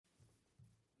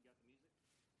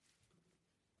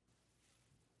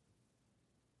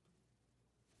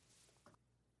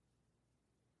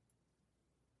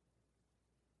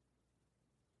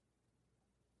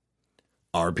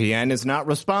RPN is not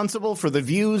responsible for the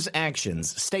views,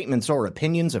 actions, statements, or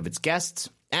opinions of its guests,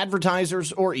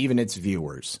 advertisers, or even its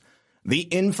viewers. The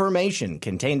information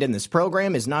contained in this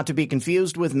program is not to be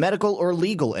confused with medical or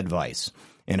legal advice.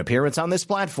 An appearance on this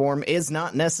platform is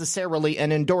not necessarily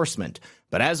an endorsement,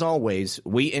 but as always,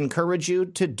 we encourage you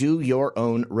to do your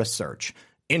own research.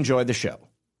 Enjoy the show.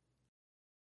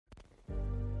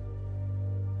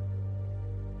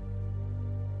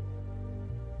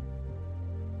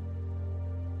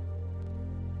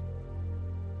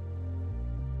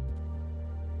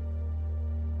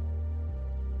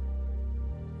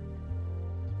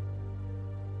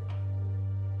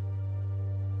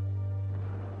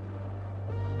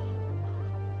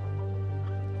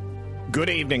 Good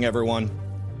evening, everyone.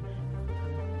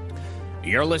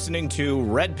 You're listening to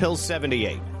Red Pill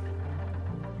 78.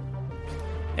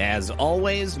 As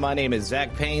always, my name is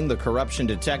Zach Payne, the Corruption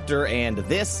Detector, and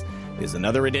this is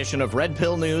another edition of Red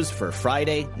Pill News for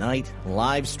Friday Night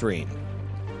Livestream.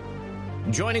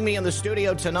 Joining me in the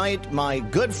studio tonight, my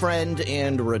good friend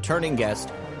and returning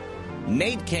guest,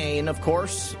 Nate Cain, of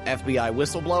course, FBI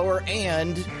whistleblower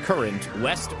and current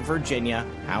West Virginia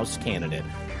House candidate.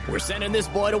 We're sending this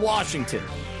boy to Washington,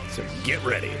 so get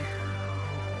ready.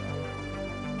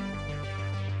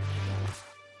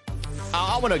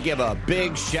 I want to give a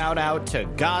big shout out to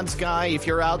God's Guy. If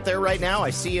you're out there right now, I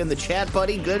see you in the chat,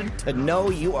 buddy. Good to know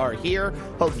you are here.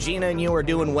 Hope Gina and you are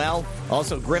doing well.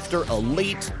 Also, Grifter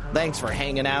Elite, thanks for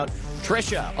hanging out.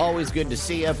 Trisha, always good to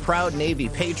see you. Proud Navy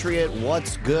Patriot,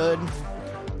 what's good?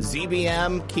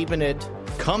 ZBM, keeping it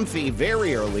comfy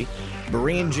very early.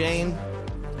 Marine Jane.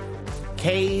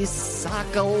 K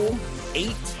Sako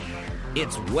 8,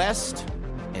 It's West,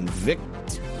 and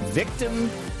Victim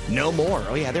No More.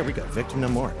 Oh yeah, there we go. Victim No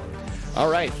More.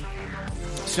 All right.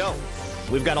 So,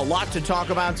 we've got a lot to talk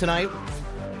about tonight,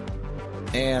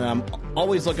 and I'm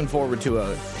always looking forward to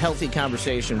a healthy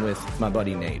conversation with my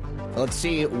buddy Nate. Let's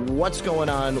see what's going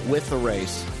on with the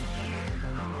race,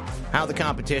 how the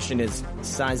competition is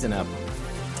sizing up,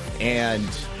 and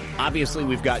obviously,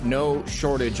 we've got no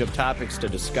shortage of topics to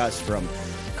discuss from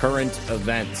current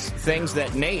events, things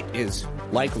that Nate is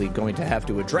likely going to have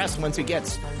to address once he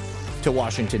gets to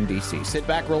Washington, D.C. Sit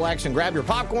back, relax, and grab your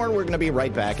popcorn. We're going to be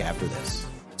right back after this.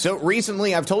 So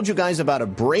recently, I've told you guys about a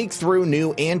breakthrough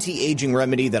new anti-aging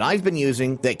remedy that I've been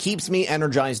using that keeps me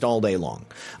energized all day long.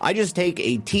 I just take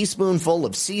a teaspoonful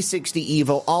of C60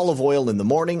 Evo olive oil in the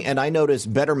morning, and I notice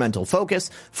better mental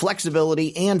focus,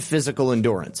 flexibility, and physical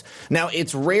endurance. Now,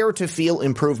 it's rare to feel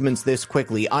improvements this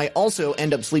quickly. I also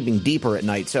end up sleeping deeper at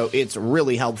night, so it's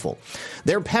really helpful.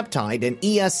 Their peptide and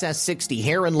ESS60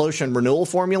 hair and lotion renewal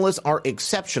formulas are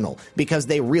exceptional because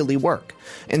they really work.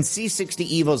 And C60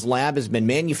 Evo's lab has been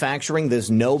manufacturing this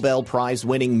Nobel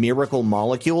Prize-winning miracle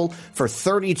molecule for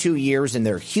 32 years in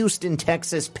their Houston,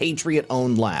 Texas,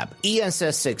 Patriot-owned lab.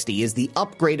 ESS60 is the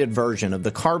upgraded version of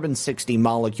the carbon-60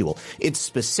 molecule. It's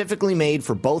specifically made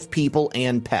for both people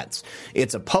and pets.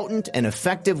 It's a potent and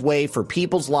effective way for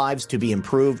people's lives to be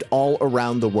improved all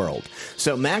around the world.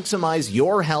 So maximize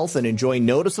your health and enjoy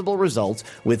noticeable results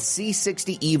with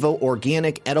C60 Evo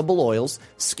organic edible oils,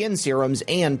 skin serums,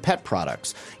 and pet products.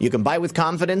 You can buy with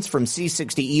confidence from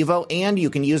C60 Evo, and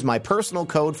you can use my personal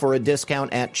code for a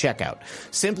discount at checkout.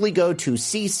 Simply go to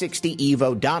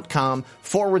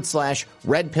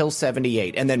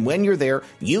c60evo.com/redpill78, and then when you're there,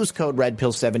 use code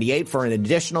redpill78 for an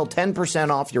additional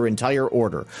 10% off your entire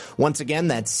order. Once again,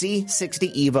 that's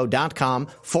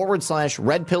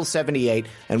c60evo.com/redpill78,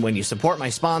 and when you support my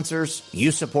sponsors,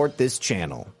 you support this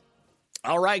channel.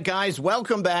 All right, guys,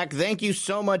 welcome back. Thank you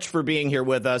so much for being here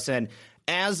with us, and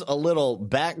as a little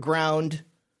background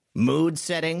mood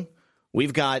setting,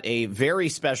 we've got a very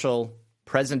special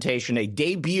presentation, a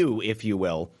debut, if you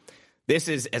will. This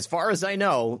is, as far as I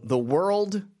know, the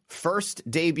world first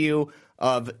debut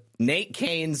of Nate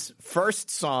Cain's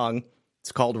first song.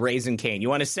 It's called Raising Cain. You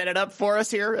want to set it up for us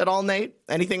here at all, Nate?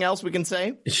 Anything else we can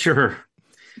say? Sure.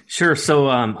 So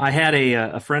I had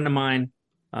a friend of mine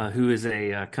who is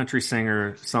a country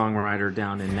singer, songwriter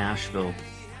down in Nashville.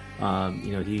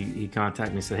 He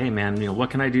contacted me and said, "Hey man, what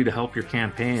can I do to help your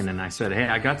campaign?" And I said, "Hey,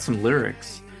 I got some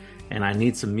lyrics and I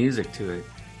need some music to it.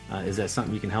 Is that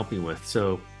something you can help me with?"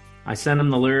 So I sent him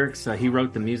the lyrics. He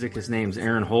wrote the music. His name's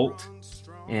Aaron Holt.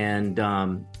 And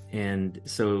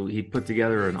so he put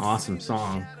together an awesome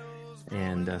song.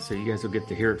 And so you guys will get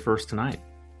to hear it first tonight.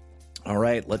 All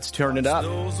right, let's turn it up.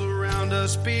 Those around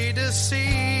us be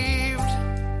deceived.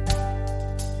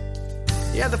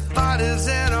 Yeah, the fight is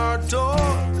at our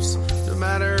doors, no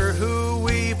matter who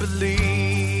we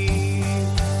believe.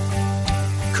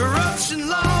 Corruption,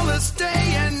 lawless day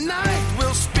and night,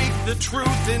 will speak the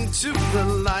truth into the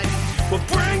light. Well,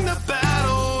 bring the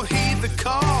battle, heed the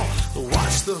call,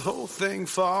 watch the whole thing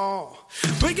fall.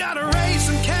 We gotta raise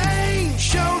some Cain,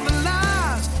 show the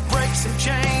lies, break some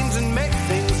chains and make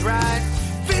things right.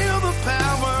 Feel the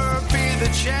power, be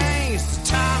the change. The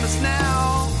time is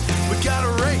now. We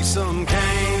gotta raise some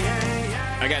Cain.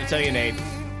 I gotta tell you, Nate,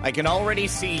 I can already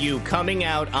see you coming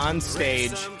out on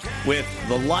stage with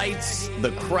the lights,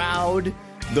 the crowd,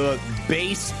 the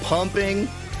bass pumping,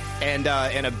 and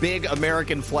a big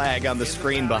American flag on the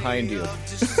screen behind you.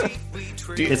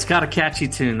 It's got a catchy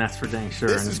tune, that's for dang sure,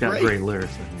 and it's got great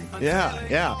lyrics.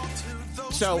 Yeah.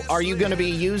 So, are you going to be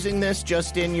using this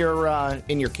just in your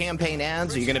campaign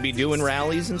ads? Are you going to be doing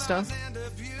rallies and stuff?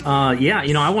 Yeah,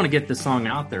 I want to get this song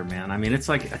out there, man. I mean, it's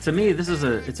like, to me,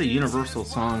 it's a universal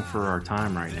song for our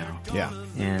time right now. Yeah,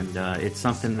 and it's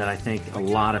something that I think a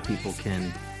lot of people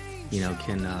can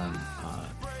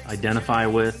identify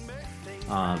with.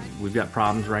 We've got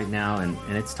problems right now, and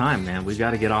it's time, man. We've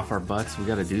got to get off our butts. We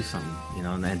got to do something,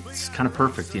 and it's kind of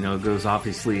perfect. It goes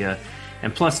obviously,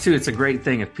 and plus too, it's a great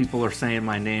thing if people are saying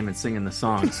my name and singing the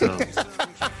song. So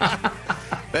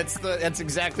that's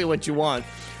exactly what you want.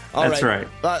 That's right.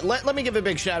 Let me give a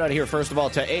big shout out here, first of all,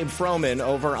 to Abe Froman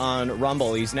over on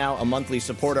Rumble. He's now a monthly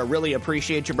supporter. Really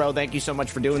appreciate you, bro. Thank you so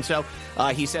much for doing so.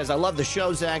 He says, I love the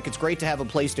show, Zach. It's great to have a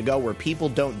place to go where people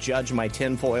don't judge my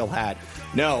tinfoil hat.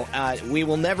 No, we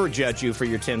will never judge you for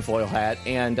your tinfoil hat.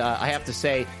 And I have to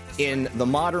say, in the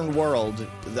modern world,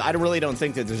 I really don't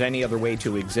think that there's any other way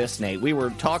to exist, Nate. We were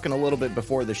talking a little bit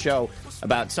before the show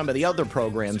about some of the other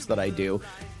programs that I do,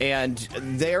 and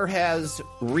there has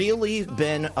really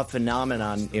been a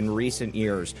phenomenon in recent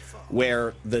years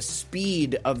where the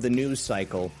speed of the news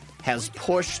cycle has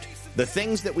pushed the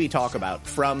things that we talk about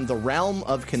from the realm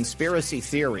of conspiracy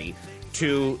theory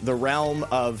to the realm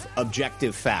of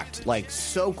objective fact, like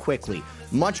so quickly,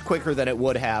 much quicker than it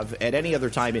would have at any other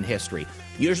time in history.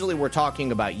 Usually we're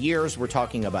talking about years, we're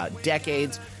talking about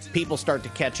decades. People start to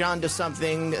catch on to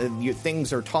something,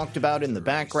 things are talked about in the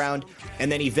background,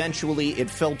 and then eventually it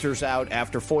filters out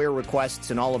after FOIA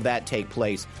requests and all of that take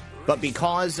place. But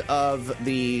because of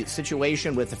the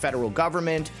situation with the federal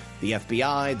government, the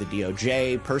FBI, the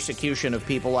DOJ, persecution of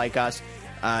people like us,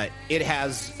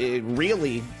 it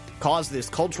really caused this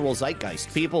cultural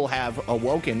zeitgeist. People have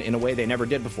awoken in a way they never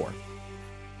did before.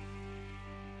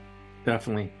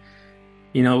 Definitely.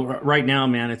 Right now,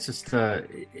 man, it's just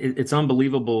it's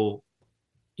unbelievable,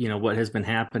 what has been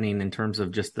happening in terms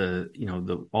of just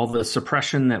all the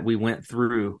suppression that we went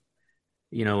through,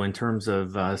 in terms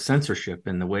of censorship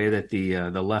and the way that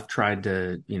the left tried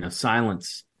to,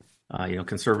 silence,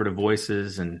 conservative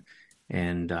voices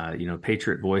and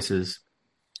patriot voices.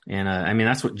 And I mean,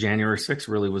 that's what January 6th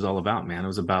really was all about, man. It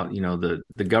was about,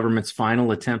 the government's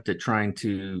final attempt at trying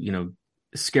to,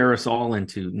 scare us all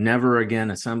into never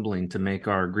again assembling to make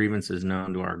our grievances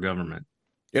known to our government.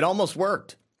 It almost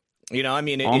worked.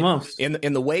 Almost.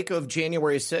 In the wake of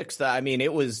January 6th, I mean,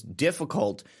 it was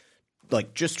difficult,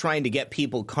 like just trying to get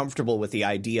people comfortable with the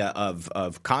idea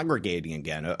of congregating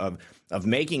again, of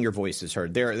making your voices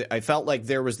heard. I felt like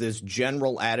there was this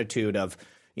general attitude of,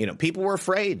 people were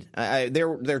afraid.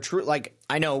 They're true. Like,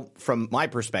 I know from my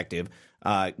perspective,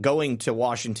 going to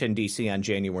Washington, D.C. on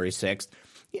January 6th,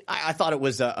 I thought it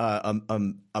was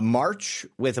a march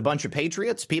with a bunch of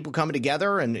patriots, people coming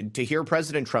together and to hear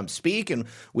President Trump speak, and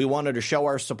we wanted to show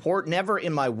our support. Never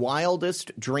in my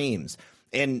wildest dreams,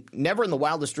 and never in the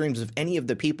wildest dreams of any of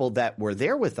the people that were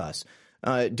there with us,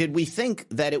 did we think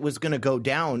that it was going to go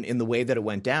down in the way that it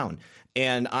went down.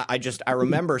 And I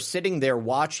remember sitting there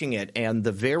watching it, and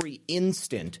the very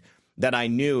instant that I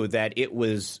knew that it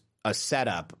was a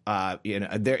setup,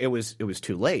 it was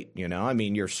too late. I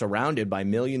mean, you're surrounded by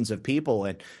millions of people,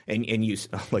 and you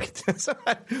look at this.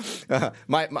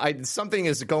 Something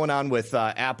is going on with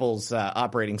Apple's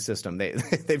operating system.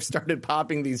 They've started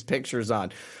popping these pictures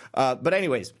on, but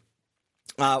anyways.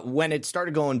 When it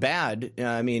started going bad,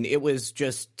 I mean, it was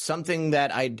just something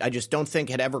that I just don't think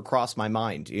had ever crossed my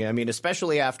mind. I mean,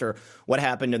 especially after what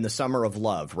happened in the Summer of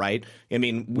Love, right? I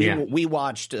mean, we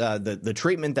watched the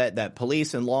treatment that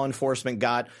police and law enforcement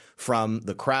got from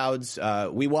the crowds.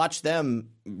 We watched them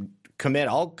commit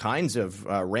all kinds of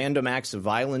random acts of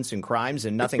violence and crimes,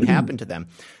 and nothing happened to them.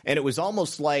 And it was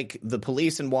almost like the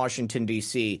police in Washington,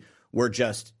 D.C. were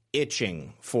just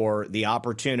itching for the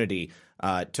opportunity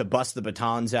to bust the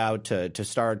batons out, to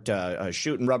start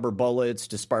shooting rubber bullets,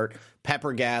 to start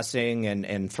pepper gassing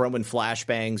and throwing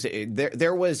flashbangs.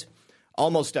 There was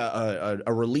almost a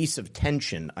release of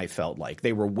tension, I felt like.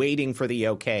 They were waiting for the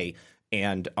okay,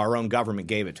 and our own government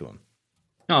gave it to them.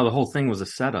 No, the whole thing was a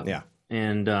setup. Yeah.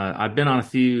 And I've been on a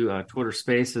few Twitter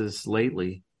spaces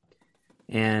lately,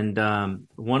 And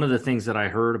one of the things that I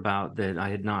heard about that I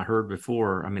had not heard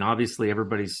before, I mean, obviously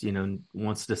everybody's,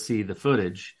 wants to see the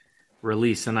footage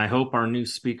released, and I hope our new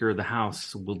Speaker of the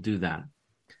House will do that.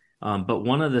 But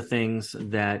one of the things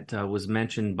that was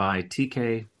mentioned by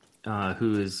TK,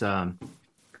 who is,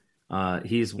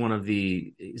 he's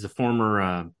a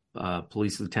former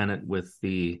police lieutenant with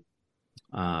the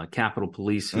Capitol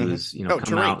Police, who has, come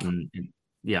Tariq. out and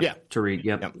Tariq,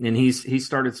 yep. And he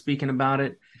started speaking about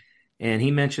it. And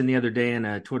he mentioned the other day in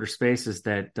a Twitter Spaces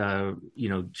that,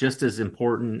 just as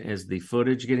important as the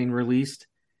footage getting released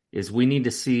is we need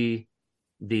to see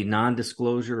the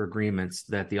non-disclosure agreements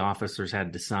that the officers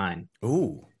had to sign.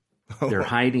 Ooh. They're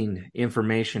hiding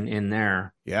information in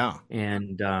there. Yeah.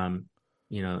 And,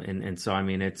 and so, I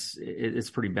mean, it's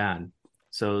pretty bad.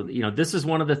 So, this is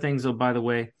one of the things, though, by the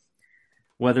way,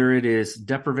 whether it is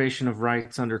deprivation of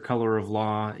rights under color of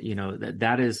law,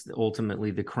 that is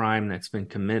ultimately the crime that's been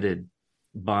committed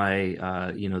by,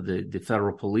 the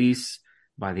federal police,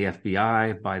 by the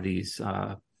FBI, by these,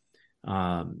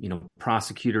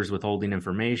 prosecutors withholding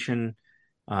information,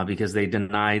 because they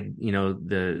denied,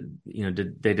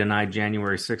 they denied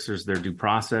January 6ers their due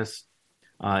process.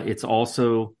 It's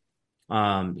also,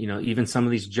 even some of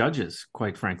these judges,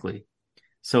 quite frankly.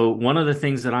 So one of the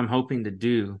things that I'm hoping to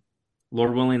do,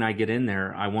 Lord willing, I get in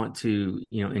there, I want to,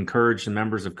 encourage the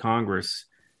members of Congress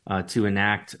to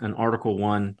enact an Article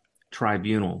 1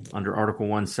 tribunal under Article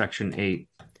 1, Section 8.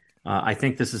 I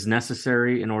think this is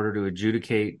necessary in order to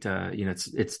adjudicate,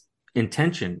 its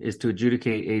intention is to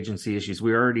adjudicate agency issues.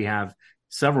 We already have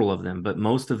several of them, but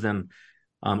most of them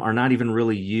are not even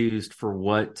really used for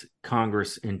what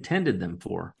Congress intended them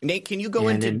for. Nate, can you go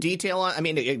into detail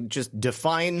on, just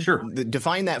define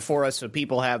that for us so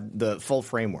people have the full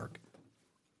framework?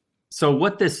 So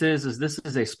what this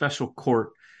is a special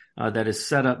court that is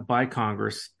set up by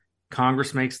Congress.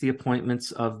 Congress makes the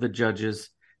appointments of the judges.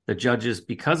 The judges,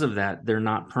 because of that, they're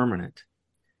not permanent.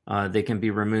 They can be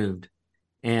removed.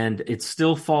 And it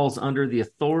still falls under the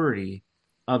authority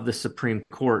of the Supreme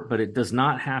Court, but it does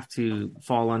not have to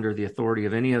fall under the authority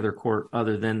of any other court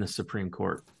other than the Supreme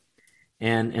Court.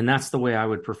 And that's the way I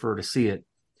would prefer to see it.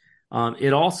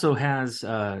 It also has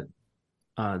the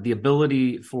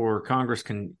ability for Congress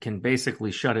can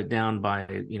basically shut it down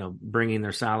by, bringing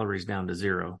their salaries down to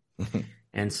zero.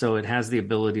 And so it has the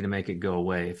ability to make it go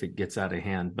away if it gets out of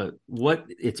hand. But what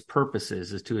its purpose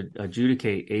is to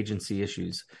adjudicate agency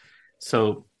issues.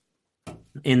 So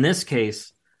in this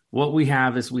case, what we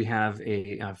have is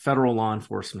a federal law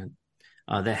enforcement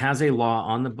that has a law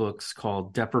on the books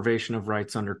called deprivation of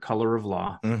rights under color of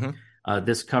law. Mm-hmm.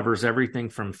 This covers everything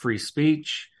from free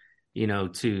speech,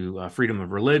 to freedom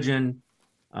of religion,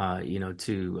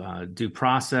 to due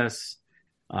process,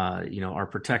 our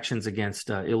protections against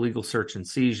illegal search and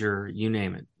seizure, you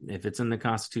name it. If it's in the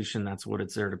Constitution, that's what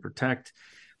it's there to protect.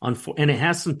 And it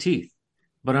has some teeth,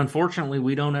 but unfortunately,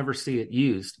 we don't ever see it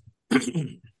used.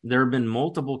 There have been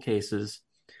multiple cases.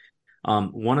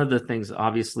 One of the things,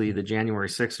 obviously, the January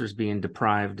 6ers being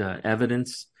deprived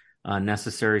evidence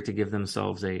necessary to give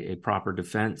themselves a proper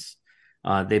defense.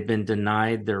 They've been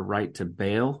denied their right to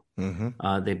bail.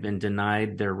 Mm-hmm. They've been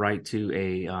denied their right to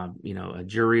a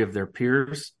jury of their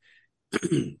peers.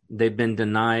 They've been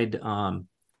denied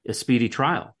a speedy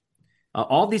trial.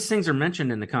 All these things are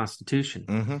mentioned in the Constitution.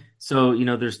 Mm-hmm. So,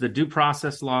 there's the due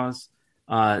process laws.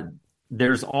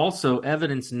 There's also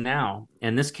evidence now,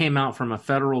 and this came out from a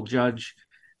federal judge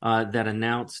that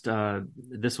announced,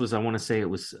 this was, I want to say it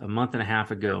was a month and a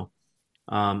half ago,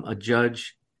 a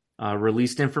judge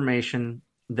released information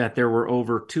that there were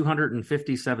over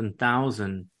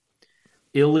 257,000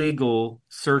 illegal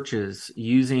searches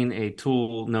using a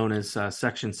tool known as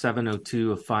Section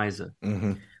 702 of FISA.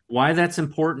 Mm-hmm. Why that's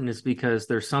important is because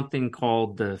there's something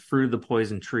called the fruit of the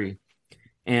poison tree.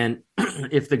 And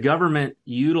if the government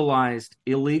utilized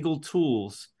illegal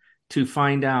tools to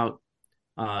find out,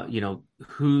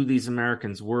 who these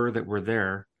Americans were that were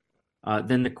there,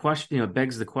 then the question,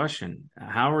 begs the question: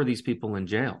 how are these people in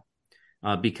jail?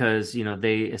 Because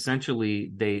they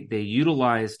essentially they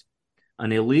utilized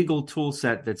an illegal tool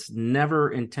set that's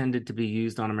never intended to be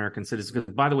used on American citizens.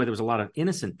 Because, by the way, there was a lot of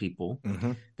innocent people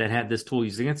mm-hmm. that had this tool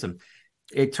used against them.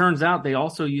 It turns out they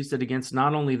also used it against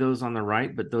not only those on the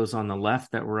right, but those on the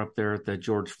left that were up there at the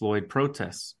George Floyd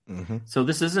protests. Mm-hmm. So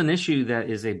this is an issue that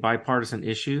is a bipartisan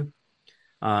issue.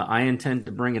 I intend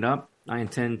to bring it up. I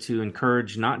intend to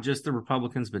encourage not just the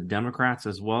Republicans, but Democrats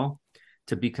as well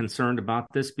to be concerned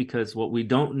about this, because what we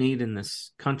don't need in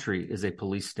this country is a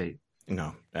police state.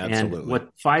 No, absolutely. And what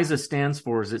FISA stands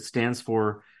for is it stands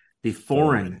for the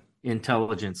Foreign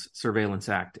Intelligence Surveillance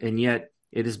Act. And yet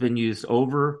it has been used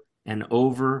over and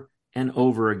over and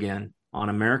over again on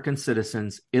American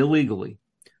citizens illegally.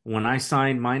 When I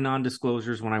signed my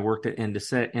non-disclosures when I worked at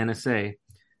NSA,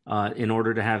 in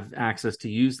order to have access to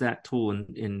use that tool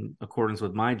in accordance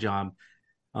with my job,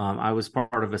 I was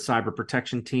part of a cyber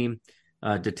protection team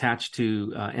detached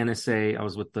to NSA. I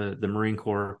was with the Marine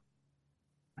Corps,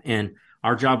 and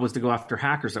our job was to go after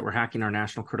hackers that were hacking our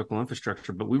national critical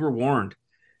infrastructure. But we were warned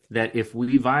that if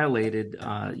we violated,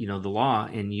 the law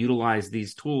and utilized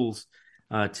these tools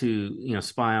to,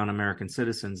 spy on American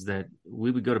citizens, that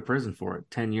we would go to prison for it,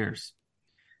 10 years.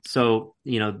 So,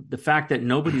 the fact that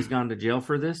nobody's gone to jail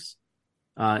for this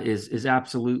is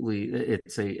absolutely,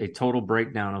 it's a total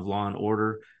breakdown of law and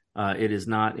order. It is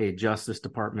not a Justice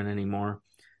Department anymore.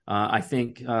 I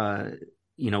think,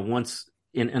 once,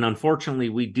 and unfortunately,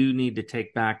 we do need to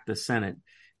take back the Senate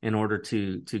in order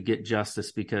to get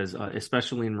justice, because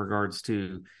especially in regards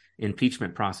to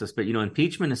impeachment process. But,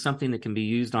 impeachment is something that can be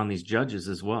used on these judges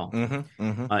as well.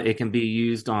 It can be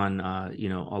used on,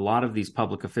 a lot of these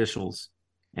public officials.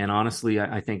 And honestly,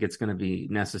 I think it's going to be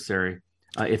necessary.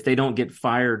 If they don't get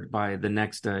fired by the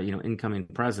next, incoming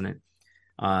president,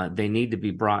 they need to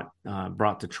be brought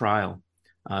to trial,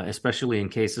 especially in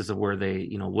cases of where they,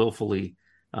 willfully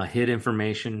hid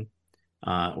information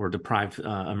or deprive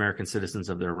American citizens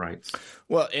of their rights.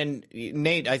 Well, and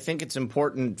Nate, I think it's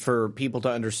important for people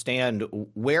to understand,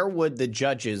 where would the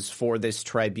judges for this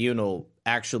tribunal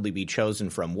actually be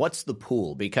chosen from? What's the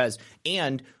pool?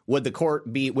 And would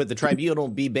the tribunal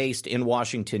be based in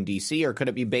Washington, D.C., or could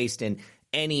it be based in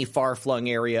any far-flung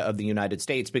area of the United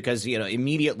States? Because,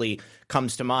 immediately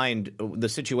comes to mind the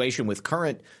situation with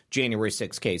current January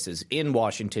 6 cases in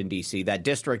Washington, D.C. That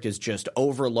district is just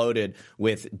overloaded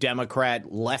with Democrat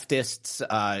leftists,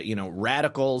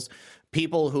 radicals,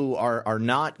 people who are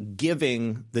not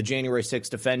giving the January 6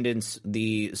 defendants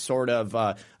the sort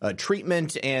of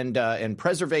treatment and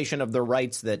preservation of their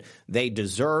rights that they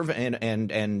deserve,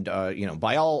 and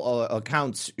by all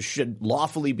accounts should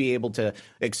lawfully be able to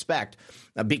expect,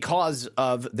 because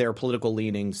of their political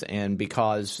leanings and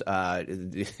because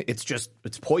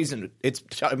it's poison.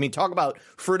 Talk about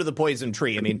fruit of the poison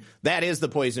tree. That is the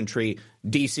poison tree.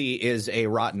 DC is a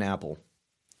rotten apple.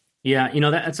 Yeah,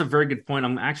 that's a very good point.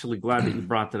 I'm actually glad that you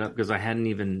brought that up, because I hadn't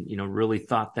even, really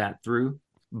thought that through.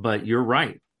 But you're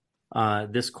right.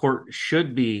 This court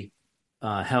should be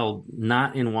held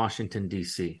not in Washington,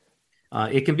 D.C.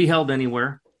 It can be held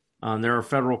anywhere. There are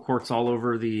federal courts all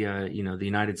over the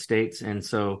United States. And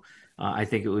so I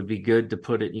think it would be good to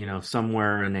put it,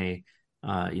 somewhere in a,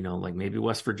 like maybe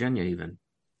West Virginia even.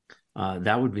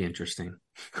 That would be interesting.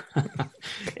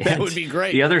 That would be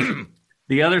great.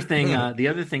 The other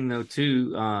thing though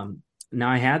too, now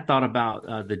I had thought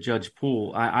about the judge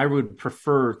pool. I would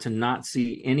prefer to not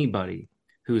see anybody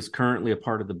who is currently a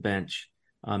part of the bench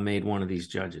made one of these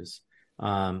judges.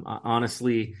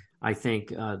 Honestly, I think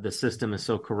the system is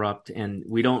so corrupt, and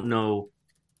we don't know.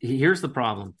 Here's the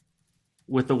problem.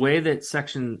 With the way that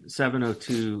Section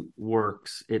 702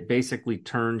 works, it basically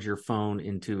turns your phone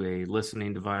into a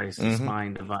listening device, a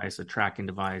spying device, a tracking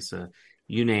device,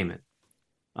 you name it.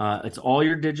 It's all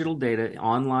your digital data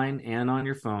online and on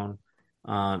your phone,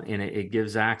 and it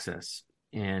gives access.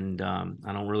 And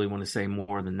I don't really want to say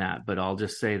more than that, but I'll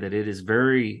just say that it is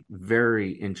very,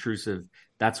 very intrusive.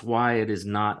 That's why it is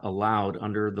not allowed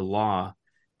under the law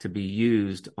to be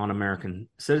used on American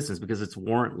citizens, because it's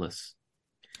warrantless.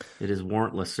 It is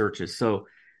warrantless searches. So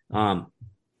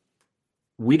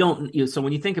we don't. So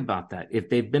when you think about that, if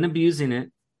they've been abusing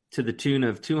it to the tune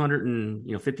of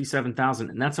 257,000,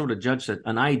 and that's what a judge said.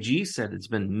 An IG said it's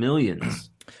been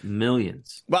millions.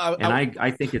 Well,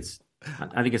 I think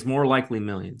it's more likely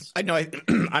millions. I know.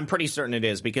 I'm pretty certain it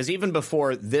is, because even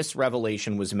before this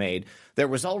revelation was made,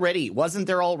 wasn't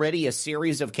there already a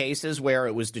series of cases where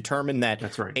it was determined that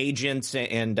that's right. agents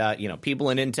and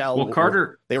people in intel, well,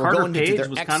 Carter going Page into their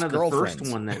was kind of the first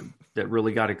one that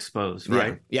really got exposed,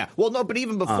 right? Yeah. Well, no, but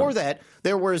even before that,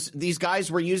 these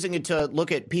guys were using it to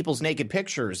look at people's naked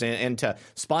pictures and to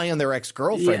spy on their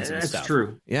ex-girlfriends and stuff. That's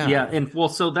true. Yeah. And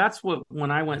so that's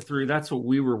when I went through, that's what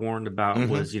we were warned about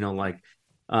was,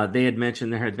 they had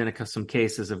mentioned there had been some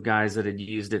cases of guys that had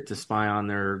used it to spy on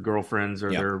their girlfriends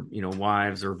or their,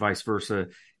 wives or vice versa,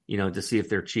 to see if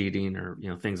they're cheating or,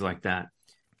 things like that.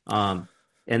 And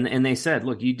they said,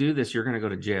 look, you do this, you're going to go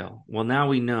to jail. Well, now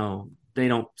we know they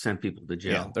don't send people to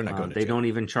jail. Yeah, they're not going to jail. They don't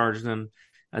even charge them.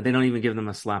 They don't even give them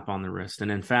a slap on the wrist.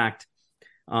 And in fact,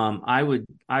 I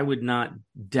would not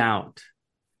doubt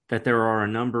that there are a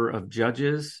number of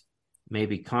judges,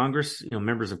 maybe Congress,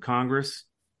 members of Congress,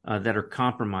 that are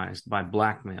compromised by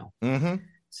blackmail.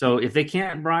 So if they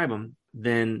can't bribe them,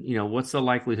 then, what's the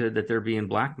likelihood that they're being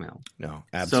blackmailed? No,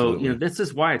 absolutely. So, this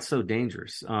is why it's so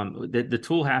dangerous. The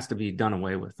tool has to be done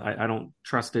away with. I don't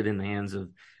trust it in the hands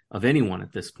of anyone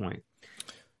at this point.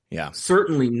 Yeah.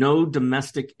 Certainly no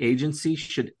domestic agency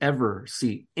should ever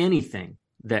see anything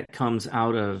that comes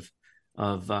out of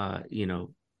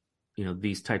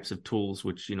these types of tools,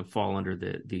 which, fall under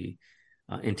the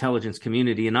intelligence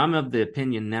community. And I'm of the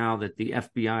opinion now that the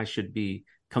FBI should be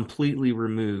completely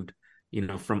removed,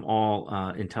 from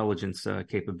all intelligence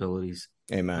capabilities.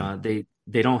 Amen.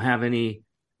 They don't have any,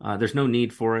 there's no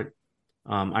need for it.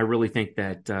 I really think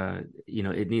that,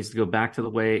 it needs to go back to the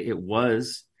way it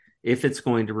was, if it's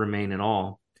going to remain at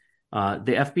all.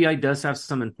 The FBI does have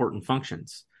some important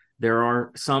functions. There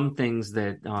are some things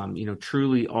that,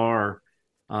 truly are,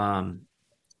 they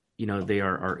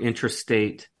are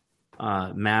intrastate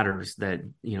matters that,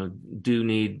 do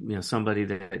need, somebody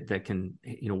that can,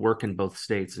 work in both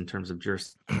states in terms of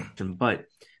jurisdiction. But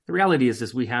the reality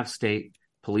is we have state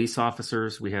police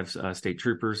officers, we have state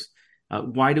troopers.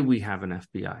 Why do we have an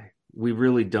FBI? We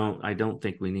really don't. I don't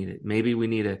think we need it. Maybe we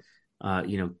need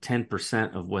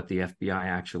 10% of what the FBI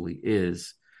actually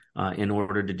is in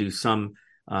order to do some,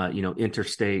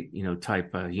 interstate,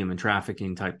 type human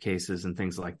trafficking type cases and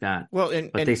things like that. Well,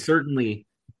 but they certainly.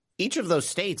 Each of those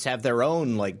states have their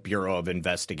own Bureau of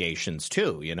Investigations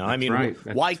too. Right.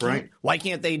 Why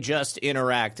can't they just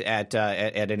interact at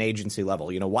an agency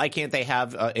level? Why can't they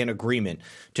have an agreement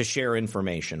to share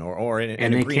information or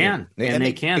an agreement?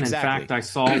 They can. Exactly. In fact, I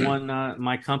saw one.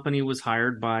 My company was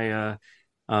hired by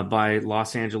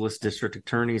Los Angeles District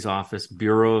Attorney's Office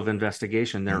Bureau of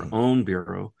Investigation, their own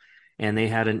bureau, and they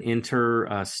had an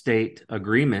interstate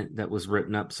agreement that was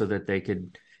written up so that they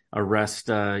could arrest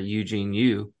Eugene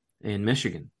Yu in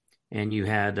Michigan. And you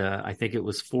had, I think it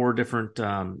was 4 different,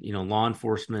 law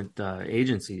enforcement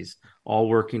agencies all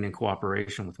working in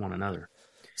cooperation with one another.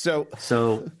 So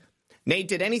Nate,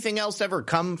 did anything else ever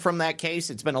come from that case?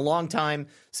 It's been a long time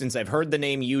since I've heard the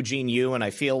name Eugene Yu, and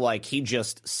I feel like he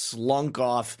just slunk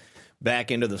off back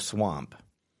into the swamp.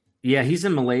 Yeah, he's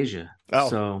in Malaysia. Oh.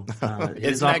 So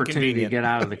his opportunity to get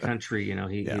out of the country,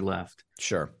 he left.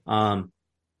 Sure.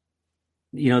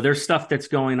 There's stuff that's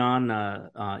going on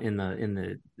in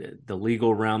the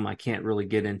legal realm. I can't really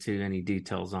get into any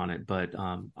details on it, but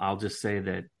I'll just say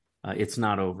that it's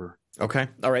not over. Okay.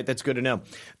 All right. That's good to know.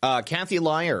 Kathy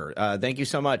Lyer, thank you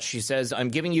so much. She says, I'm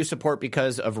giving you support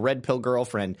because of Red Pill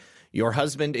Girlfriend. Your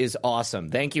husband is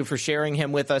awesome. Thank you for sharing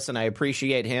him with us, and I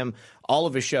appreciate him, all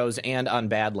of his shows, and on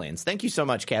Badlands. Thank you so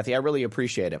much, Kathy. I really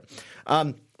appreciate it.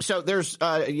 So there's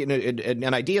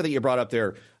an idea that you brought up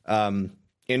there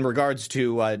in regards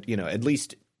to, at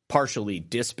least partially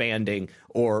disbanding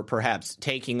or perhaps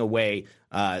taking away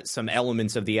some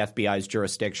elements of the FBI's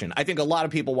jurisdiction. I think a lot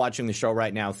of people watching the show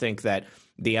right now think that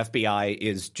the FBI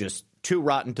is just too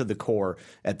rotten to the core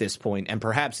at this point, and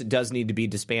perhaps it does need to be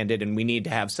disbanded, and we need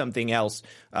to have something else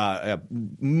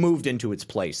moved into its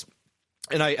place.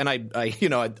 And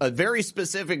a very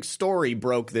specific story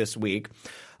broke this week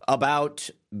about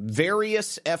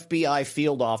various FBI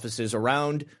field offices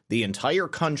around the entire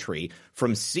country,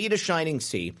 from sea to shining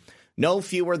sea. No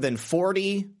fewer than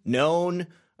 40 known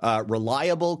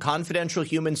reliable, confidential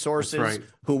human sources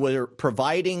who were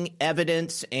providing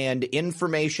evidence and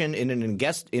information in an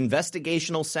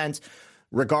investigational sense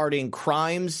regarding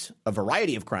crimes, a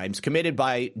variety of crimes committed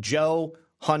by Joe,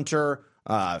 Hunter,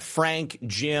 Frank,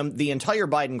 Jim, the entire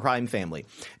Biden crime family.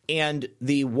 And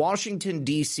the Washington,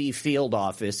 D.C. field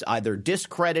office either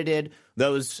discredited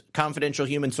those confidential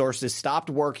human sources, stopped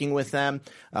working with them,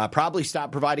 probably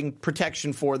stopped providing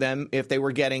protection for them if they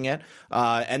were getting it,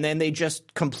 and then they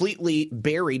just completely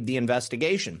buried the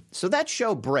investigation. So that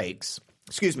show breaks.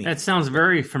 Excuse me. That sounds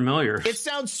very familiar. It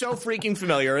sounds so freaking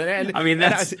familiar. And I mean,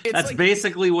 that's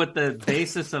basically what the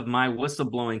basis of my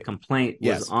whistleblowing complaint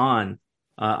was on.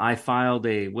 I filed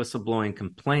a whistleblowing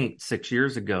complaint 6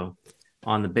 years ago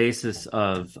on the basis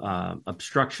of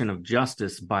obstruction of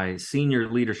justice by senior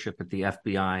leadership at the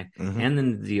FBI and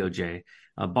then the DOJ.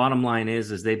 Bottom line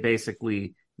is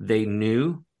they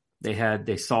knew,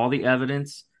 they saw the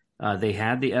evidence, they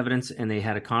had the evidence, and they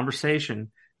had a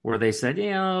conversation where they said,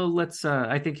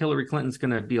 I think Hillary Clinton's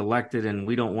going to be elected and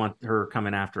we don't want her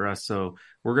coming after us, so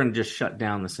we're going to just shut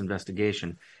down this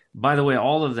investigation. By the way,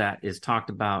 all of that is talked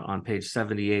about on page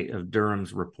 78 of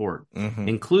Durham's report,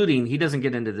 including, he doesn't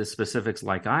get into the specifics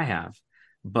like I have,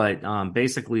 but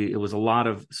basically it was a lot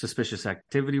of suspicious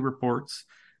activity reports,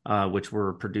 which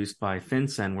were produced by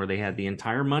FinCEN, where they had the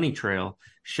entire money trail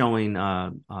showing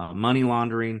money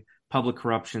laundering, public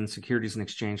corruption, securities and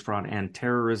exchange fraud, and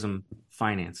terrorism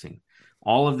financing.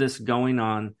 All of this going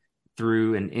on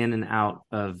through and in and out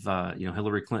of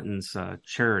Hillary Clinton's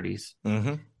charities,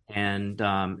 and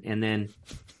then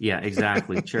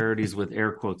exactly charities with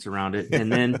air quotes around it,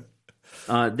 and then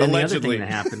the other thing that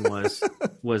happened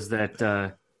was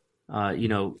that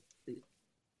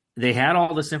they had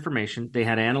all this information. They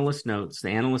had analyst notes.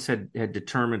 The analysts had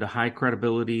determined a high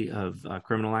credibility of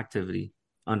criminal activity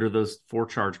under those 4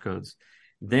 charge codes.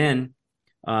 Then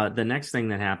the next thing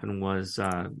that happened was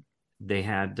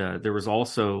there was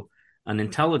also an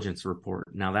intelligence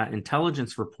report. Now, that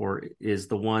intelligence report is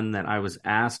the one that I was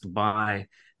asked by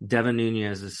Devin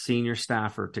Nunes, a senior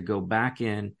staffer, to go back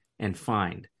in and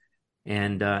find.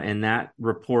 And that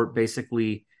report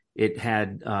basically it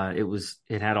had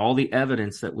all the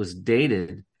evidence that was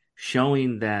dated,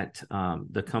 showing that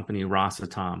the company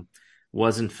Rosatom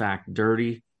was in fact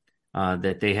dirty.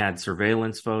 That they had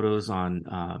surveillance photos on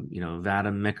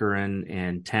Vadim Mikarin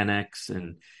and 10X,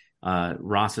 and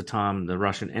Rosatom, the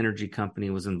Russian energy company,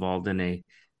 was involved in a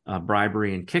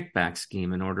bribery and kickback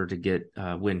scheme in order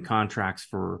to win contracts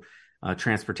for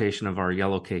transportation of our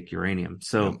yellow cake uranium.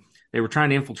 So they were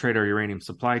trying to infiltrate our uranium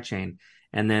supply chain.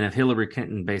 And then if Hillary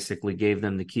Clinton basically gave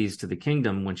them the keys to the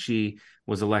kingdom when she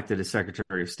was elected as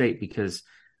Secretary of State, because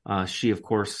she, of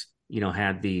course,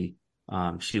 had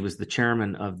she was the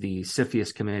chairman of the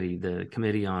CFIUS committee, the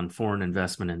Committee on Foreign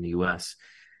Investment in the U.S.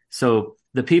 So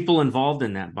the people involved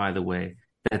in that, by the way,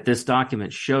 that this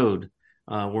document showed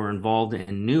were involved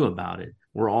and knew about it,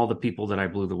 were all the people that I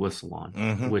blew the whistle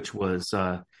on, which was,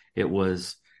 of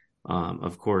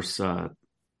course,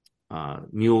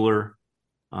 Mueller.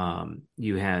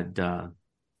 You had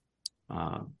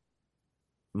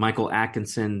Michael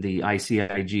Atkinson, the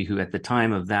ICIG, who at the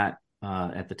time of the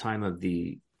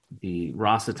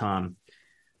Rosatom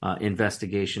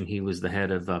investigation, he was the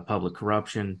head of public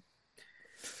corruption.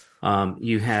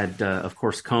 You had, of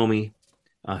course, Comey,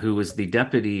 who was the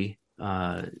deputy.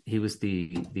 He was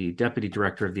the deputy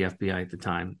director of the FBI at the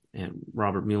time, and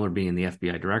Robert Mueller being the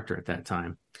FBI director at that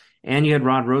time. And you had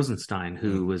Rod Rosenstein,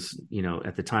 who was,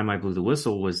 at the time I blew the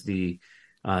whistle, was the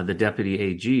deputy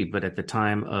AG. But at the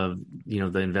time of,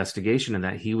 the investigation of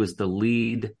that, he was the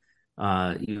lead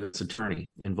U.S. attorney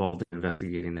involved in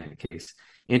investigating that case.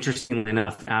 Interestingly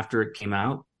enough, after it came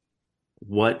out,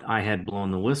 what I had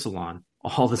blown the whistle on,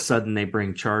 all of a sudden they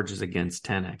bring charges against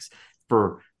 10X.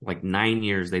 For like 9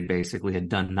 years, they basically had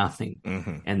done nothing.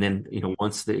 And then,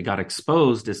 once they got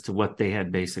exposed as to what they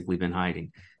had basically been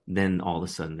hiding, then all of a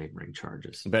sudden they bring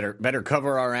charges. Better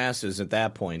cover our asses at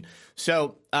that point.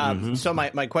 So, so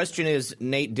my question is,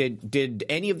 Nate, did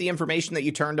any of the information that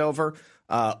you turned over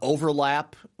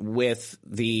overlap with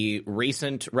the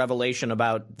recent revelation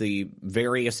about the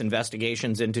various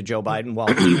investigations into Joe Biden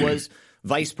while he was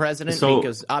vice president?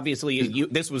 Because obviously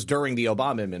this was during the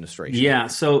Obama administration. Yeah.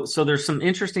 So there's some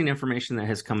interesting information that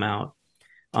has come out.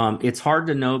 It's hard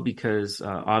to know because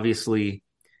obviously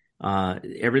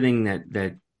everything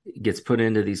that gets put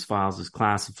into these files is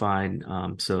classified.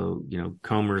 So,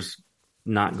 Comer's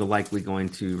not likely going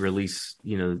to release,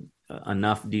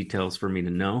 enough details for me to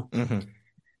know.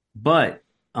 But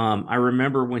I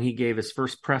remember when he gave his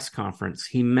first press conference,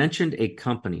 he mentioned a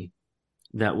company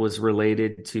that was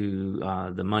related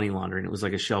to the money laundering. It was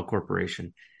like a shell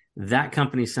corporation. That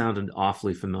company sounded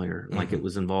awfully familiar, like it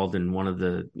was involved in one of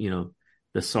the,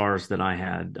 the SARS that I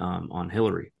had on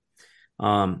Hillary.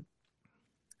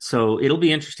 So it'll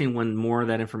be interesting when more of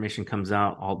that information comes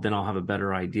out. Then I'll have a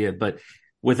better idea. But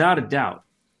without a doubt,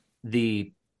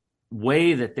 the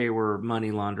way that they were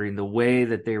money laundering, the way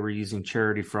that they were using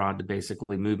charity fraud to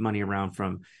basically move money around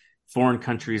from foreign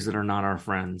countries that are not our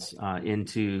friends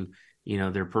into,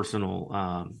 their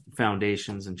personal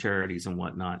foundations and charities and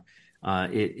whatnot.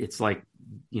 It's like,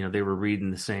 they were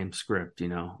reading the same script,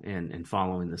 and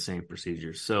following the same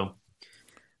procedures. So,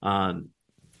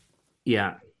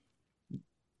 yeah.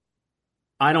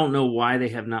 I don't know why they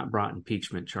have not brought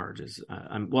impeachment charges.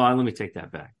 Let me take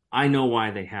that back. I know why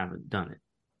they haven't done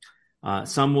it.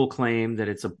 Some will claim that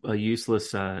it's a useless,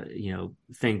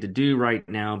 thing to do right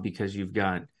now because you've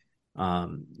got,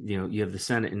 you have the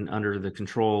Senate under the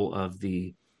control of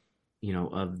the,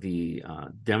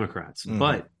 Democrats.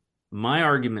 But my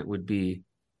argument would be,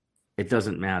 it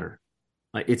doesn't matter.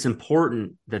 It's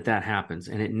important that happens,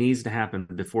 and it needs to happen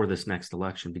before this next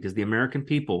election because the American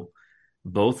people,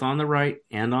 both on the right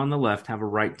and on the left, have a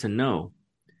right to know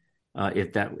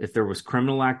if there was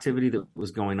criminal activity that was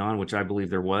going on, which I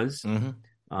believe there was,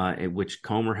 which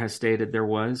Comer has stated there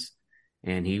was,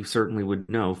 and he certainly would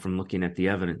know from looking at the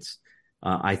evidence.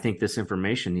 I think this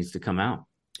information needs to come out.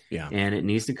 Yeah. And it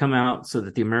needs to come out so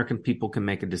that the American people can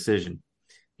make a decision.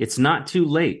 It's not too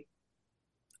late.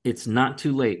 It's not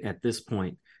too late at this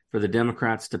point for the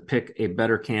Democrats to pick a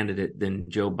better candidate than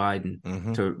Joe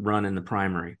Biden to run in the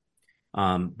primary.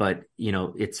 But, we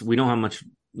don't have much,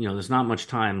 there's not much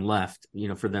time left,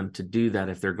 for them to do that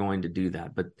if they're going to do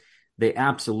that. But they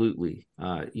absolutely,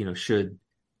 should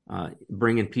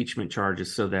bring impeachment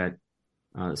charges so that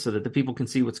the people can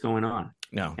see what's going on.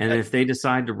 No. And if they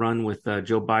decide to run with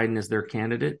Joe Biden as their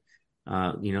candidate,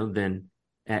 then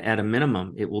at a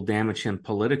minimum, it will damage him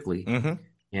politically.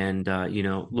 And,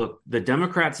 look, the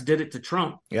Democrats did it to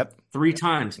Trump 3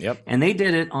 times. And they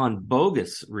did it on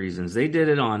bogus reasons. They did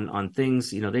it on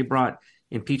things, they brought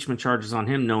impeachment charges on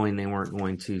him knowing they weren't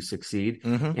going to succeed.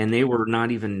 And they were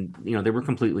not even, they were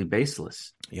completely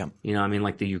baseless.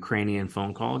 Like the Ukrainian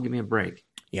phone call, give me a break.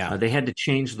 They had to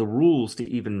change the rules to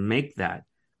even make that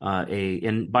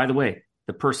and by the way,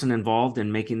 the person involved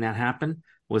in making that happen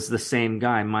was the same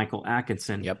guy, Michael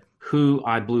Atkinson, who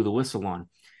I blew the whistle on.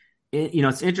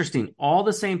 It's interesting. All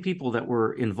the same people that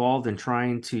were involved in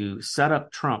trying to set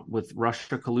up Trump with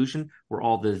Russia collusion were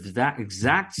all that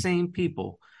exact same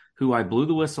people who I blew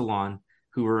the whistle on,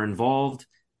 who were involved,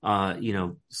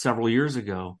 several years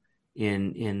ago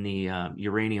in the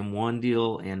Uranium One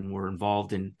deal, and were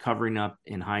involved in covering up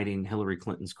and hiding Hillary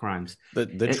Clinton's crimes. The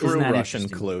true Russian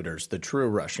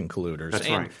colluders. That's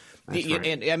right.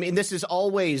 And this is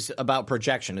always about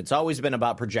projection. It's always been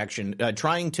about projection,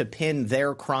 trying to pin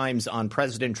their crimes on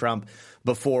President Trump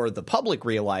before the public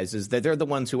realizes that they're the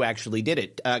ones who actually did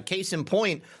it. Case in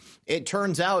point, it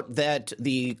turns out that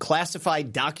the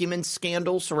classified documents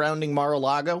scandal surrounding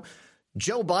Mar-a-Lago,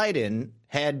 Joe Biden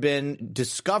had been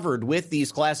discovered with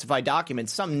these classified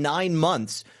documents some 9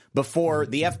 months before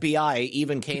the FBI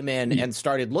even came in and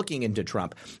started looking into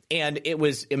Trump. And it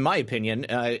was, in my opinion,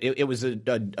 it was a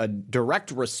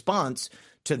direct response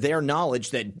to their knowledge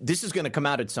that this is going to come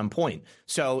out at some point.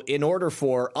 So in order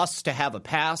for us to have a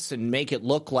pass and make it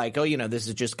look like, this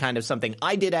is just kind of something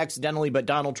I did accidentally, but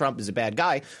Donald Trump is a bad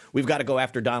guy, we've got to go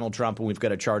after Donald Trump and we've got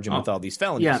to charge him with all these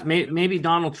felonies. Yeah, maybe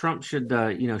Donald Trump should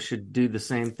do the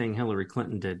same thing Hillary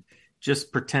Clinton did.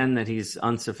 Just pretend that he's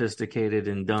unsophisticated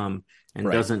and dumb and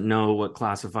doesn't know what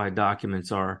classified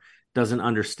documents are, doesn't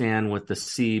understand what the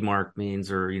C mark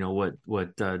means, or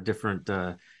what different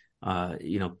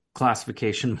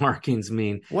classification markings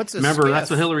mean. Remember, that's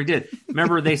what Hillary did.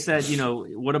 Remember, they said,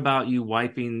 what about you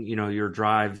wiping, your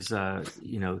drives?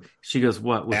 She goes,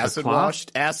 what, with acid a cloth?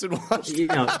 Acid washed.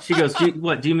 She goes,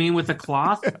 what do you mean with a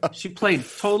cloth? She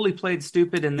totally played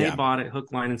stupid, and they bought it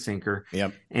hook, line, and sinker.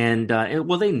 And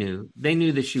they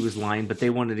knew that she was lying, but they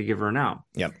wanted to give her an out.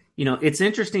 It's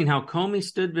interesting how Comey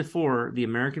stood before the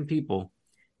American people.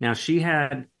 Now, she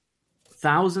had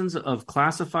thousands of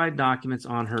classified documents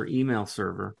on her email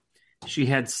server. She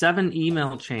had 7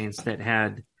 email chains that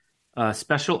had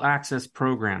special access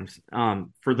programs.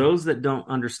 For those that don't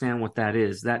understand what that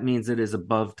is, that means it is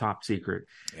above top secret.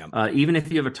 Even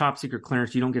if you have a top secret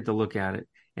clearance, you don't get to look at it.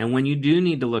 And when you do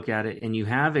need to look at it, and you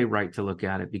have a right to look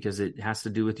at it because it has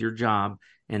to do with your job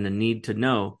and the need to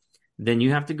know, then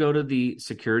you have to go to the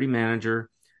security manager,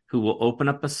 who will open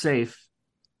up a safe,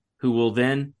 who will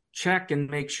then check and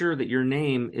make sure that your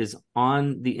name is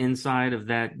on the inside of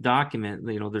that document.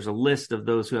 There's a list of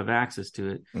those who have access to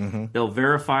it. They'll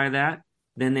verify that.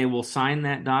 Then they will sign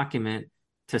that document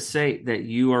to say that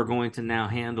you are going to now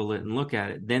handle it and look at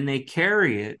it. Then they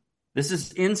carry it. This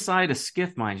is inside a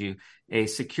SCIF, mind you, a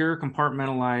secure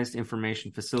compartmentalized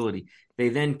information facility. They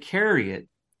then carry it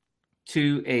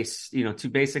to to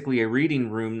basically a reading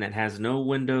room that has no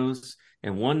windows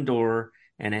and one door,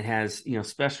 and it has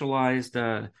specialized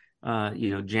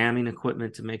jamming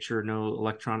equipment to make sure no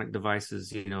electronic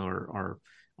devices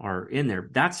are in there.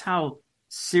 That's how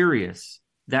serious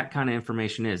that kind of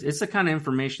information is. It's the kind of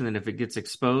information that if it gets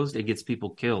exposed, it gets people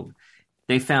killed.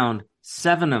 They found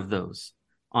 7 of those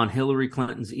on Hillary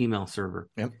Clinton's email server.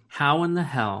 How in the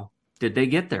hell did they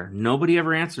get there? Nobody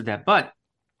ever answered that. But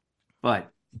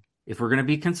if we're going to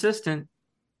be consistent,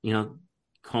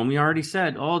 Comey already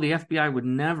said, the FBI would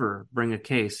never bring a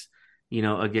case,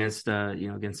 against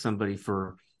somebody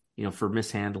for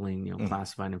mishandling,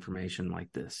 classified information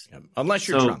like this. Unless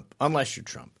you're Trump.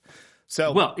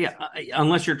 So,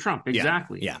 unless you're Trump.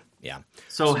 Exactly. Yeah.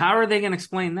 So how are they going to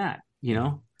explain that?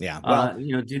 Well,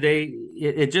 do they,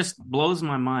 it just blows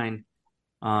my mind.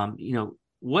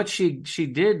 What she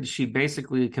did, she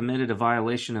basically committed a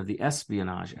violation of the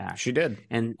Espionage Act. She did.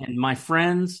 And my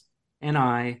friends and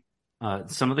I,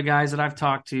 some of the guys that I've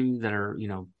talked to that are,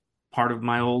 part of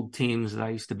my old teams that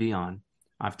I used to be on,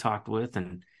 I've talked with,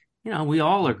 and, we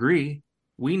all agree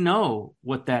we know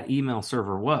what that email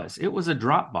server was. It was a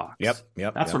Dropbox.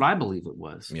 Yep. That's what I believe it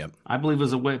was. Yep. I believe it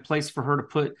was a place for her to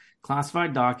put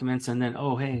classified documents, and then,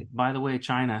 oh, hey, by the way,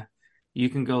 China, you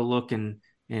can go look and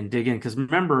dig in. Because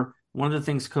remember, one of the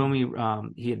things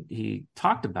Comey he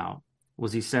talked about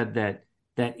was he said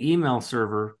that email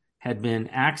server had been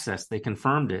accessed. They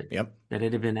confirmed it. Yep. That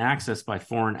it had been accessed by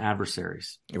foreign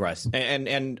adversaries. Right.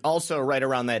 And also right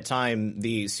around that time,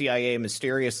 the CIA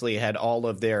mysteriously had all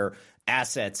of their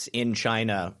assets in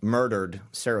China murdered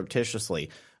surreptitiously.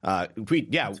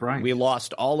 That's right. We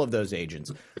lost all of those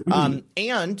agents.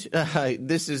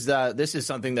 This is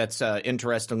something that's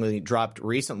interestingly dropped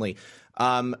recently.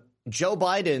 Joe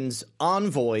Biden's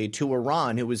envoy to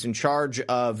Iran, who was in charge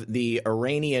of the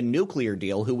Iranian nuclear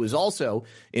deal, who was also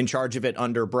in charge of it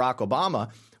under Barack Obama,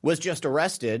 was just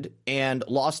arrested and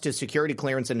lost his security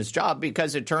clearance and his job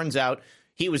because it turns out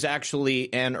he was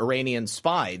actually an Iranian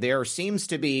spy. There seems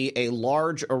to be a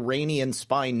large Iranian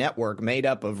spy network made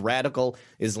up of radical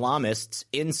Islamists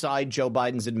inside Joe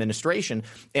Biden's administration,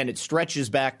 and it stretches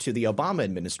back to the Obama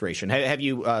administration. Have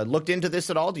you looked into this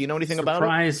at all? Do you know anything about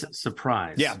it?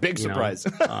 Surprise. Yeah, big surprise.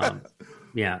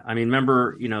 Yeah, I mean,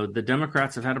 remember, the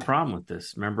Democrats have had a problem with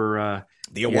this. Remember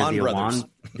the Awan brothers.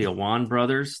 The Awan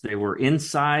brothers, they were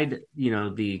inside,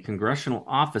 the congressional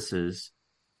offices,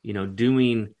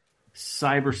 doing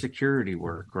cybersecurity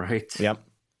work, right? Yep.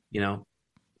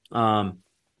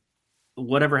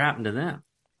 Whatever happened to them?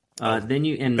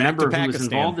 Remember who was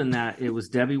involved in that? It was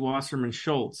Debbie Wasserman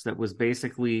Schultz that was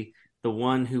basically the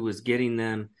one who was getting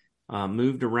them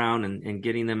moved around and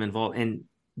getting them involved. And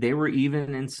they were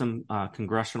even in some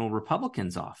congressional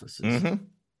Republicans' offices. Mm-hmm.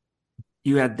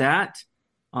 You had that.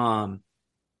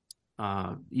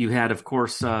 You had, of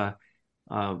course,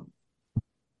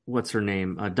 what's her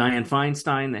name? Dianne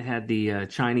Feinstein, that had the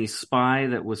Chinese spy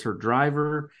that was her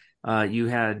driver. You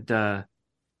had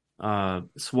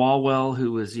Swalwell,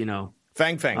 who was,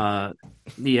 Fang Fang.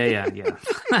 Yeah.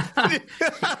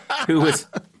 who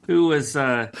was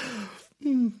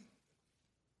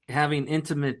having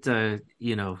intimate,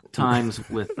 times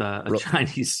with a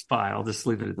Chinese spy. I'll just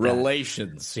leave it at that.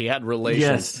 Relations. He had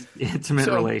relations. Yes, intimate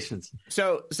relations.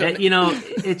 So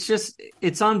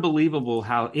it's unbelievable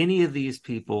how any of these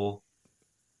people,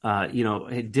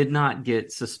 did not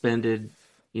get suspended,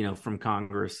 from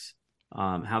Congress,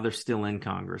 how they're still in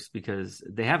Congress, because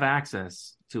they have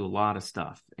access to a lot of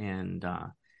stuff. And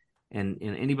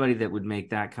anybody that would make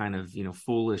that kind of,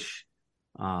 foolish,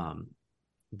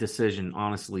 decision,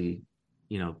 honestly,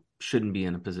 shouldn't be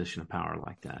in a position of power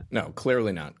like that. No,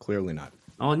 clearly not.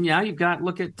 Oh, and yeah, you've got,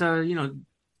 look at,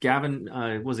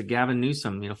 Gavin, was it Gavin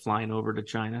Newsom, flying over to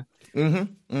China?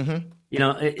 Mm-hmm. Mm-hmm.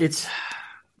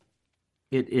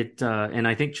 And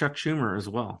I think Chuck Schumer as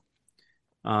well.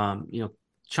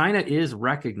 China is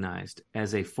recognized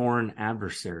as a foreign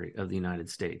adversary of the United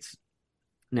States.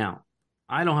 Now,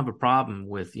 I don't have a problem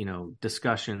with,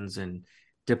 discussions and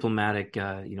diplomatic,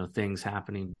 things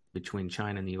happening between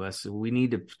China and the U.S. So we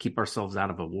need to keep ourselves out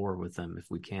of a war with them if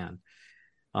we can.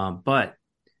 But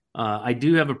I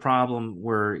do have a problem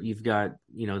where you've got,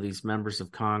 these members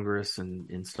of Congress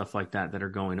and stuff like that are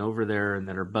going over there and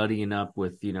that are buddying up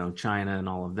with, China and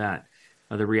all of that.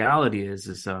 The reality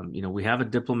is we have a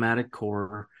diplomatic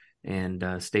corps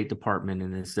and State Department,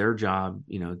 and it's their job,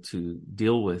 to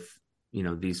deal with,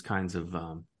 these kinds of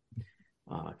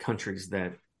countries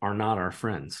that are not our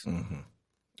friends. Mm-hmm.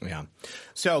 Yeah.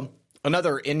 So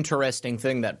another interesting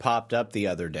thing that popped up the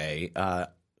other day,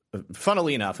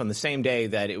 funnily enough, on the same day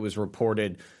that it was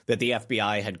reported that the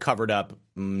FBI had covered up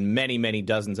many, many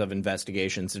dozens of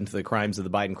investigations into the crimes of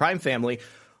the Biden crime family,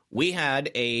 we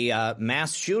had a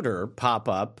mass shooter pop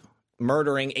up,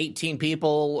 murdering 18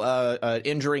 people,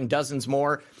 injuring dozens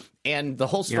more. And the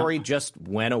whole story just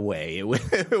went away.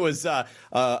 It was a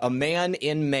man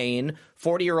in Maine,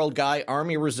 40-year-old guy,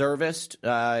 Army reservist.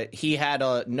 He had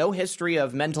no history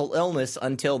of mental illness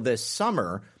until this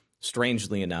summer,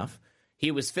 strangely enough.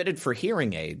 He was fitted for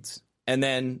hearing aids. And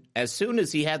then as soon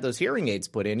as he had those hearing aids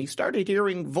put in, he started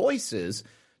hearing voices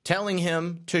telling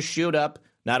him to shoot up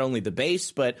not only the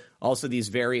base, but also these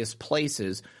various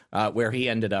places where he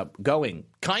ended up going.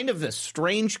 Kind of a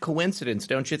strange coincidence,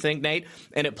 don't you think, Nate?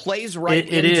 And it plays right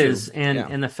into... It is,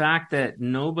 and the fact that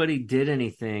nobody did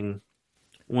anything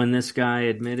when this guy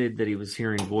admitted that he was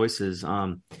hearing voices.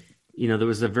 There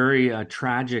was a very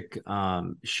tragic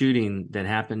shooting that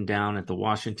happened down at the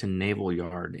Washington Naval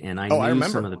Yard, and I knew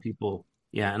some of the people.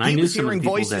 Yeah, and I knew some of the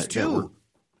people voices too.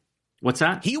 What's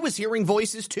that? He was hearing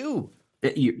voices too.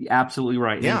 You're absolutely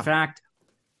right. Yeah. In fact,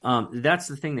 that's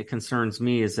the thing that concerns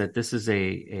me, is that this is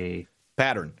a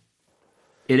pattern.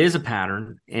 It is a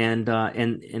pattern, and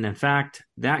in fact,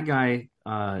 that guy,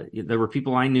 there were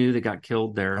people I knew that got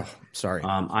killed there. Oh, sorry.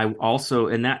 I also,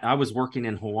 I was working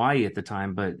in Hawaii at the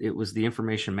time, but it was the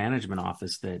information management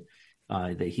office that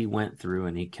he went through,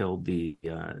 and he killed the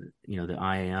the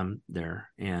IAM there,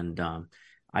 and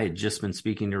I had just been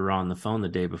speaking to her on the phone the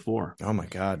day before. Oh my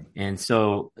God! And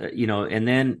so and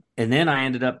then I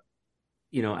ended up,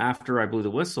 after I blew the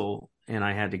whistle, and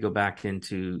I had to go back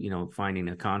into, finding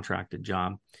a contracted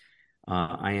job.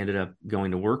 I ended up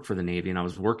going to work for the Navy, and I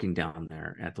was working down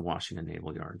there at the Washington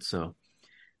Naval Yard. So,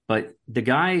 but the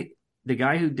guy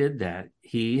who did that,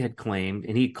 he had claimed,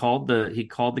 and he called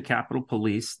the Capitol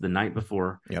Police the night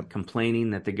before,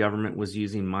 complaining that the government was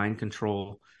using mind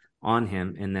control on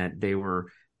him, and that they were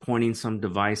pointing some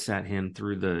device at him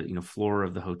through the floor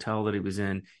of the hotel that he was in,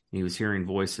 and he was hearing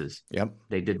voices.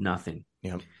 They did nothing.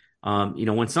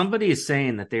 When somebody is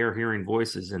saying that they are hearing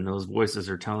voices and those voices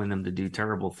are telling them to do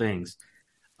terrible things,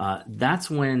 that's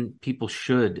when people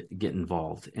should get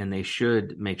involved, and they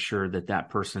should make sure that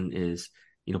person is,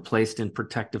 placed in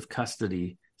protective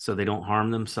custody so they don't harm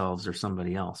themselves or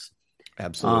somebody else.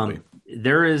 Absolutely.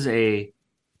 There is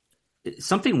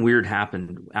something weird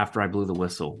happened after I blew the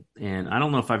whistle, and I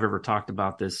don't know if I've ever talked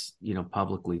about this,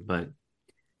 publicly, but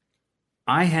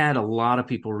I had a lot of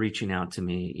people reaching out to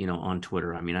me, on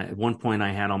Twitter. I mean, at one point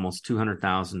I had almost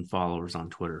 200,000 followers on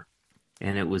Twitter,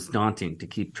 and it was daunting to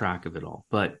keep track of it all.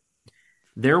 But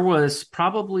there was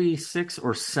probably 6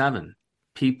 or 7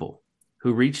 people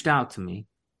who reached out to me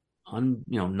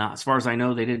not, as far as I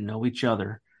know, they didn't know each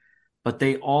other, but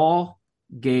they all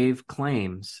gave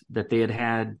claims that they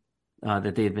had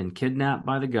been kidnapped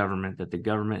by the government, that the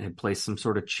government had placed some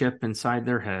sort of chip inside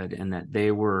their head, and that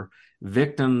they were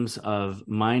victims of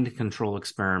mind control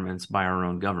experiments by our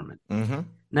own government. Mm-hmm.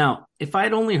 Now, if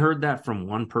I'd only heard that from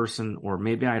one person, or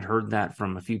maybe I'd heard that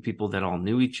from a few people that all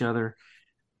knew each other,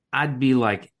 I'd be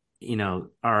like, all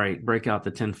right, break out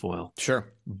the tinfoil.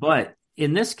 Sure. But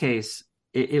in this case,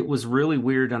 it was really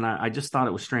weird, and I just thought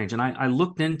it was strange. And I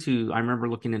remember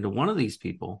looking into one of these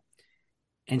people,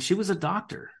 and she was a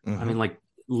doctor. Mm-hmm. I mean, like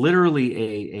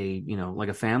literally like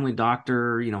a family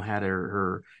doctor, had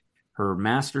her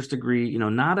master's degree,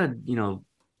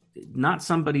 not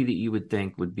somebody that you would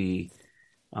think would be,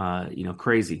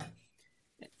 crazy.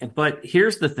 But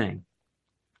here's the thing.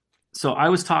 So I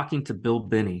was talking to Bill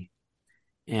Binney,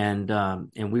 and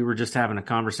we were just having a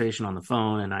conversation on the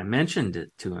phone, and I mentioned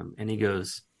it to him, and he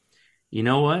goes, you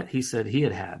know what? He said he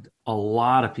had a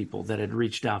lot of people that had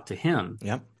reached out to him,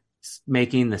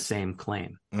 making the same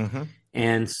claim. Mm-hmm.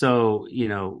 And so,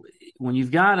 when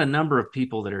you've got a number of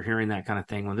people that are hearing that kind of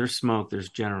thing, when there's smoke, there's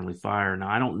generally fire. Now,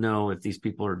 I don't know if these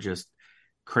people are just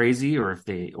crazy, or if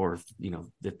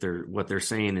that what they're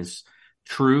saying is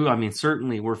true. I mean,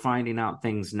 certainly we're finding out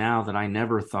things now that I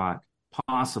never thought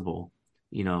possible,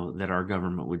 that our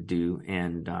government would do.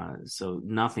 And so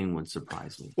nothing would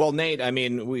surprise me. Well, Nate, I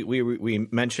mean, we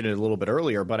mentioned it a little bit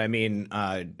earlier, but I mean,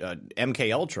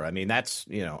 MK Ultra, I mean, that's,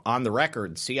 on the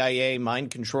record, CIA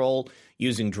mind control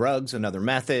using drugs and other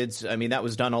methods. I mean, that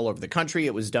was done all over the country.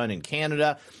 It was done in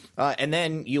Canada. And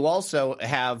then you also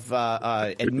have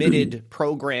admitted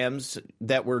programs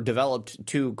that were developed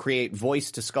to create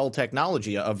voice-to-skull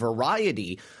technology, a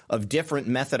variety of different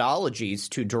methodologies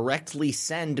to directly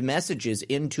send messages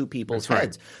into people's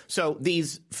heads. So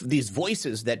these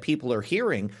voices that people are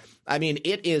hearing, I mean,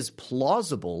 it is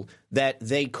plausible that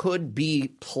they could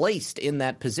be placed in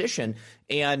that position.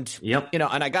 And, and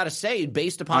I got to say,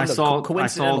 based upon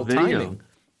coincidental timing.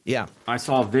 Yeah. I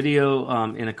saw a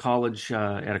video in a college,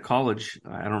 at a college.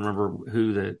 I don't remember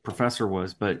who the professor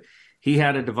was, but he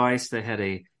had a device that had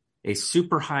a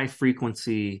super high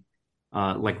frequency,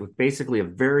 like with basically a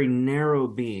very narrow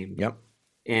beam. Yep.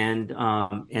 And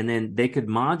then they could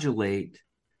modulate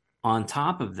on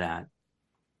top of that,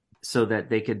 so that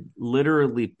they could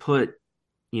literally put,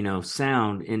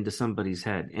 sound into somebody's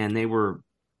head. And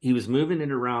he was moving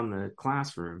it around the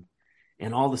classroom,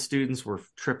 and all the students were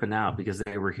tripping out because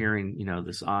they were hearing,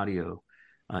 this audio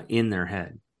in their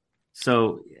head.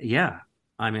 So, yeah,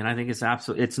 I mean, I think it's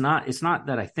absolutely, it's not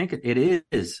that I think it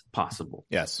is possible.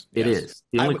 Yes. It is.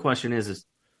 The only question is,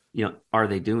 are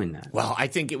they doing that? Well, I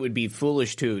think it would be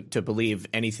foolish to believe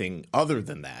anything other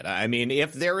than that. I mean,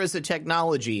 if there is a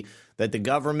technology that the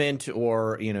government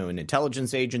or, an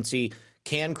intelligence agency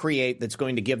can create that's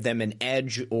going to give them an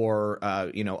edge, or,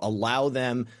 allow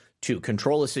them to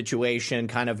control a situation,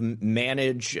 kind of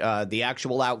manage the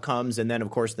actual outcomes, and then,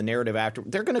 of course, the narrative after,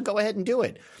 they're going to go ahead and do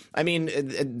it. I mean,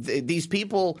 these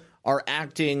people are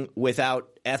acting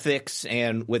without ethics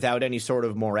and without any sort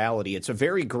of morality. It's a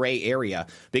very gray area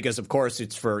because, of course,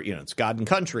 it's for, it's God and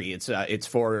country. It's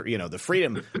for, the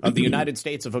freedom of the United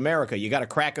States of America. You got to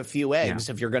crack a few eggs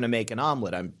if you're going to make an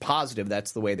omelet. I'm positive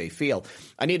that's the way they feel.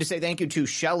 I need to say thank you to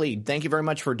Shelly. Thank you very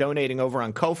much for donating over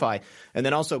on Ko-Fi. And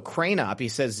then also Cranop. He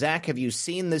says, Zach, have you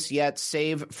seen this yet?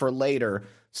 Save for later.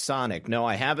 Sonic. No,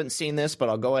 I haven't seen this, but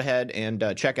I'll go ahead and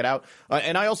check it out.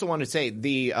 And I also want to say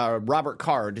the Robert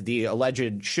Card, the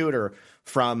alleged shooter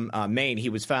from Maine, he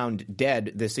was found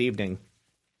dead this evening.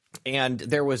 And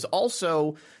there was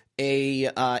also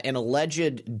an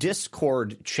alleged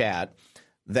Discord chat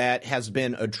that has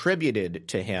been attributed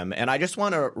to him. And I just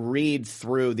want to read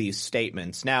through these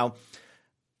statements. Now,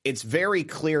 it's very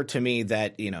clear to me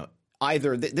that,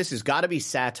 either this has got to be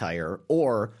satire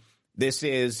or this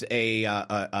is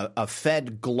a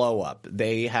Fed glow up.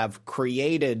 They have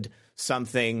created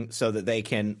something so that they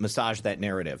can massage that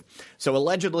narrative. So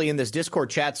allegedly in this Discord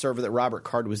chat server that Robert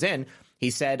Card was in, he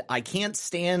said, I can't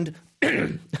stand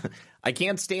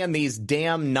these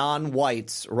damn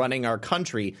non-whites running our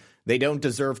country. They don't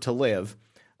deserve to live.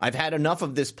 I've had enough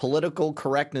of this political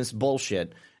correctness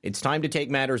bullshit. It's time to take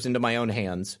matters into my own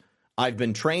hands. I've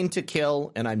been trained to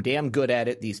kill, and I'm damn good at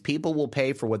it. These people will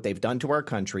pay for what they've done to our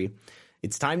country.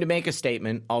 It's time to make a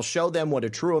statement. I'll show them what a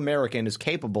true American is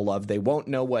capable of. They won't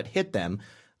know what hit them.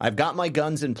 I've got my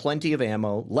guns and plenty of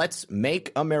ammo. Let's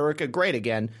make America great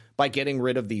again by getting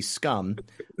rid of these scum.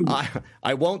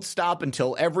 I won't stop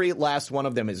until every last one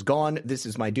of them is gone. This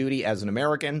is my duty as an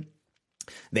American.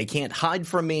 They can't hide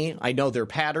from me. I know their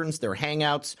patterns, their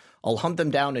hangouts. I'll hunt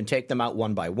them down and take them out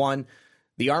one by one.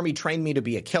 The Army trained me to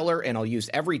be a killer, and I'll use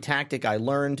every tactic I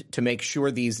learned to make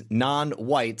sure these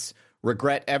non-whites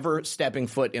regret ever stepping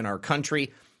foot in our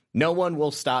country. No one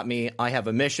will stop me. I have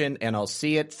a mission, and I'll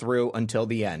see it through until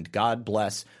the end. God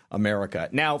bless America.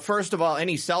 Now, first of all,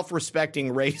 any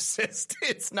self-respecting racist,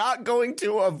 it's not going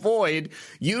to avoid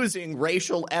using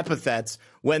racial epithets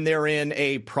when they're in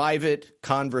a private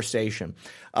conversation.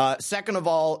 Second of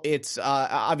all, it's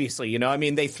obviously,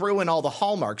 they threw in all the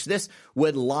hallmarks. This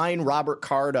would line Robert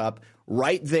Card up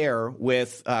right there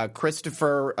with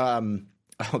Christopher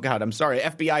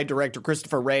FBI Director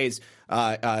Christopher Wray's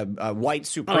white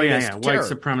supremacist terror. White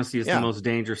supremacy is the most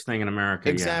dangerous thing in America.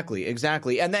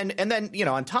 Exactly. And then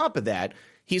on top of that,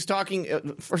 he's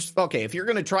talking first. Okay, if you're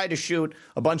going to try to shoot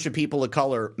a bunch of people of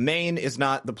color, Maine is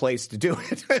not the place to do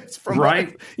it. It's from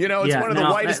right. It's one of the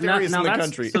whitest areas in the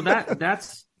country. So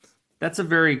that's a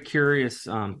very curious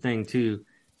thing too.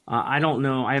 I don't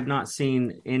know. I have not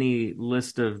seen any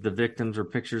list of the victims or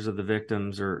pictures of the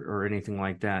victims or anything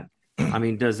like that. I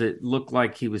mean, does it look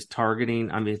like he was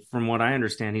targeting? I mean, from what I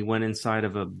understand, he went inside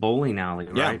of a bowling alley,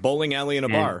 right? Yeah, bowling alley in a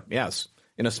bar. Yes,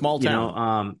 in a small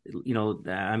town.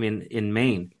 In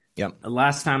Maine. Yep.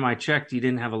 Last time I checked, you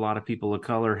didn't have a lot of people of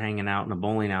color hanging out in a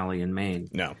bowling alley in Maine.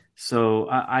 No. So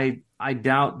I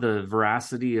doubt the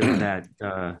veracity of that.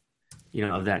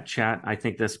 Of that chat. I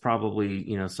think that's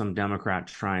probably some Democrat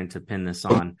trying to pin this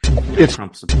on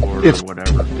Trump support or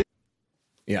whatever.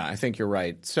 Yeah, I think you're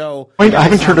right. So I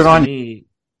haven't turned it on. Me,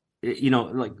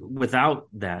 like without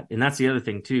that, and that's the other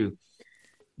thing too.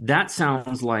 That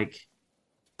sounds like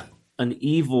an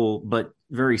evil but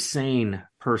very sane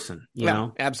person. You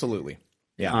know, absolutely.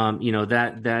 Yeah.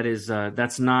 That is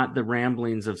that's not the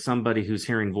ramblings of somebody who's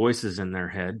hearing voices in their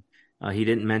head. He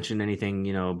didn't mention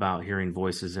anything, about hearing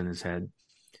voices in his head.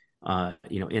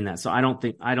 In that. So I don't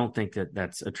think that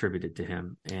that's attributed to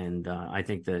him, and I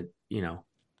think that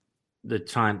the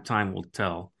time will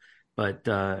tell, but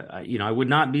I would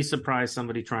not be surprised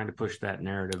somebody trying to push that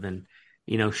narrative, and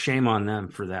shame on them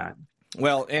for that.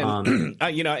 Well, and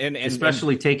and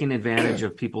especially taking advantage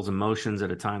of people's emotions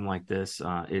at a time like this,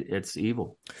 it's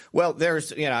evil. Well,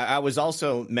 there's I was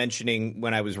also mentioning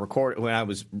when I was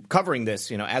covering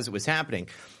this, as it was happening.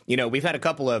 We've had a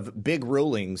couple of big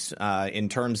rulings in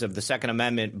terms of the Second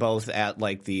Amendment, both at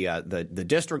like the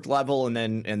district level and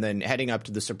then heading up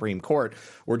to the Supreme Court.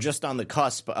 We're just on the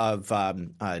cusp of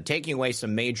taking away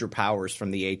some major powers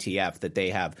from the ATF that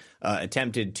they have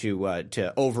attempted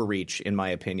to overreach, in my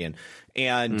opinion.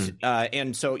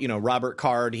 And so Robert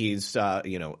Card, he's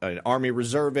an Army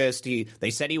reservist.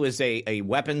 They said he was a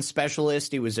weapons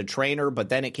specialist. He was a trainer, but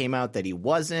then it came out that he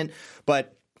wasn't.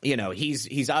 But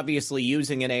he's obviously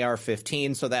using an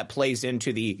AR-15, so that plays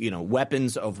into the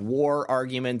weapons of war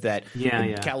argument that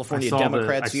California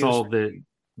Democrats use. I saw the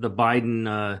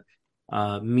Biden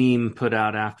meme put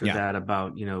out after that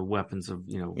about weapons of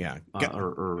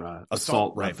or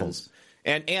assault rifles.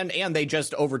 And they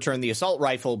just overturned the assault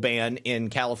rifle ban in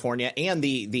California and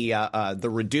the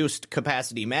reduced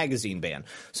capacity magazine ban.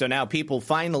 So now people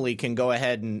finally can go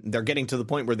ahead and they're getting to the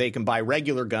point where they can buy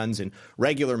regular guns and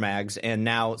regular mags. And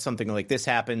now something like this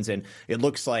happens, and it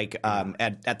looks like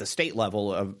at the state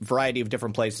level, a variety of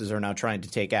different places are now trying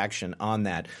to take action on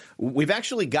that. We've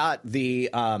actually got the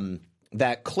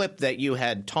that clip that you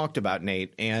had talked about,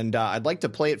 Nate, and I'd like to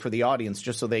play it for the audience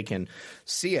just so they can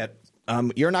see it.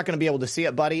 You're not going to be able to see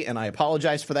it, buddy, and I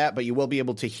apologize for that, but you will be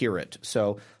able to hear it.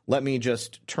 So let me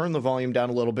just turn the volume down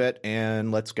a little bit,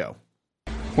 and let's go.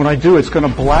 When I do, it's going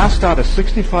to blast out a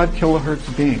 65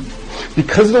 kilohertz beam.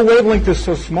 Because the wavelength is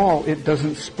so small, it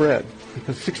doesn't spread,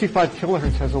 because 65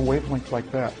 kilohertz has a wavelength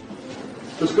like that.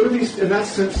 So it's going to be, in that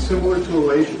sense, similar to a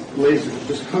laser. It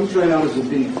just comes right out as a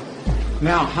beam.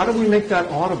 Now, how do we make that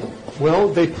audible? Well,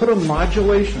 they put a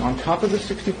modulation on top of the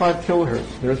 65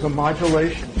 kilohertz. There's a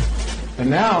modulation. And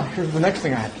now, here's the next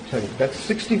thing I have to tell you. That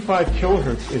 65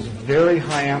 kilohertz is very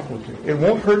high amplitude. It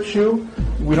won't hurt you,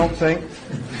 we don't think.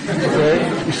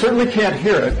 Okay? You certainly can't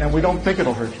hear it, and we don't think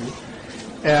it'll hurt you.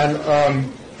 And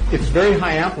it's very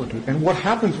high amplitude. And what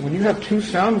happens when you have two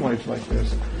sound waves like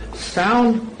this,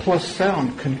 sound plus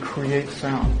sound can create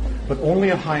sound, but only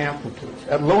at high amplitudes.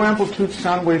 At low amplitudes,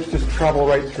 sound waves just travel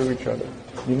right through each other.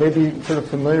 You may be sort of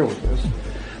familiar with this.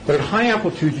 But at high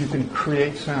amplitudes, you can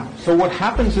create sound. So what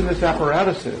happens in this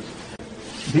apparatus is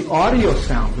the audio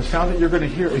sound, the sound that you're going to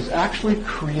hear, is actually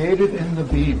created in the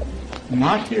beam,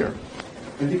 not here.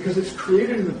 And because it's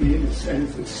created in the beam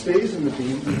and it stays in the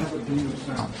beam, you have a beam of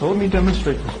sound. So let me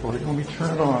demonstrate this for you. Let me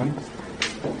turn it on.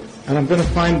 And I'm going to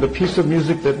find the piece of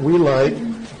music that we like.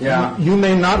 Yeah. You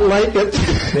may not like it.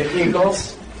 The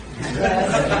Eagles? You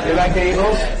like the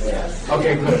Eagles? Yes.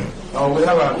 Okay, good. Oh, we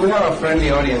have a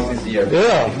friendly audience this year.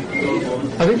 Yeah.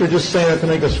 I think they're just saying it to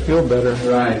make us feel better.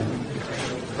 Right.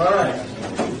 All right.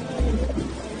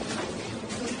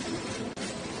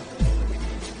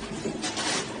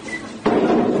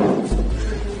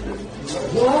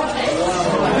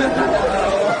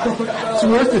 It's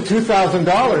worth the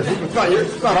 $2,000.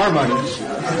 It's not our money.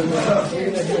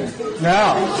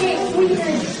 Now,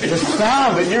 the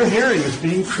sound that you're hearing is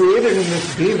being created in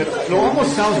this beam. It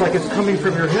almost sounds like it's coming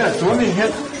from your head. So let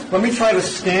me try to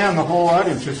scan the whole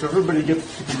audience here so everybody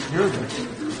gets to hear this.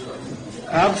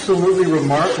 Absolutely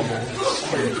remarkable.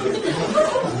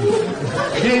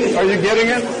 Pete, are you getting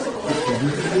it?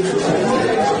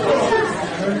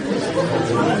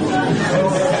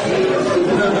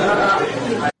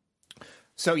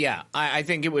 So, yeah, I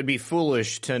think it would be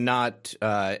foolish to not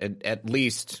at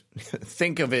least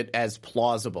think of it as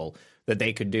plausible that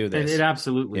they could do this. It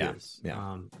absolutely is.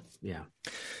 Yeah.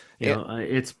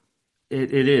 It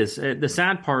is. The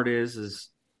sad part is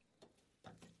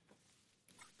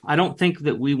I don't think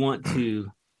that we want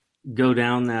to go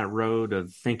down that road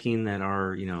of thinking that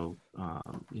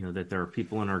that there are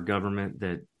people in our government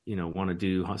that, want to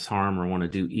do us harm or want to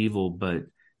do evil, but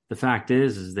the fact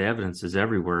is the evidence is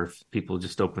everywhere if people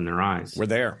just open their eyes. We're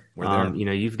there.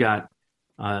 You've got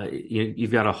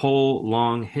a whole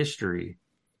long history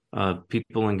of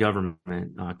people in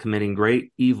government committing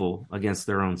great evil against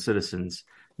their own citizens,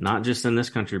 not just in this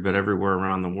country, but everywhere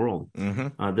around the world.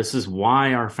 Mm-hmm. This is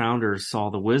why our founders saw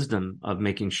the wisdom of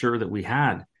making sure that we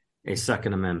had a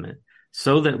Second Amendment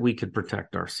so that we could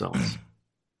protect ourselves.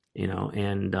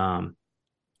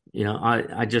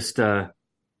 I just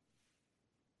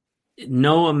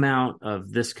no amount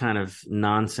of this kind of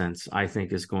nonsense, I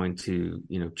think, is going to,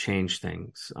 change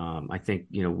things. I think,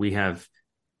 we have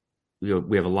a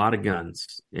lot of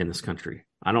guns in this country.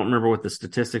 I don't remember what the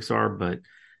statistics are, but,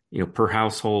 per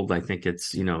household, I think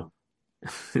it's,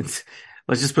 let's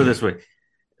just put it this way.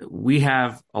 We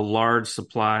have a large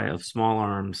supply of small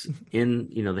arms in,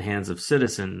 the hands of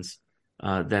citizens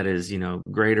that is,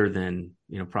 greater than,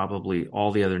 probably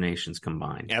all the other nations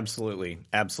combined. Absolutely.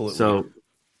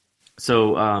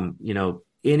 So,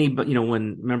 anybody,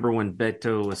 remember when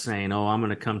Beto was saying, "Oh, I'm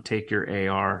going to come take your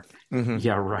AR." Mm-hmm.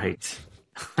 Yeah, right.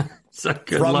 So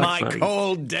good from luck, my buddy.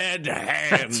 Cold dead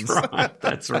hands.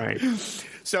 That's right.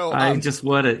 So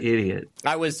what an idiot.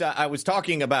 I was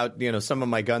talking about some of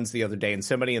my guns the other day, and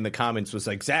somebody in the comments was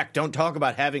like, "Zach, don't talk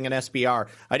about having an SBR."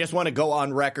 I just want to go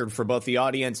on record for both the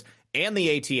audience and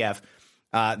the ATF.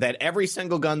 That every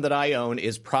single gun that I own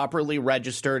is properly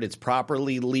registered. It's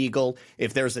properly legal.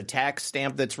 If there's a tax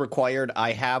stamp that's required,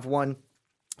 I have one.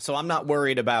 So I'm not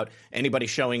worried about anybody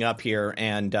showing up here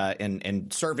and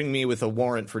serving me with a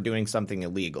warrant for doing something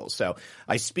illegal. So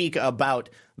I speak about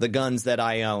the guns that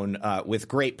I own with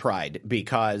great pride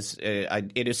because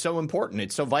it is so important.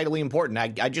 It's so vitally important.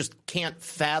 I just can't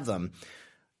fathom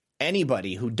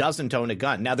anybody who doesn't own a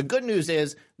gun. Now, the good news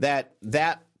is that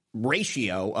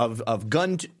ratio of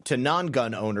gun to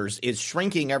non-gun owners is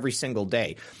shrinking every single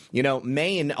day. You know,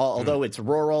 Maine, although it's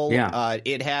rural,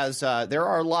 it has there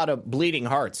are a lot of bleeding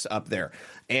hearts up there.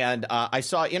 And I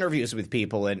saw interviews with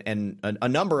people, and a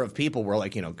number of people were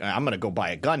like, you know, I'm going to go buy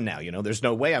a gun now. You know, there's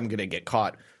no way I'm going to get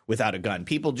caught without a gun.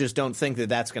 People just don't think that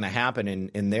that's going to happen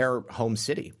in their home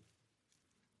city.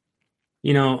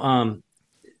 You know,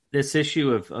 this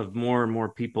issue of more and more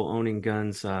people owning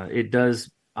guns, it does.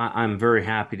 I'm very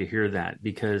happy to hear that,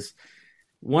 because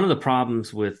one of the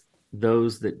problems with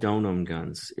those that don't own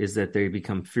guns is that they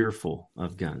become fearful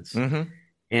of guns. Mm-hmm.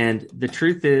 And the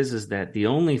truth is that the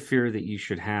only fear that you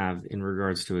should have in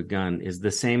regards to a gun is the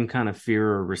same kind of fear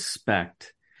or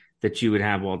respect that you would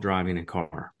have while driving a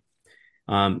car.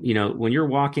 You know, when you're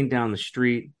walking down the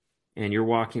street and you're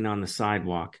walking on the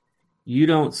sidewalk, you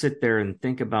don't sit there and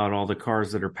think about all the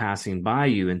cars that are passing by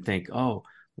you and think, oh,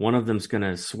 one of them's going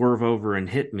to swerve over and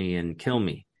hit me and kill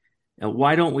me.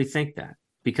 Why don't we think that?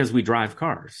 Because we drive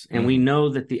cars, and we know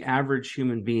that the average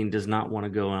human being does not want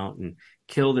to go out and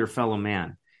kill their fellow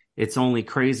man. It's only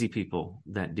crazy people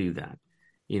that do that,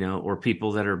 you know, or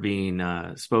people that are being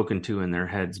spoken to in their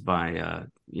heads by,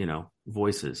 you know,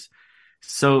 voices.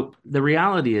 So the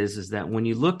reality is that when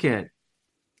you look at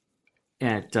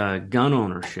gun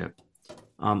ownership,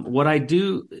 what I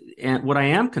do and what I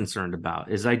am concerned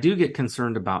about is I do get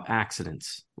concerned about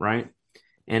accidents, right?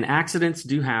 And accidents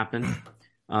do happen.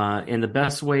 And the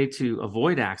best way to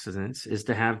avoid accidents is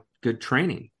to have good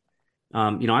training.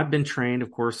 You know, I've been trained,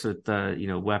 of course, with, you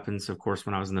know, weapons, of course,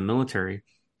 when I was in the military.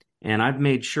 And I've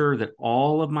made sure that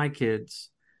all of my kids,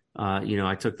 you know,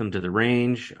 I took them to the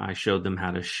range. I showed them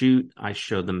how to shoot. I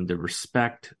showed them to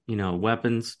respect, you know,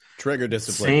 weapons. Trigger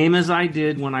discipline. Same as I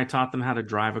did when I taught them how to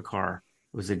drive a car.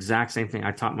 It was the exact same thing.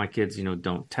 I taught my kids, you know,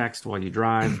 don't text while you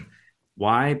drive.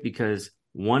 Why? Because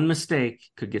one mistake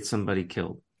could get somebody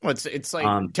killed. Well, it's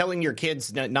like telling your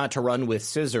kids not to run with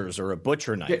scissors or a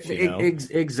butcher knife. You know?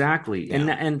 Exactly. Yeah.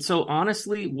 And so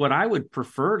honestly, what I would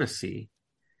prefer to see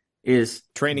is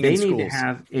training they in schools. Need to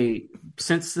have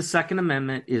since the Second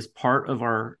Amendment is part of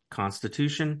our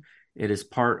Constitution, it is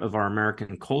part of our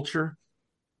American culture.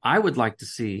 I would like to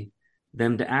see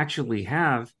them to actually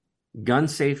have gun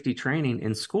safety training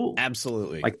in school.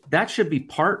 Absolutely. Like that should be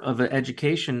part of an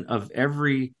education of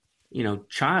every, you know,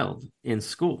 child in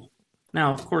school.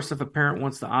 Now, of course, if a parent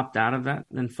wants to opt out of that,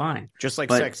 then fine. Just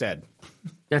like sex ed.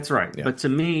 That's right. Yeah. But to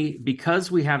me, because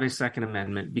we have a Second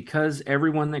Amendment, because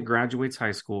everyone that graduates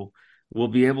high school will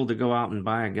be able to go out and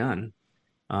buy a gun.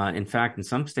 In fact, in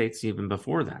some states, even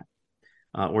before that,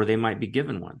 or they might be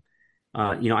given one.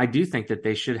 You know, I do think that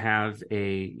they should have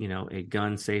a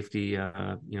gun safety,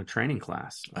 training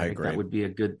class. I think agree. That would be a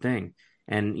good thing.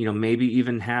 And, you know, maybe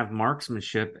even have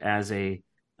marksmanship as a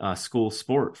school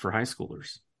sport for high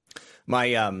schoolers.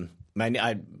 A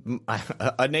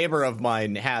neighbor of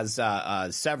mine has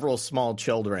several small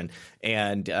children,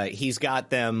 and he's got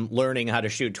them learning how to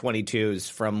shoot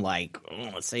 22s from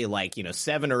let's say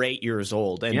 7 or 8 years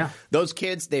old. And those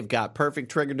kids, they've got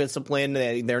perfect trigger discipline.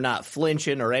 They're not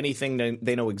flinching or anything.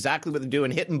 They know exactly what they're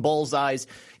doing, hitting bullseyes,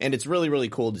 and it's really, really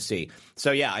cool to see.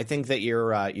 So yeah, I think that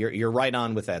you're right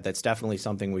on with that. That's definitely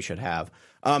something we should have.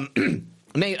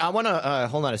 Nate, I want to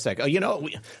hold on a sec.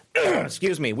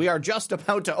 Excuse me. We are just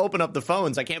about to open up the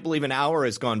phones. I can't believe an hour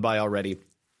has gone by already.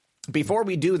 Before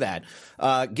we do that,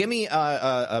 give me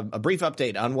a brief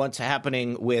update on what's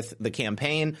happening with the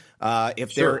campaign,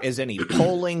 if there is any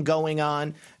polling going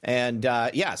on, and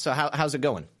so how's it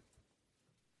going?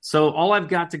 So all I've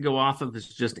got to go off of is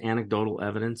just anecdotal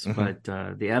evidence, but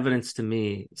the evidence to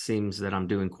me seems that I'm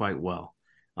doing quite well.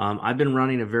 I've been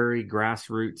running a very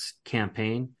grassroots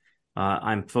campaign.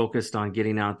 I'm focused on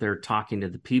getting out there, talking to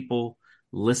the people,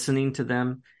 listening to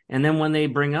them. And then when they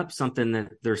bring up something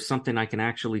that there's something I can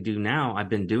actually do now, I've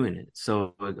been doing it.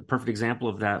 So a perfect example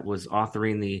of that was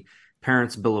authoring the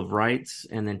Parents' Bill of Rights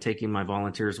and then taking my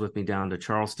volunteers with me down to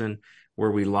Charleston,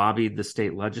 where we lobbied the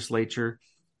state legislature.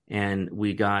 And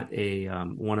we got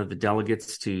one of the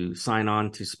delegates to sign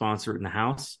on to sponsor it in the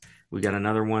House. We got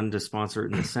another one to sponsor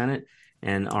it in the Senate.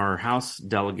 And our House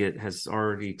delegate has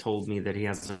already told me that he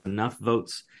has enough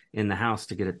votes in the House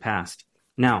to get it passed.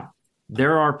 Now,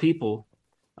 there are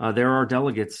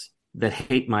delegates that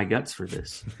hate my guts for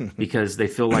this because they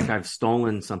feel like I've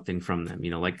stolen something from them,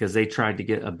 because they tried to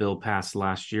get a bill passed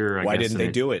last year. Why didn't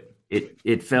they do it?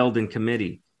 It failed in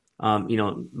committee.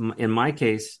 In my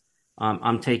case,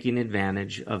 I'm taking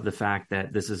advantage of the fact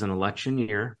that this is an election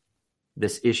year.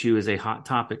 This issue is a hot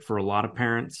topic for a lot of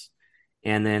parents.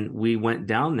 And then we went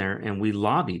down there and we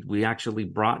lobbied. We actually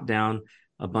brought down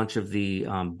a bunch of the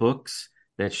books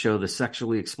that show the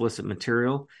sexually explicit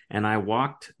material, and I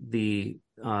walked the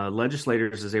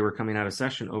legislators as they were coming out of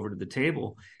session over to the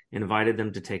table, invited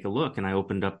them to take a look, and I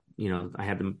opened up, I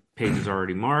had the pages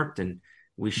already marked, and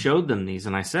we showed them these,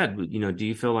 and I said, do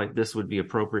you feel like this would be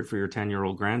appropriate for your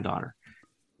 10-year-old granddaughter?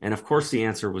 And of course the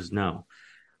answer was no.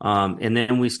 And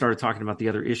then we started talking about the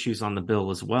other issues on the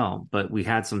bill as well, but we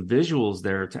had some visuals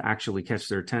there to actually catch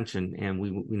their attention,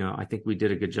 and I think we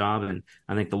did a good job, and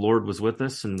I think the Lord was with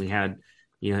us, and we had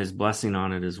his blessing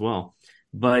on it as well.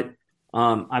 But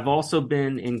I've also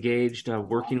been engaged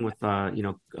working with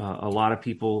a lot of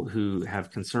people who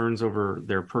have concerns over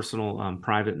their personal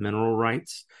private mineral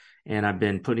rights, and I've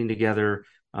been putting together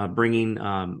I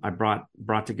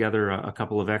brought together a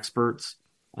couple of experts.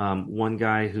 One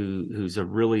guy who's a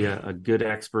really a good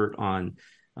expert on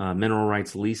mineral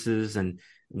rights leases, and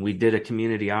we did a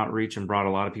community outreach and brought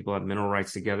a lot of people at mineral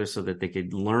rights together so that they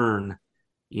could learn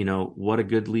what a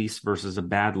good lease versus a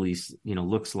bad lease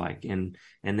looks like, and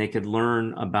they could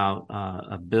learn about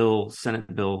a bill,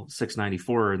 Senate Bill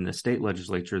 694 in the state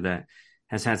legislature that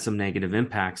has had some negative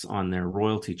impacts on their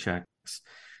royalty checks.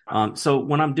 So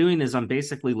what I'm doing is I'm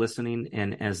basically listening,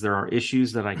 and as there are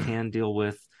issues that I can deal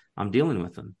with, I'm dealing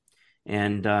with them.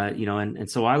 And, and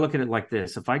so I look at it like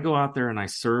this. If I go out there and I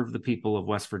serve the people of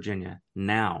West Virginia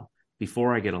now,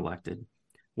 before I get elected,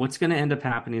 what's going to end up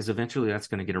happening is eventually that's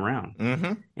going to get around.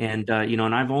 Mm-hmm. And,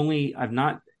 and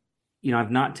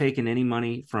I've not taken any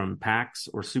money from PACs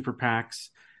or super PACs.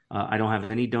 I don't have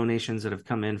any donations that have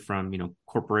come in from,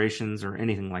 corporations or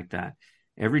anything like that.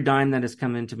 Every dime that has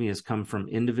come into me has come from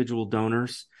individual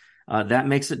donors. That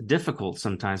makes it difficult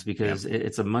sometimes because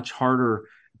it's a much harder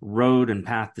road and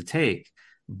path to take.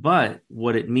 But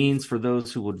what it means for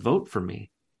those who would vote for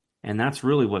me, and that's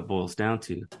really what boils down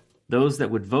to, those that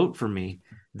would vote for me,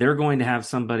 they're going to have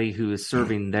somebody who is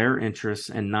serving their interests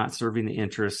and not serving the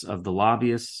interests of the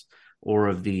lobbyists or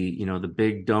of the, the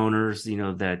big donors,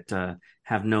 that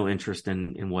have no interest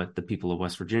in what the people of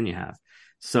West Virginia have.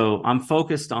 So I'm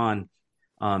focused on,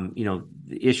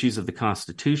 the issues of the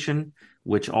Constitution,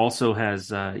 which also has,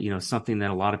 something that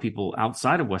a lot of people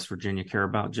outside of West Virginia care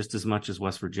about just as much as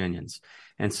West Virginians.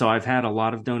 And so I've had a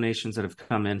lot of donations that have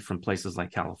come in from places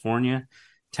like California,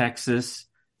 Texas,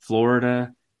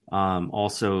 Florida,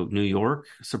 also New York,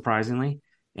 surprisingly.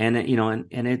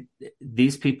 And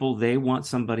these people, they want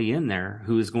somebody in there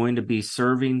who is going to be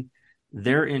serving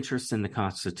their interests in the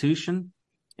Constitution.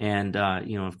 And,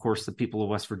 of course, the people of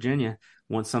West Virginia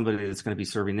want somebody that's going to be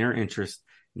serving their interests,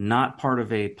 not part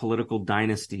of a political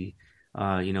dynasty,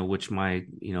 which my,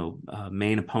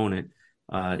 main opponent,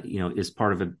 is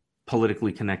part of a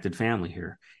politically connected family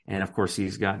here. And of course,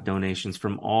 he's got donations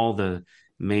from all the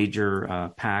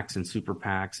major PACs and super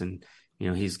PACs. And,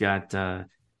 he's got,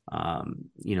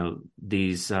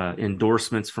 these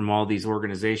endorsements from all these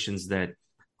organizations that,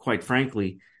 quite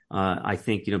frankly, I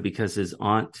think, because his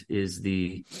aunt is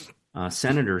the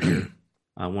senator here,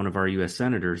 one of our U.S.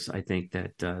 senators, I think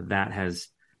that that has,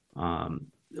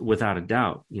 without a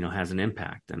doubt, has an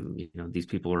impact. And, these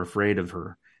people are afraid of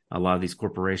her, a lot of these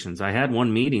corporations. I had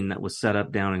one meeting that was set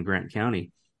up down in Grant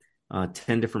County,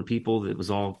 10 different people that was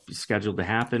all scheduled to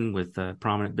happen with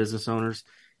prominent business owners.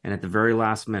 And at the very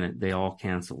last minute, they all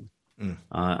canceled.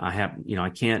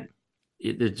 I can't,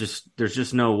 there's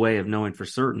just no way of knowing for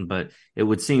certain, but it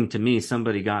would seem to me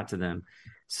somebody got to them.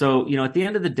 So, at the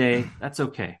end of the day, that's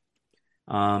okay.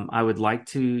 I would like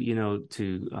to,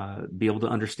 be able to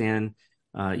understand,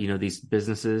 these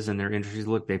businesses and their industries.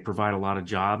 Look, they provide a lot of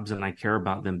jobs and I care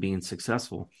about them being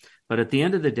successful. But at the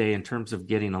end of the day, in terms of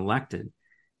getting elected,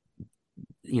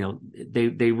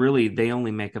 they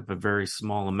only make up a very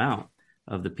small amount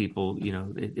of the people.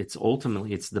 It's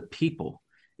ultimately, it's the people.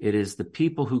 It is the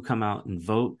people who come out and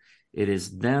vote. It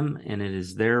is them and it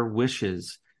is their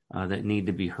wishes that need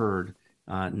to be heard,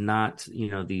 not,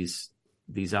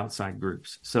 these outside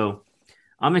groups. So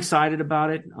I'm excited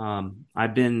about it.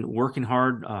 I've been working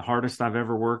hard, hardest I've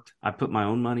ever worked. I put my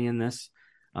own money in this.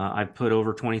 I've put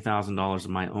over $20,000 of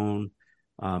my own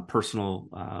personal,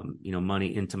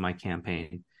 money into my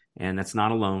campaign. And that's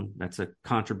not a loan. That's a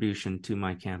contribution to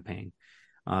my campaign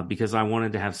because I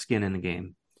wanted to have skin in the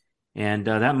game. And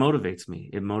that motivates me.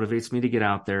 It motivates me to get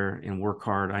out there and work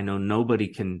hard. I know nobody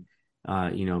can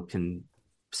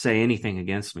say anything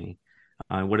against me.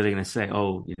 What are they going to say?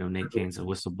 Oh, Nate Cain's a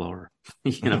whistleblower.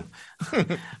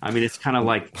 I mean, it's kind of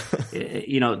like,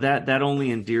 that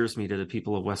only endears me to the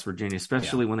people of West Virginia,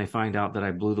 especially when they find out that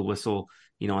I blew the whistle,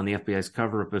 on the FBI's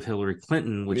cover up of Hillary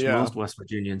Clinton, which most West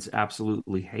Virginians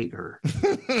absolutely hate her.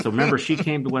 So remember, she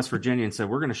came to West Virginia and said,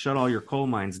 we're going to shut all your coal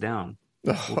mines down.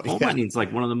 Coal mining is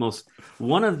like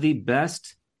one of the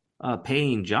best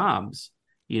paying jobs,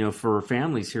 for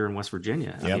families here in West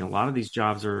Virginia. Yep. I mean, a lot of these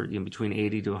jobs are between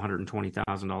 $80,000 to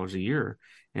 $120,000 a year.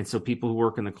 And so people who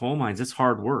work in the coal mines, it's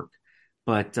hard work,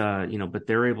 but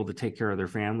they're able to take care of their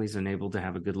families and able to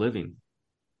have a good living.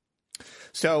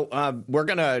 So we're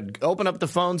going to open up the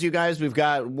phones, you guys. We've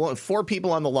got 4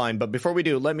 people on the line. But before we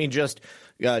do, let me just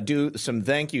do some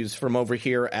thank yous from over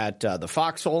here at the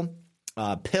Foxhole.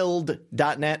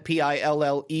 Pilled.net,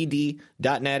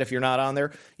 PILLED.net. If you're not on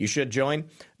there, you should join.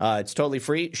 It's totally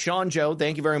free. Sean Joe,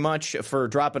 thank you very much for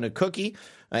dropping a cookie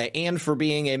and for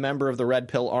being a member of the Red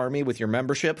Pill Army with your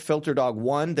membership. Filter Dog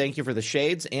 1, thank you for the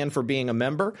shades and for being a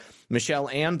member. Michelle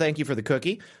Ann, thank you for the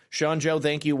cookie. Sean Joe,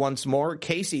 thank you once more.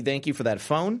 Casey, thank you for that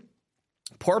phone.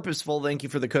 Porpoiseful, thank you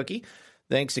for the cookie.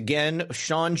 Thanks again,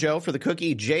 Sean Joe, for the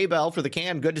cookie. J Bell for the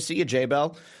can. Good to see you, J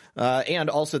Bell. And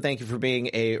also thank you for being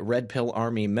a Red Pill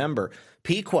Army member.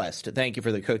 P-Quest, thank you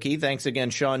for the cookie. Thanks again,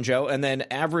 Sean Joe. And then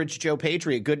Average Joe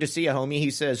Patriot, good to see you, homie.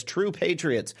 He says, True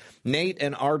Patriots, Nate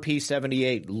and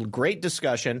RP78. Great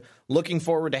discussion. Looking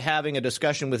forward to having a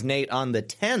discussion with Nate on the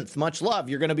 10th. Much love.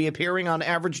 You're going to be appearing on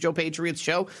Average Joe Patriot's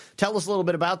show. Tell us a little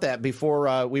bit about that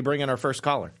before we bring in our first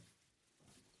caller.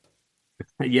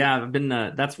 Yeah, I've been.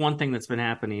 That's one thing that's been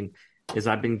happening is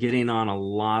I've been getting on a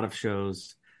lot of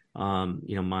shows.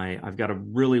 I've got a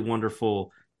really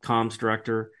wonderful comms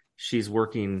director. She's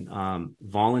working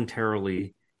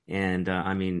voluntarily, and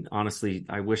honestly,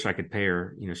 I wish I could pay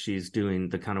her. She's doing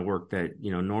the kind of work that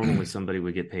normally somebody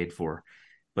would get paid for,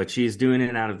 but she's doing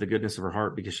it out of the goodness of her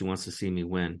heart because she wants to see me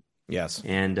win. Yes,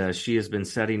 and she has been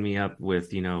setting me up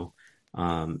with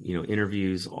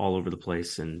interviews all over the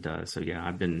place. And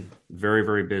I've been very,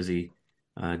 very busy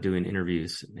doing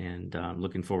interviews and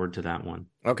looking forward to that one.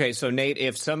 Okay. So Nate,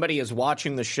 if somebody is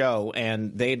watching the show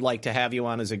and they'd like to have you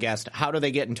on as a guest, how do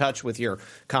they get in touch with your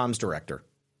comms director?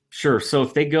 Sure. So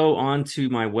if they go on to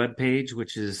my webpage,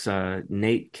 which is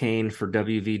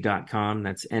NateCain4WV.com,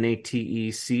 that's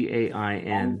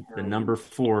NATECAIN, the number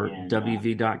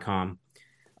 4WV.com.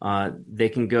 They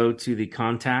can go to the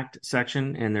contact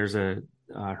section, and there's her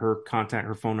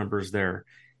phone number is there,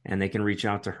 and they can reach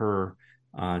out to her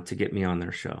to get me on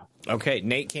their show. Okay,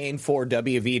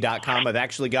 NateCain4WV.com. I've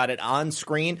actually got it on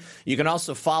screen. You can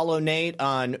also follow Nate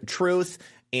on Truth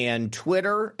and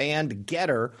Twitter and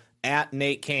Getter at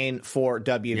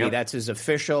NateCain4WV. Yep. That's his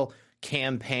official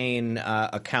campaign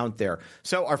account there.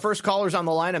 So our first caller's on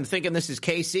the line. I'm thinking this is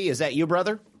KC. Is that you,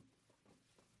 brother?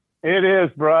 It is,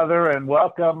 brother, and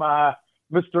welcome,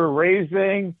 Mr.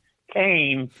 Raising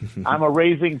Cain. I'm a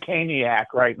Raising Cainiac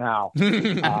right now,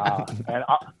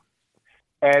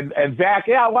 and Zach,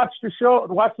 yeah, watch the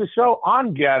show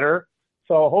on Getter.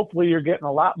 So hopefully you're getting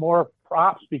a lot more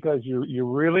props because you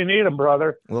really need them,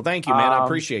 brother. Well, thank you, man. I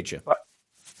appreciate you.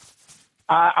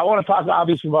 I want to talk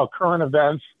obviously about current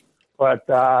events, but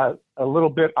a little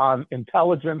bit on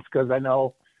intelligence because I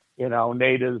know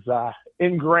Nate is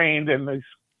ingrained and he's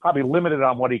probably limited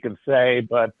on what he can say,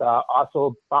 but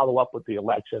also follow up with the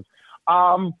election.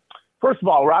 First of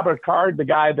all, Robert Card, the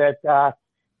guy that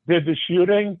did the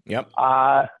shooting. Yep.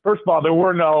 First of all, there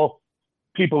were no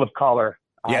people of color.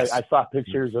 Yes. I saw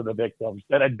pictures of the victims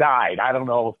that had died. I don't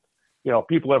know if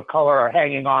people of color are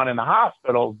hanging on in the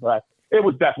hospitals, but it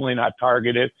was definitely not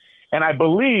targeted. And I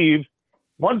believe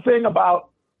one thing about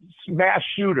mass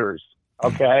shooters,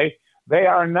 okay, they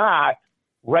are not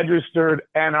registered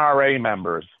NRA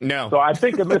members. No. So I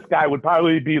think this guy would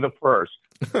probably be the first.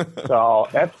 So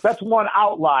that's one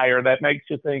outlier that makes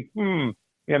you think,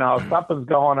 something's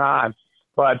going on.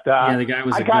 But the guy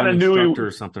was a gun instructor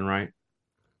or something, right?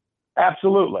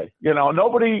 Absolutely.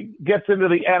 Nobody gets into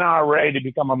the NRA to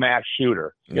become a mass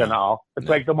shooter. It's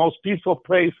like the most peaceful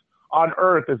place on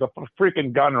earth is a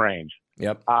freaking gun range.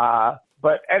 Yep.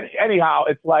 But anyhow,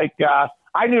 it's like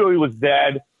I knew he was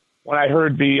dead when I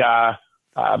heard the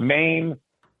Maine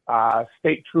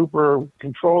state trooper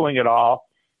controlling it all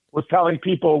was telling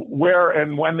people where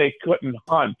and when they couldn't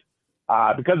hunt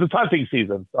because it's hunting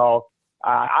season. So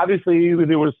obviously either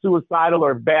they were suicidal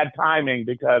or bad timing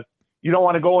because you don't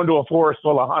want to go into a forest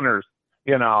full of hunters.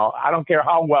 I don't care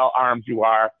how well armed you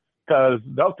are because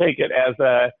they'll take it as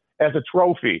a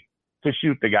trophy to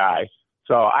shoot the guy.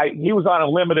 So he was on a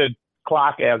limited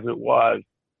clock as it was,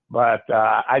 but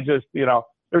I just,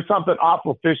 there's something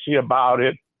awful fishy about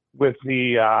it with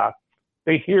the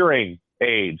hearing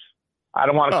aids. I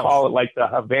don't want to call it like the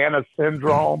Havana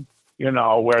syndrome,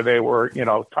 where they were,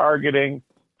 targeting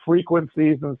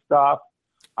frequencies and stuff.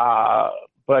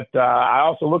 But I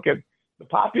also look at the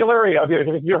popularity of it.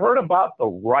 Have you heard about the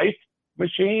Rife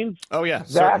machines? Oh, yeah,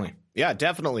 Zach? certainly. Yeah,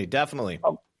 definitely.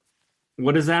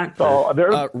 What is that? So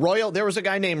there was a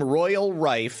guy named Royal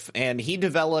Rife, and he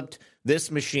developed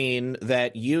this machine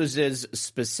that uses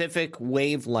specific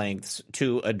wavelengths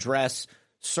to address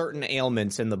certain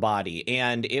ailments in the body.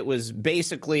 And it was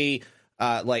basically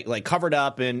like covered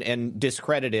up and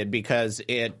discredited because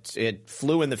it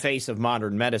flew in the face of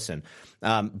modern medicine.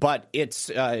 But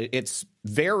it's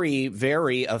very,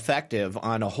 very effective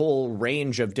on a whole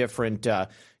range of different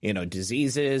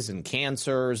diseases and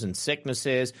cancers and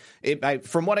sicknesses.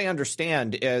 From what I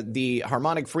understand, the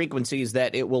harmonic frequencies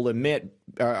that it will emit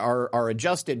are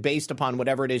adjusted based upon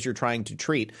whatever it is you're trying to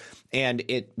treat, and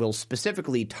it will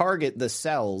specifically target the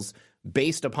cells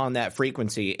based upon that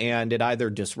frequency, and it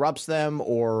either disrupts them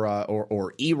or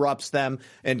erupts them.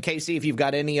 And Casey, if you've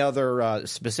got any other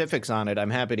specifics on it,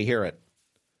 I'm happy to hear it.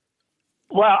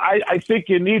 Well, I think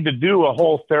you need to do a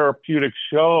whole therapeutic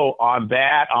show on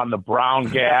that, on the brown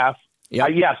gas. Yep.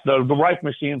 Yes, the Rife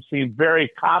machine seems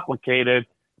very complicated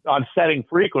on setting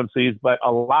frequencies, but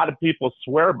a lot of people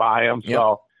swear by them. Yep.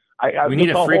 So We need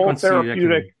a frequency that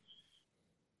therapeutic.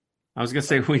 I was going to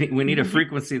say we need a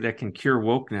frequency that can cure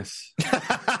wokeness.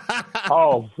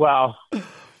 Oh, well,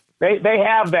 they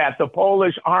have that. The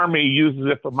Polish army uses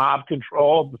it for mob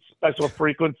control, the special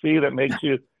frequency that makes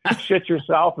you shit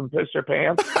yourself and piss your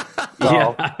pants.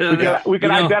 So we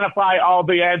can identify all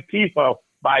the Antifa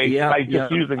by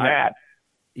just using that.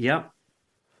 Yep.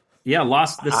 Yeah,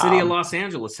 the city of Los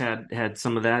Angeles had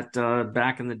some of that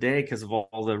back in the day because of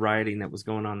all the rioting that was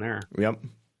going on there. Yep.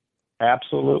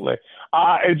 Absolutely.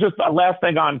 It's just a last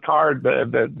thing on Card,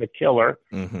 the killer,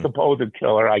 supposed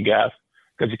killer, I guess,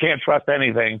 because you can't trust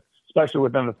anything, especially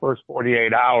within the first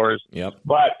 48 hours. Yep.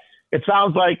 But it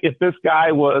sounds like if this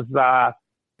guy was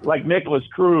like Nicholas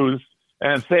Cruz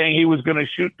and saying he was going to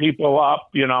shoot people up,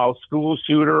 school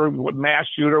shooter, mass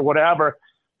shooter, whatever,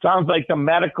 sounds like the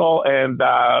medical and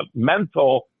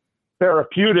mental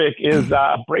therapeutic is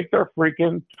break their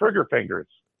freaking trigger fingers.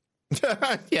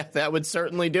 Yeah, that would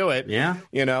certainly do it. Yeah.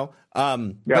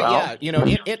 But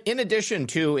in addition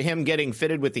to him getting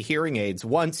fitted with the hearing aids,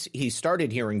 once he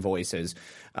started hearing voices,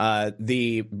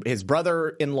 his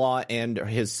brother-in-law and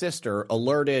his sister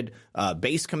alerted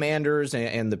base commanders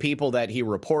and the people that he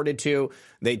reported to.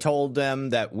 They told them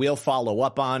that we'll follow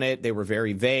up on it. They were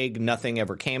very vague. Nothing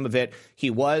ever came of it. He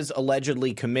was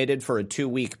allegedly committed for a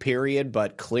 2-week period,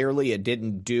 but clearly it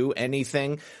didn't do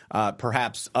anything,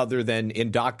 perhaps other than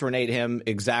indoctrinate him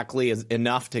exactly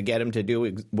enough to get him to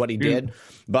do what he did.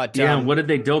 But what did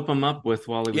they dope him up with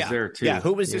while he was there too? Yeah,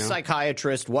 who was his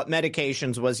psychiatrist? What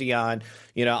medications was he on?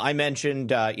 I mentioned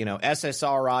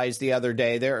SSRIs the other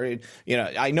day.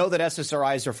 I know that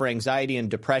SSRIs are for anxiety and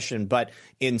depression, but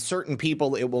in certain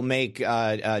people it will make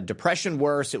depression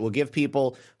worse. It will give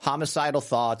people homicidal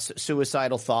thoughts,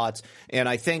 suicidal thoughts, and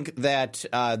I think that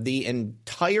the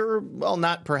entire, well,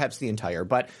 not perhaps the entire,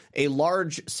 but a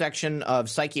large section of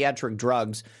psychiatric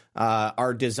drugs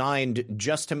are designed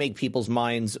just to make people's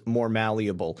minds more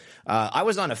malleable. I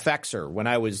was on Effexor when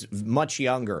I was much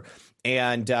younger,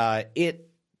 and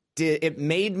it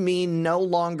made me no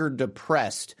longer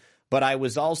depressed, but I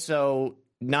was also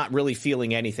not really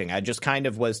feeling anything. I just kind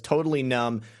of was totally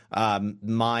numb.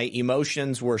 My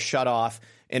emotions were shut off,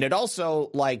 and it also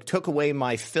took away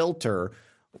my filter,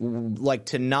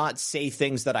 to not say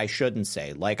things that I shouldn't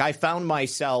say. I found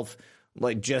myself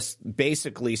just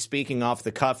basically speaking off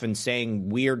the cuff and saying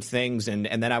weird things, and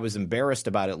then I was embarrassed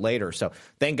about it later. So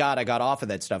thank God I got off of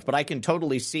that stuff. But I can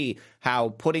totally see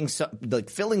how filling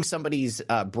somebody's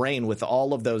brain with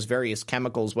all of those various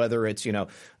chemicals, whether it's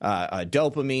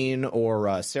dopamine or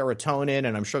serotonin,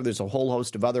 and I'm sure there's a whole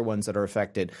host of other ones that are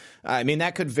affected. I mean,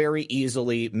 that could very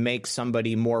easily make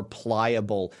somebody more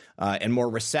pliable and more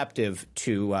receptive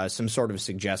to some sort of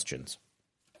suggestions.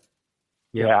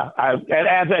 Yeah. And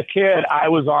as a kid, I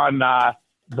was on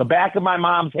the back of my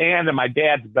mom's hand and my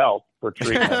dad's belt for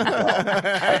treatment.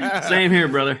 Same here,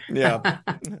 brother. Yeah.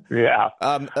 Yeah.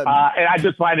 And I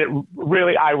just find it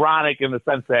really ironic in the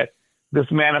sense that this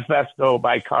manifesto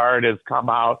by Card has come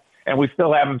out, and we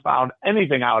still haven't found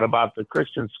anything out about the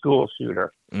Christian school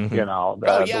shooter. Mm-hmm. The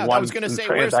one I was going to say,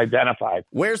 trans-identified.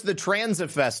 Where's the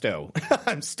Transifesto?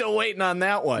 I'm still waiting on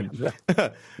that one.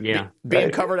 Yeah.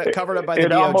 Being covered up by the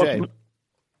DOJ.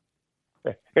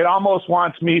 It almost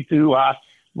wants me to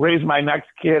raise my next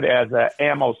kid as an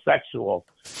ammosexual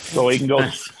so he can go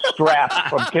strapped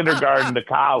from kindergarten to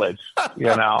college,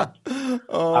 But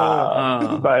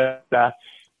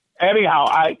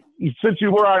anyhow, since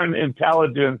you were on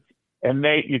intelligence, and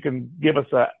Nate, you can give us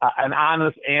an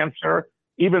honest answer,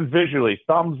 even visually,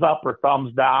 thumbs up or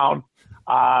thumbs down.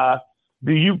 The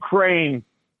Ukraine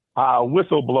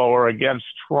whistleblower against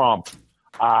Trump,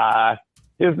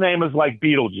 his name is like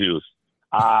Beetlejuice.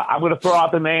 I'm going to throw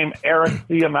out the name Eric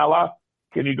Ciamella.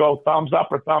 Can you go thumbs up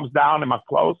or thumbs down? Am I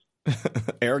close?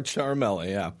 Eric Ciamella,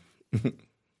 yeah.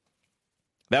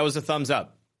 That was a thumbs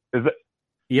up. Is it?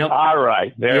 Yep. All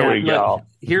right, there we go. Look,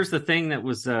 here's the thing that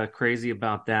was crazy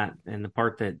about that, and the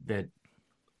part that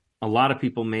a lot of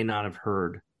people may not have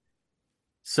heard.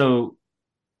 So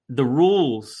the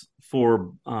rules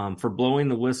for blowing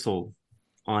the whistle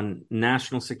on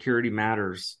national security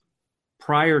matters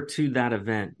prior to that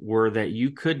event were that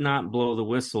you could not blow the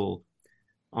whistle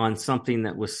on something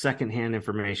that was secondhand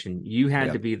information. You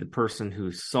had to be the person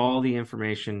who saw the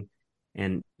information,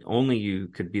 and only you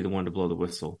could be the one to blow the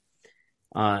whistle.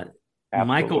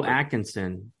 Michael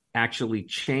Atkinson actually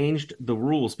changed the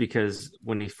rules because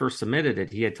when he first submitted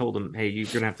it, he had told him, "Hey, you're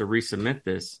going to have to resubmit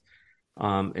this,"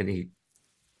 and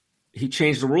he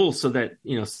changed the rules so that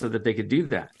they could do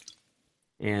that.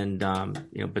 And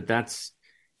but that's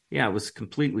it was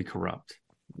completely corrupt.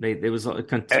 It was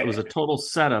a total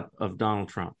setup of Donald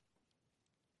Trump.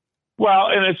 Well,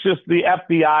 and it's just the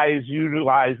FBI is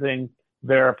utilizing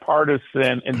their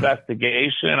partisan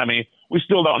investigation. I mean, we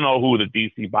still don't know who the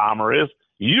DC bomber is.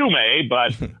 You may,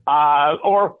 but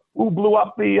or who blew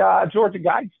up the Georgia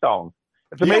Guidestones.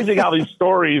 It's amazing how these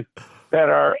stories that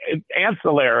are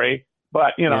ancillary,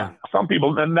 but some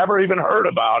people have never even heard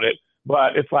about it.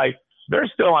 But it's like they're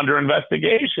still under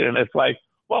investigation. It's like,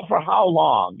 well, for how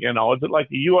long? Is it like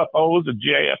the UFOs or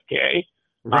JFK?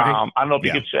 Right. I don't know if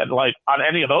you could shed light on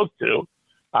any of those two.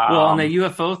 Well, on the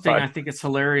UFO thing, I think it's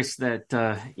hilarious that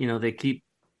they keep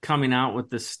coming out with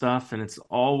this stuff, and it's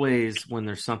always when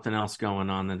there's something else going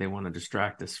on that they want to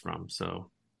distract us from. So,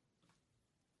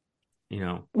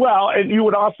 Well, and you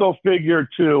would also figure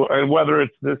too, and whether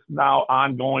it's this now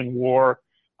ongoing war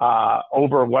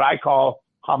over what I call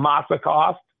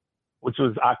Hamasikost, which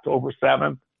was October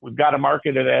 7th. We've got to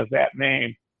market it as that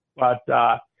name, but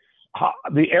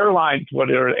the airline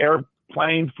footage,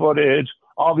 airplane footage,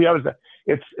 all the others.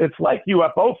 It's like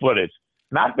UFO footage,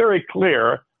 not very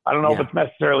clear. I don't know if it's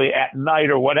necessarily at night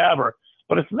or whatever,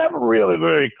 but it's never really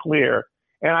very clear.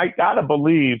 And I got to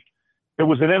believe it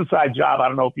was an inside job. I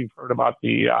don't know if you've heard about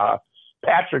the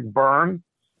Patrick Byrne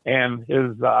and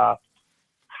his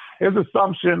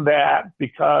assumption that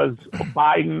because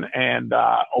Biden and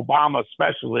Obama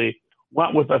especially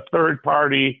went with a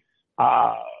third-party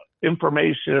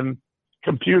information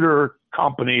computer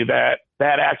company that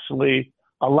actually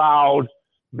allowed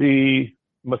the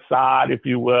Mossad, if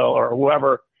you will, or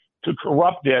whoever to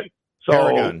corrupt it. So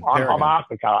on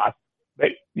Hamasikost,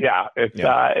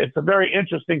 it's a very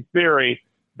interesting theory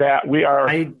that we are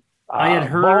I had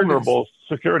heard, vulnerable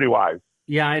security-wise.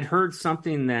 Yeah, I'd heard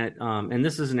something that, and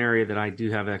this is an area that I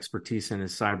do have expertise in,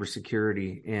 is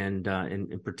cybersecurity and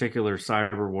in particular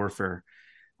cyber warfare.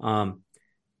 I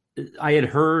had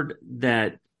heard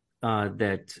that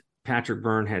Patrick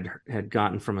Byrne had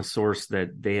gotten from a source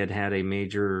that they had a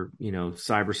major,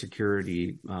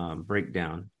 cybersecurity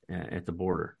breakdown at the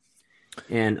border.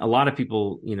 And a lot of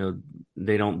people,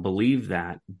 they don't believe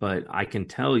that, but I can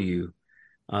tell you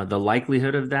the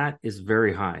likelihood of that is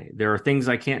very high. There are things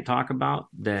I can't talk about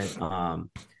that,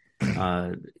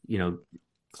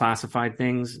 classified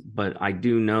things, but I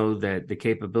do know that the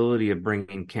capability of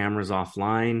bringing cameras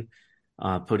offline,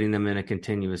 putting them in a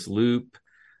continuous loop,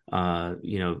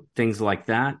 things like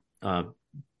that,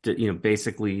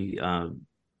 basically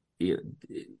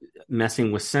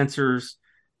messing with sensors.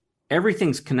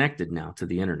 Everything's connected now to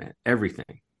the internet,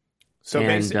 everything. So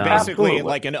basically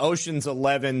like an Ocean's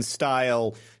 11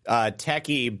 style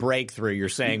techie breakthrough, you're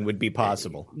saying would be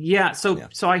possible. Yeah. So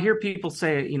I hear people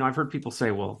say, I've heard people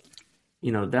say, well,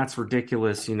 that's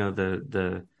ridiculous.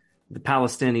 The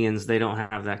Palestinians, they don't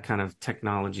have that kind of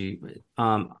technology.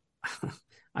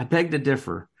 I beg to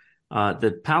differ.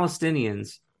 The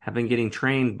Palestinians have been getting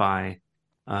trained by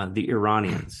the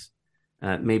Iranians,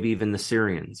 maybe even the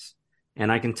Syrians. And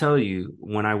I can tell you,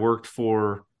 when I worked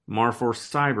for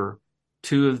Marforce Cyber,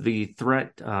 two of the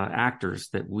threat actors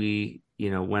that we,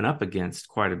 went up against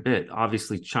quite a bit.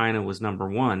 Obviously, China was number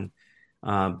one,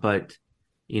 but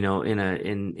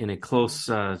in a close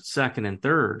second and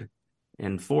third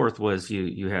and fourth was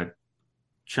you had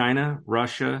China,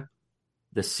 Russia,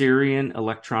 the Syrian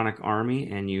Electronic Army,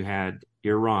 and you had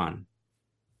Iran.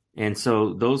 And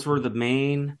so those were the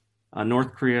main.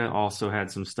 North Korea also had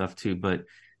some stuff too, but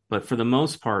for the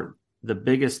most part, the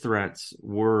biggest threats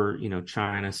were,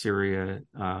 China, Syria,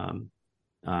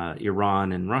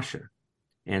 Iran, and Russia.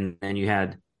 And then you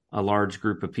had a large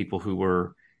group of people who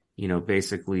were,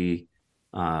 basically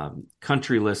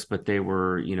countryless, but they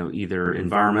were, either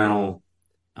environmental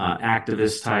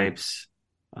activist types.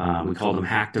 We call them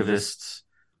hacktivists,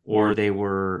 or they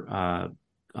were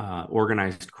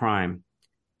organized crime,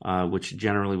 which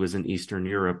generally was in Eastern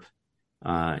Europe.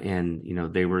 And,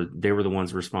 they were the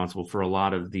ones responsible for a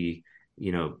lot of the,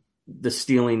 the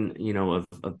stealing,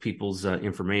 of people's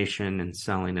information and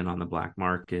selling it on the black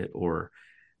market, or,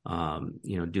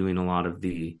 doing a lot of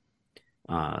the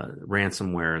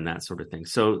ransomware and that sort of thing.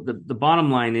 So the bottom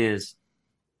line is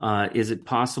it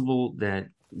possible that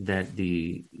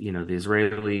the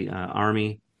Israeli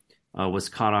army was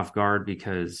caught off guard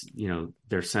because,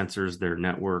 their sensors, their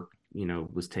network,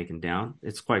 was taken down?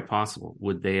 It's quite possible.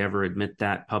 Would they ever admit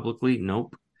that publicly?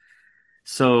 Nope.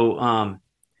 So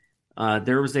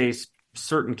there was a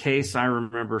certain case I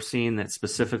remember seeing that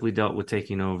specifically dealt with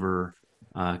taking over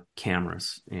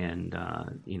cameras, and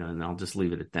and I'll just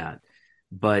leave it at that.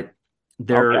 But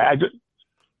there,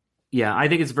 yeah, I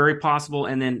think it's very possible.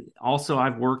 And then also,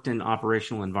 I've worked in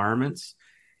operational environments,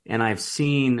 and I've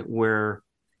seen where,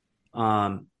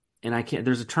 and I can't,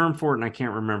 there's a term for it and I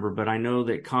can't remember, but I know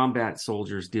that combat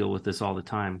soldiers deal with this all the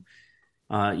time.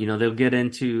 They'll get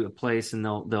into a place and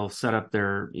they'll set up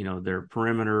their, their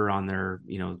perimeter on their,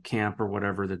 camp or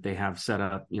whatever that they have set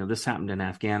up. This happened in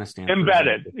Afghanistan.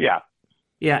 Embedded. Yeah.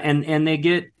 Yeah. And they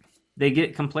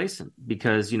get complacent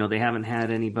because, they haven't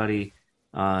had anybody,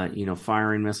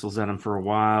 firing missiles at them for a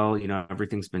while.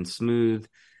 Everything's been smooth.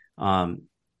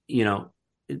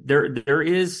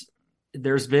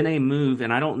 There's been a move,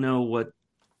 and I don't know what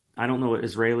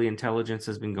Israeli intelligence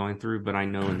has been going through, but I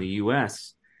know in the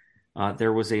U.S.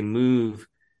 There was a move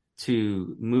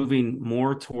to moving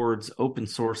more towards open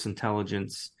source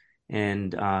intelligence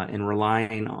and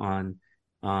relying on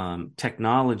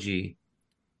technology,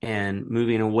 and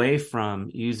moving away from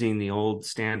using the old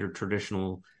standard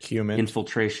traditional human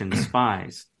infiltration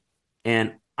spies.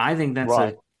 And I think that's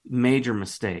a major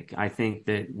mistake. I think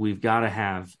that we've got to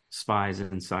have spies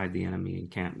inside the enemy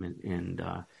encampment, and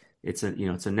it's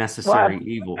a necessary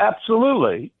evil.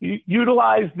 Absolutely.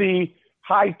 Utilize the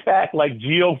high tech like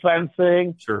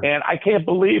geofencing. Sure. And I can't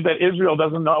believe that Israel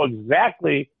doesn't know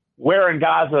exactly where in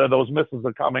Gaza those missiles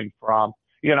are coming from.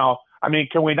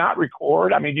 Can we not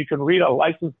record? You can read a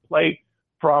license plate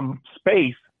from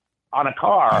space on a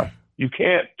car. You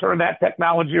can't turn that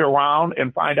technology around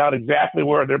and find out exactly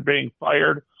where they're being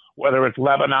fired, whether it's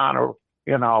Lebanon or,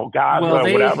 Gaza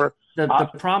or whatever. The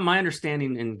problem, my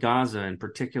understanding in Gaza in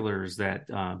particular, is that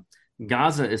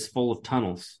Gaza is full of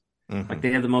tunnels. Mm-hmm. Like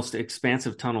they have the most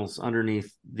expansive tunnels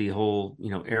underneath the whole,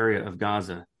 area of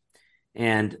Gaza.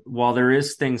 And while there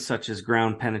is things such as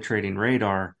ground penetrating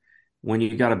radar, when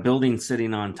you got a building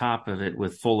sitting on top of it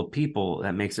with full of people,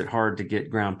 that makes it hard to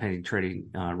get ground penetrating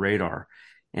radar.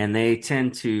 And they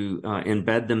tend to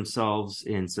embed themselves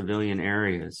in civilian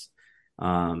areas,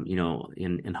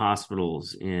 in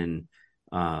hospitals, in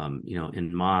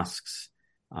mosques,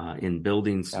 in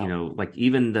buildings, like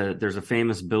even there's a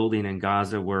famous building in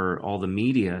Gaza where all the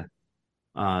media,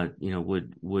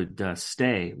 would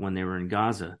stay when they were in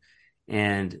Gaza.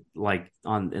 And like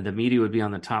the media would be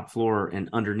on the top floor, and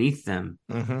underneath them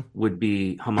would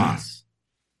be Hamas.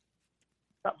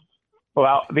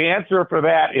 Well, the answer for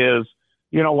that is,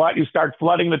 you start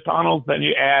flooding the tunnels, then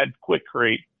you add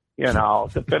Quikrete,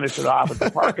 to finish it off at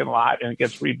the parking lot, and it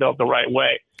gets rebuilt the right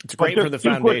way. It's great for the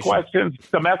foundation. Quick questions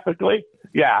domestically.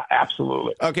 Yeah,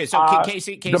 absolutely. Okay, so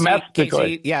Casey,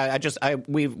 yeah,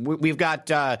 we've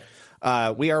got.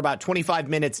 We are about 25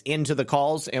 minutes into the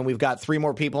calls, and we've got 3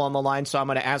 more people on the line, so I'm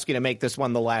going to ask you to make this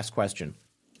one the last question.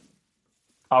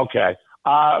 Okay.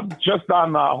 Just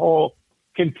on the whole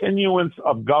continuance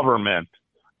of government,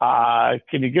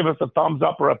 can you give us a thumbs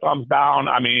up or a thumbs down?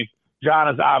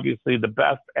 John is obviously the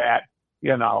best at,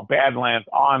 Badlands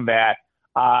on that.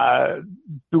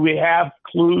 Do we have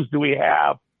clues? Do we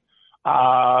have,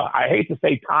 I hate to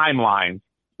say timelines,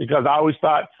 because I always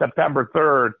thought September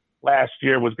 3rd last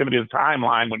year was going to be the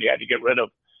timeline when you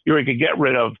could get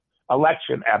rid of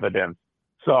election evidence.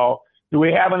 So do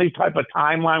we have any type of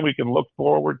timeline we can look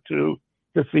forward to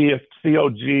see if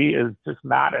COG is just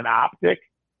not an optic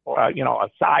or, a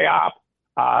psyop?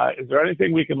 Is there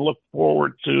anything we can look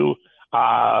forward to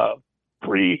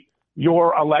pre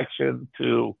your election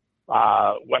to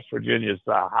West Virginia's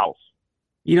House?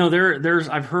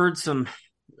 I've heard some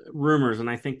rumors, and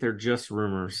I think they're just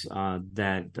rumors,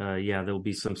 that there'll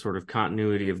be some sort of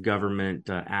continuity of government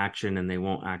action, and they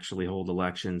won't actually hold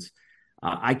elections.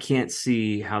 I can't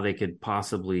see how they could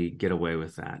possibly get away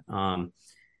with that.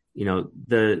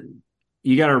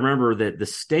 You got to remember that the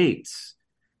states,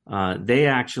 they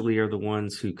actually are the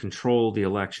ones who control the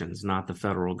elections, not the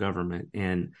federal government,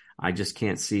 and I just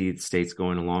can't see the states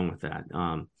going along with that.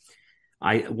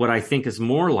 What I think is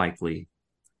more likely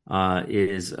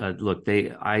look,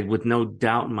 I with no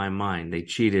doubt in my mind, they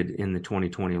cheated in the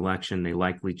 2020 election. They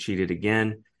likely cheated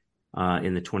again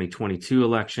in the 2022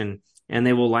 election, and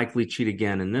they will likely cheat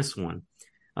again in this one.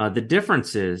 The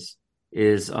difference is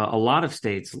a lot of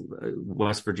states,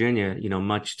 West Virginia,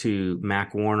 much to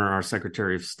Mac Warner, our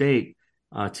Secretary of State,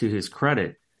 to his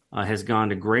credit, has gone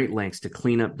to great lengths to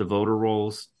clean up the voter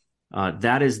rolls.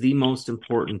 That is the most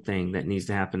important thing that needs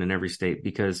to happen in every state,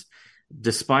 because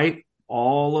despite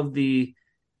all of the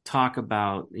talk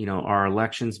about, our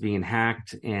elections being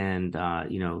hacked and,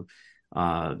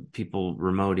 people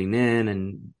remoting in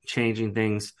and changing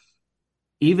things,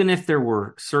 even if there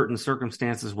were certain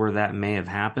circumstances where that may have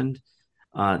happened,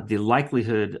 the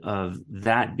likelihood of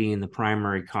that being the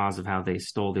primary cause of how they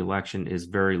stole the election is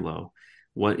very low.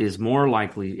 What is more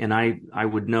likely, and I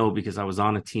would know because I was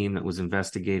on a team that was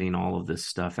investigating all of this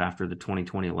stuff after the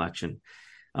 2020 election,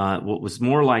 what was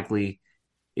more likely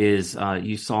is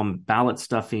you saw ballot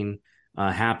stuffing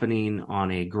happening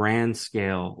on a grand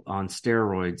scale on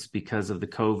steroids because of the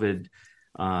COVID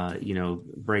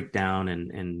breakdown,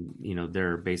 and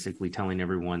they're basically telling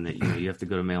everyone that you have to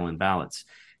go to mail-in ballots.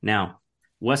 Now,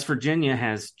 West Virginia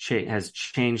has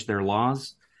changed their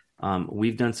laws.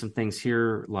 We've done some things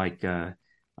here, like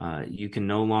you can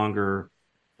no longer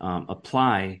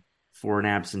apply for an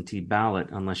absentee ballot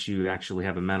unless you actually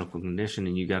have a medical condition,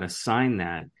 and you got to sign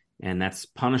that, and that's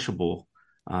punishable,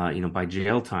 by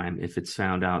jail time if it's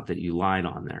found out that you lied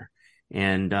on there.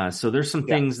 And so there's some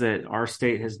things that our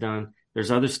state has done.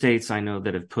 There's other states I know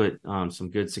that have put some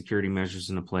good security measures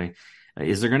into play.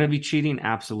 Is there going to be cheating?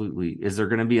 Absolutely. Is there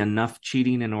going to be enough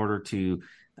cheating in order to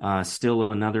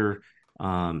steal another,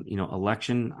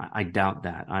 election? I doubt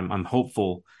that. I'm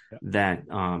hopeful that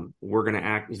we're going to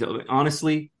act.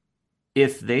 Honestly,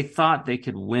 if they thought they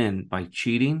could win by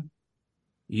cheating,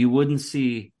 you wouldn't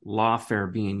see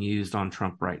lawfare being used on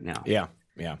Trump right now. Yeah.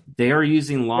 They are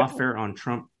using lawfare on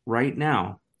Trump right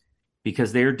now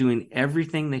because they are doing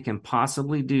everything they can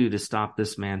possibly do to stop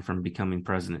this man from becoming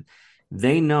president.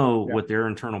 They know what their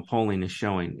internal polling is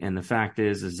showing. And the fact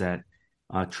is that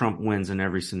Trump wins in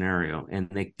every scenario.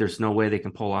 And there's no way they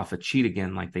can pull off a cheat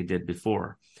again like they did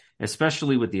before,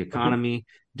 especially with the economy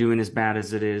doing as bad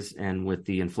as it is, and with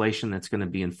the inflation that's going to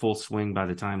be in full swing by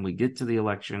the time we get to the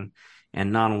election.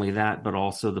 And not only that, but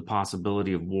also the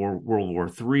possibility of World War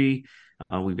III.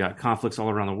 We've got conflicts all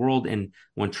around the world. And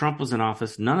when Trump was in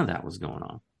office, none of that was going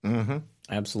on. Mm-hmm.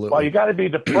 Absolutely. Well, you got to be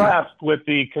depressed with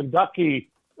the Kentucky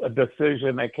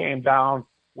decision that came down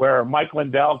where Mike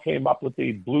Lindell came up with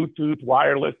the Bluetooth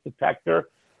wireless detector,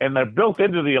 and they're built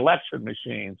into the election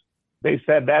machines. They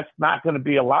said that's not going to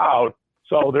be allowed.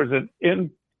 So there's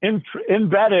an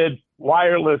embedded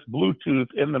wireless Bluetooth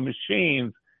in the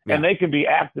machines, and they can be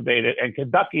activated. And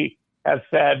Kentucky has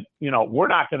said, we're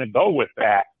not going to go with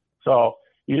that. So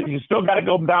you still got to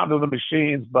go down to the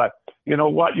machines. But you know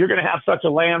what? You're going to have such a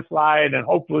landslide, and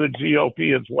hopefully the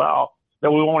GOP as well,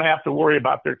 that we won't have to worry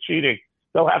about their cheating.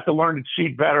 They'll have to learn to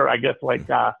cheat better, I guess, like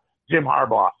Jim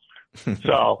Harbaugh.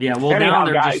 So yeah, well,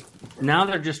 anyhow, now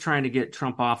they're just trying to get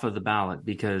Trump off of the ballot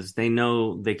because they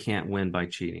know they can't win by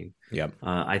cheating. Yep.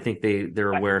 I think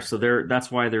they're aware. So that's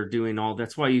why they're doing all.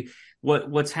 That's why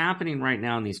what's happening right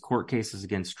now in these court cases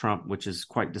against Trump, which is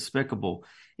quite despicable,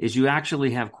 is you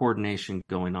actually have coordination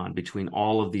going on between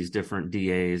all of these different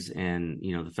DAs and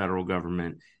the federal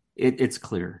government. It's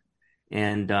clear,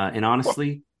 and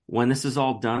honestly, when this is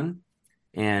all done,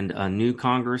 and a new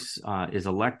Congress is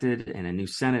elected, and a new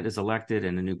Senate is elected,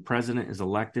 and a new president is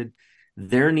elected,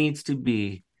 there needs to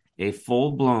be a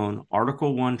full-blown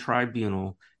Article I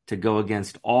tribunal to go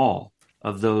against all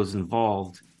of those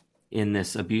involved in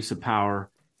this abuse of power.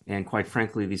 And quite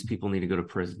frankly, these people need to go to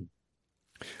prison.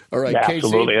 All right, yeah, Casey.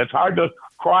 Absolutely. It's hard to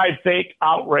cry fake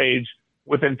outrage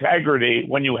with integrity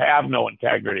when you have no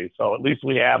integrity. So at least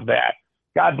we have that.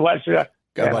 God bless you.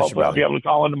 Hopefully I'll be able to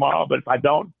call in tomorrow, but if I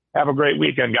don't, have a great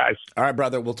weekend, guys. All right,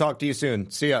 brother. We'll talk to you soon.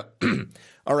 See ya.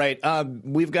 All right.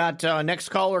 We've got next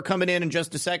caller coming in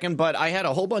just a second, but I had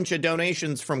a whole bunch of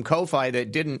donations from Ko-Fi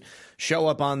that didn't show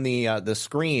up on the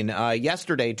screen.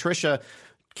 Yesterday, Trisha,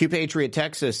 Q Patriot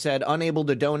Texas, said, unable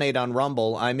to donate on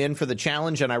Rumble. I'm in for the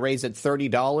challenge, and I raise it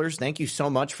 $30. Thank you so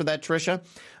much for that, Trisha.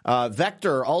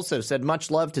 Vector also said, much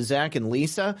love to Zach and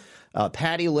Lisa.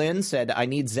 Patty Lynn said, I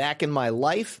need Zach in my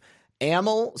life.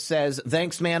 Amel says,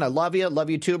 thanks, man. I love you.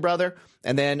 Love you too, brother.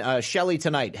 And then Shelly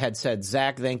tonight had said,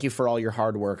 Zach, thank you for all your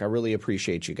hard work. I really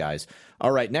appreciate you guys.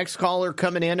 All right, next caller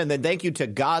coming in. And then thank you to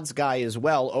God's Guy as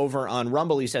well over on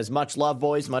Rumble. He says, much love,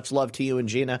 boys. Much love to you and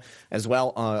Gina as well.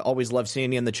 Always love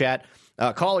seeing you in the chat.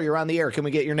 Caller, you're on the air. Can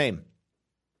we get your name?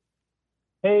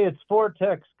 Hey, it's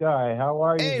Vortex Guy. How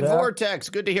are you, Hey, Zach? Vortex.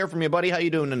 Good to hear from you, buddy. How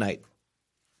you doing tonight?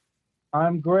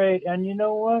 I'm great. And you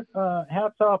know what?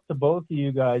 Hats off to both of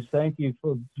you guys. Thank you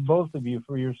for both of you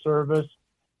for your service.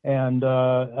 And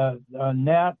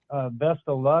Nat, best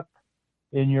of luck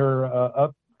in your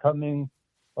upcoming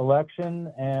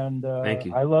election. And Thank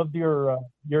you. I loved your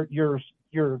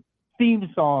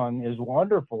theme song is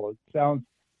wonderful. It sounds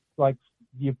like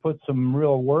you put some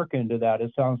real work into that.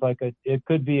 It sounds like it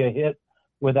could be a hit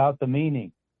without the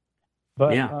meaning.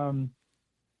 But Yeah.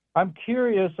 I'm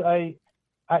curious.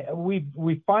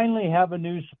 We finally have a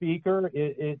new speaker.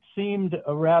 It seemed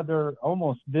a rather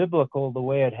almost biblical the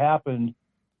way it happened.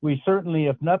 We certainly,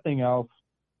 if nothing else,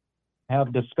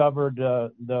 have discovered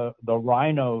the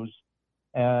rhinos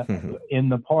in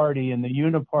the party, in the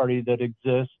uniparty that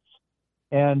exists,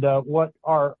 and what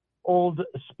our old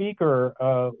speaker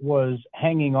was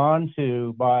hanging on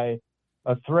to by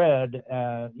a thread,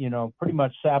 pretty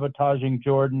much sabotaging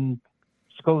Jordan,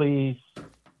 Scalise,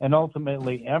 and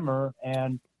ultimately Emmer.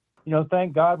 And,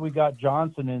 thank God we got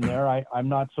Johnson in there. I'm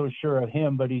not so sure of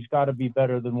him, but he's got to be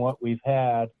better than what we've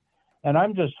had. And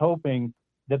I'm just hoping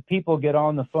that people get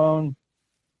on the phone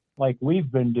like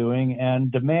we've been doing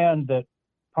and demand that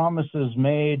promises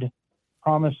made,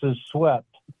 promises swept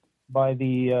by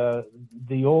the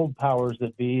old powers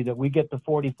that be, that we get the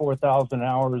 44,000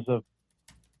 hours of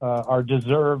our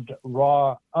deserved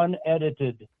raw,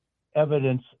 unedited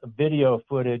evidence video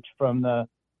footage from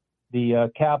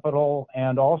the Capitol,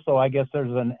 and also I guess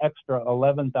there's an extra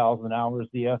 11,000 hours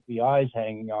the FBI is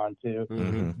hanging on to.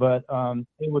 Mm-hmm. But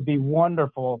it would be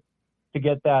wonderful to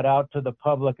get that out to the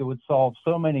public. It would solve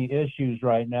so many issues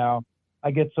right now.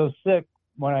 I get so sick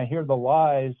when I hear the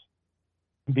lies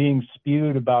being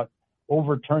spewed about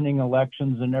overturning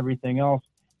elections and everything else.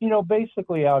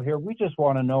 Basically out here, we just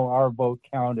want to know our vote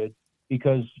counted,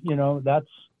 because, that's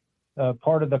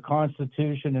part of the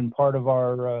Constitution and part of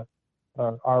our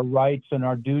rights and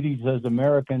our duties as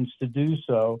Americans to do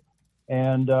so.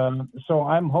 And so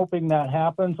I'm hoping that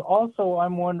happens. Also,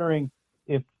 I'm wondering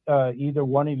if either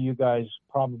one of you guys,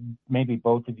 probably maybe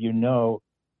both of you, know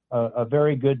a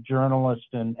very good journalist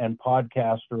and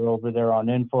podcaster over there on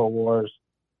InfoWars,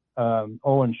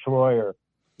 Owen Schroyer,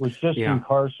 was just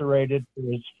incarcerated for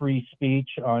his free speech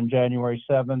on January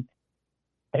 7th.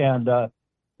 And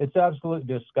it's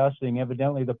absolutely disgusting.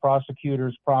 Evidently, the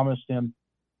prosecutors promised him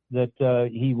that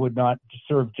he would not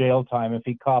serve jail time if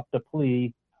he copped a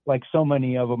plea, like so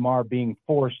many of them are being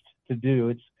forced to do.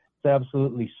 It's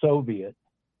absolutely Soviet.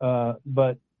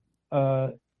 But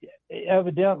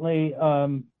evidently,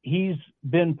 he's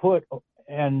been put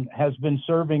and has been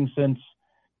serving since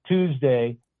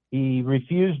Tuesday. He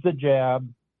refused the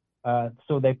jab,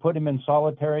 so they put him in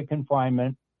solitary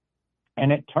confinement.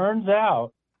 And it turns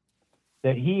out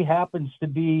that he happens to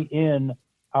be in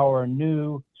our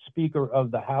new Speaker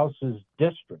of the House's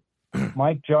district.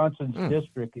 Mike Johnson's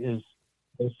district is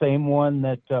the same one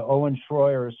that Owen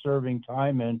Schroyer is serving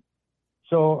time in.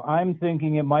 So I'm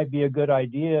thinking it might be a good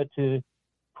idea to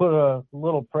put a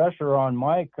little pressure on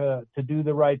Mike to do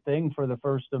the right thing for the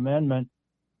First Amendment.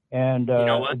 And you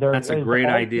know what? That's a great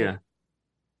idea.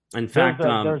 In fact,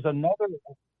 there's another.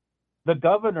 The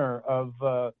governor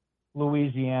of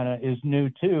Louisiana is new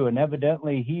too, and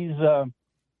evidently he's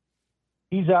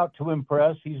out to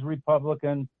impress. He's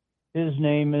Republican. His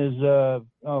name is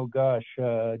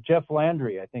Jeff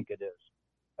Landry, I think it is.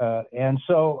 And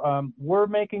so we're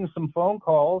making some phone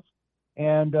calls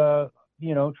and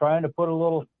trying to put a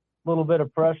little bit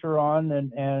of pressure on,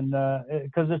 and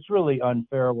because it's really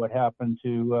unfair what happened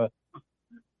to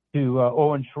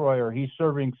Owen Schroyer. He's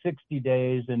serving 60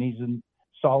 days and he's in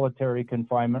solitary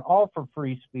confinement, all for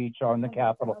free speech on the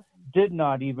Capitol. Did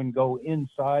not even go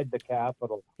inside the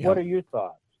Capitol. Yeah. What are your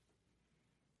thoughts?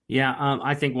 Yeah,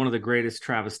 I think one of the greatest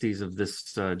travesties of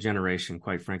this generation,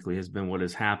 quite frankly, has been what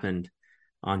has happened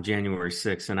on January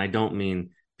 6th. And I don't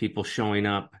mean people showing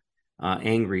up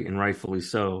angry, and rightfully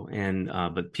so,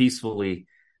 but peacefully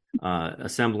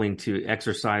assembling to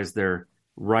exercise their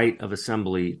right of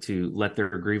assembly to let their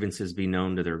grievances be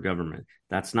known to their government.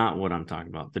 That's not what I'm talking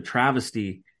about. The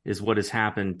travesty is what has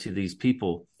happened to these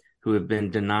people who have been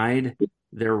denied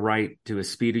their right to a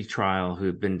speedy trial, who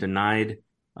have been denied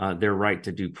their right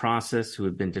to due process, who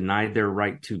have been denied their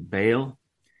right to bail,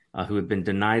 who have been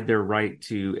denied their right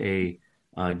to a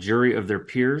jury of their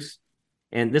peers.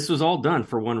 And this was all done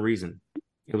for one reason.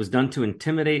 It was done to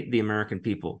intimidate the American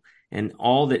people. And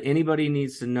all that anybody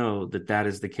needs to know that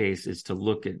is the case is to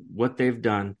look at what they've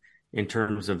done in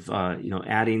terms of,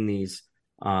 adding these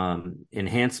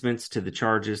enhancements to the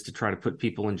charges to try to put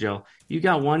people in jail. You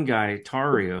got one guy,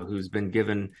 Tario, who's been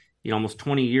given almost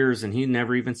 20 years, and he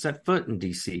never even set foot in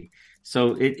D.C.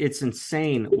 So it's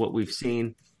insane what we've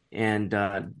seen, and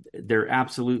there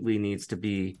absolutely needs to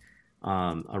be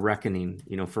a reckoning,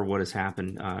 for what has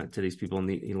happened to these people.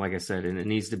 And like I said, and it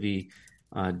needs to be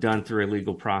done through a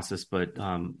legal process. But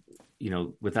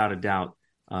without a doubt,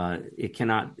 it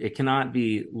cannot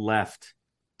be left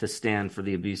to stand for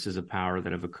the abuses of power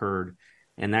that have occurred,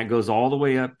 and that goes all the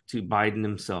way up to Biden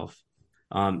himself.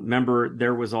 Remember,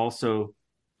 there was also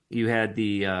you had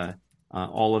the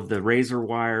all of the razor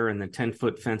wire and the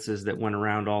 10-foot fences that went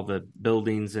around all the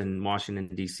buildings in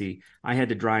Washington, D.C. I had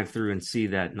to drive through and see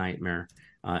that nightmare,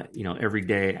 every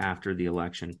day after the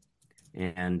election.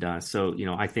 And so,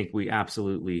 I think we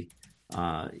absolutely,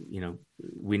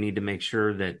 we need to make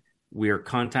sure that we are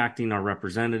contacting our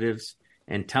representatives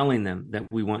and telling them that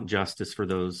we want justice for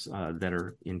those that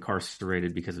are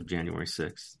incarcerated because of January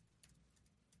 6th.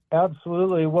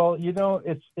 Absolutely. Well,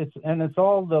 it's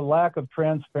all the lack of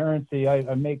transparency.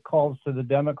 I make calls to the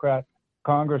Democrat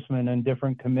congressmen in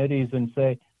different committees and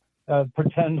say,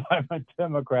 pretend I'm a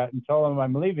Democrat and tell them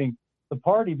I'm leaving the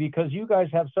party because you guys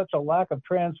have such a lack of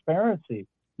transparency.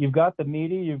 You've got the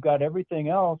media, you've got everything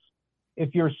else.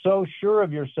 If you're so sure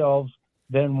of yourselves,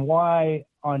 then why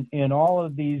in all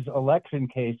of these election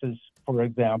cases, for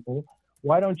example,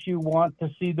 why don't you want to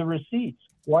see the receipts?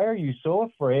 Why are you so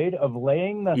afraid of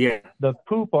laying the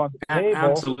poop on the table?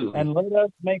 Absolutely. And let us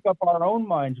make up our own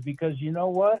minds? Because you know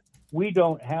what? We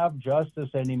don't have justice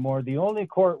anymore. The only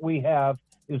court we have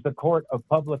is the court of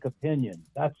public opinion.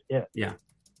 That's it. Yeah.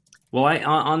 Well,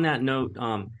 on that note,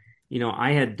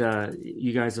 I had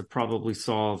you guys have probably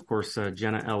saw, of course,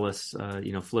 Jenna Ellis,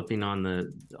 flipping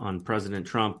on President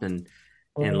Trump and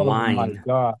lying. My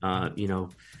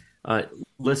God.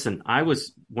 Listen,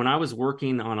 when I was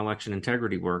working on election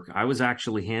integrity work, I was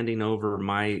actually handing over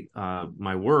my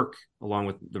work along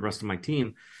with the rest of my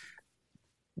team.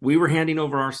 We were handing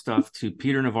over our stuff to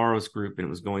Peter Navarro's group, and it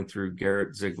was going through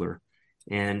Garrett Ziegler.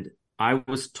 And I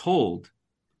was told,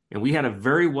 and we had a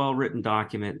very well-written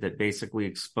document that basically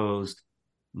exposed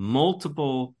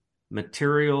multiple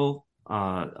material,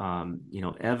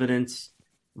 evidence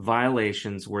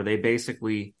violations where they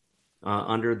basically,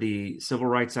 under the Civil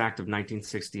Rights Act of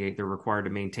 1968, they're required to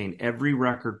maintain every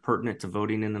record pertinent to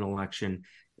voting in an election,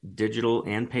 digital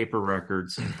and paper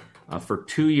records, for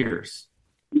 2 years.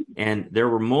 And there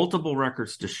were multiple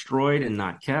records destroyed and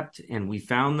not kept, and we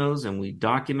found those and we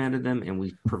documented them and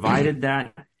we provided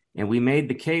that, and we made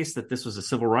the case that this was a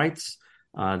civil rights.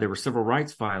 There were civil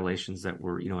rights violations that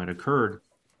were, had occurred,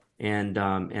 and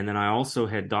then I also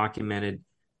had documented,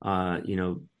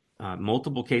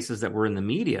 multiple cases that were in the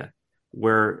media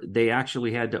where they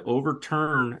actually had to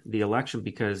overturn the election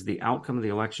because the outcome of the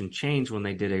election changed when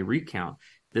they did a recount.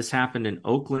 This happened in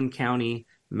Oakland County,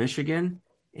 Michigan,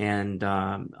 and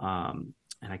I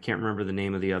can't remember the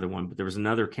name of the other one, but there was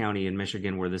another county in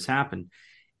Michigan where this happened.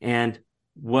 And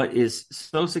what is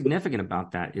so significant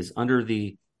about that is under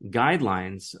the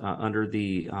guidelines, under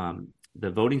the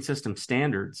voting system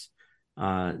standards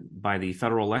by the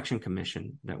Federal Election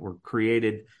Commission that were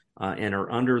created and are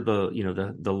under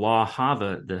the law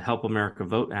HAVA, the Help America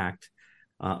Vote Act,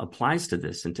 applies to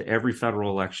this and to every federal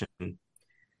election.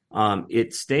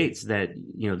 It states that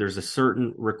there's a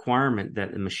certain requirement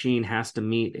that the machine has to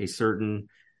meet a certain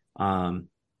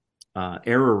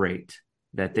error rate,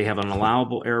 that they have an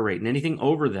allowable error rate, and anything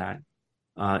over that,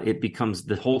 it becomes,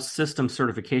 the whole system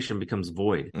certification becomes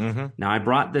void. Mm-hmm. Now, I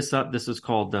brought this up. This is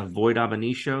called the void ab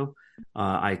initio.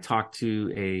 I talked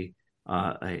to a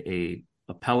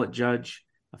appellate judge,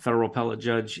 a federal appellate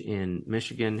judge in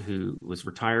Michigan who was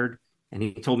retired, and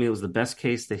he told me it was the best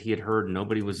case that he had heard, and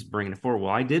nobody was bringing it forward.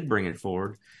 Well, I did bring it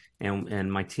forward,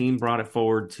 and my team brought it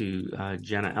forward to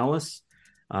Jenna Ellis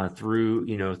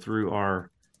through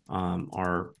our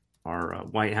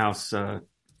White House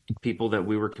people that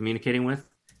we were communicating with,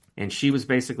 and she was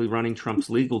basically running Trump's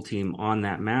legal team on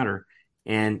that matter,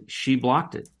 and she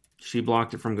blocked it. She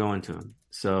blocked it from going to him.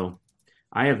 So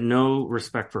I have no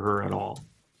respect for her at all.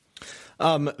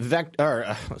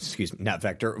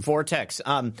 Vortex.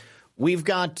 We've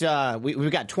got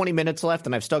 20 minutes left,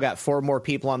 and I've still got 4 more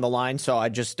people on the line. So I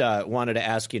just wanted to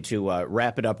ask you to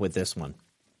wrap it up with this one.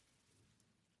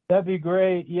 That'd be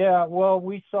great. Yeah. Well,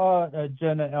 we saw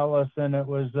Jenna Ellis, and it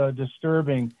was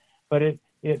disturbing, but it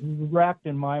racked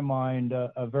in my mind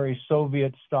a very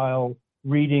Soviet-style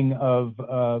reading of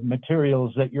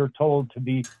materials that you're told to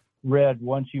be read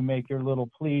once you make your little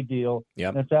plea deal.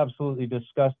 Yep. It's absolutely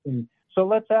disgusting. So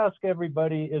let's ask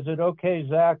everybody, is it okay,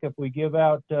 Zach, if we give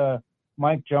out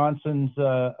Mike Johnson's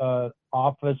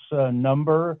office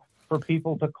number for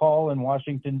people to call in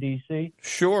Washington, D.C.?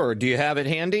 Sure. Do you have it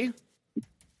handy?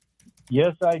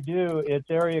 Yes, I do. It's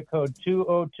area code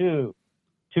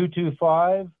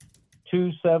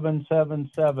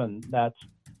 202-225-2777. That's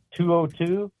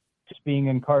 202. It's being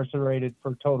incarcerated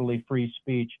for totally free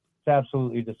speech. It's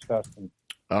absolutely disgusting.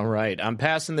 All right. I'm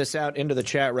passing this out into the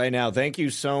chat right now. Thank you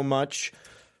so much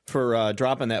for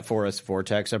dropping that for us,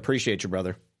 Vortex. I appreciate you,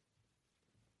 brother.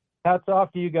 Hats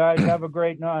off to you guys. Have a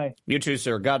great night. You too,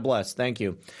 sir. God bless. Thank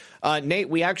you. Nate,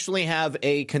 we actually have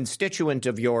a constituent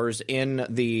of yours in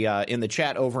the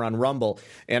chat over on Rumble,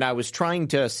 and I was trying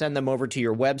to send them over to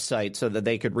your website so that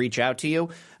they could reach out to you.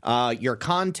 Your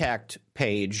contact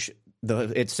page,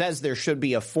 it says there should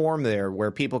be a form there where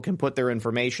people can put their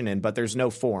information in, but there's no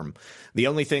form. The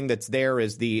only thing that's there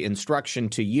is the instruction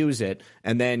to use it,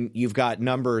 and then you've got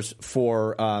numbers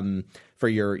for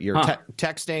your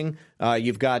texting.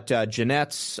 You've got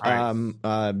Jeanette's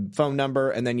phone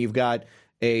number, and then you've got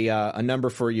a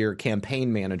number for your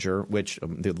campaign manager, which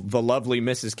the lovely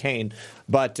Mrs. Cain.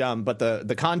 But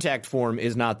the contact form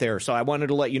is not there. So I wanted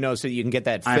to let you know so you can get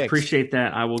that fixed. I appreciate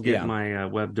that. I will get my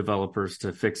web developers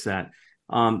to fix that.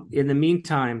 In the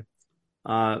meantime,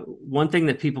 one thing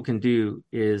that people can do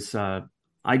is I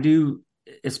do.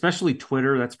 Especially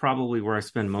Twitter, that's probably where I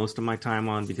spend most of my time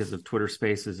on because of Twitter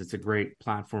Spaces. It's a great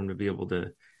platform to be able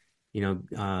to,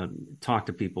 talk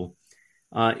to people.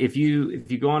 If you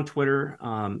go on Twitter,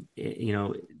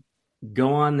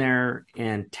 go on there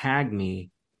and tag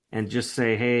me and just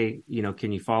say, hey,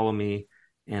 can you follow me?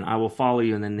 And I will follow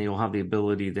you, and then they will have the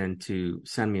ability then to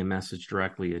send me a message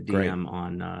directly, a DM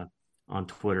on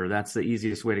Twitter. That's the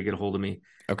easiest way to get a hold of me.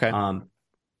 Okay. And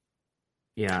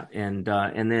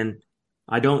then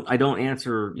I don't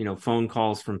answer, phone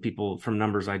calls from people from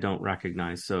numbers I don't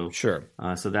recognize. So sure.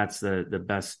 So that's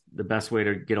the best way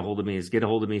to get a hold of me is get a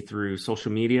hold of me through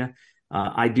social media.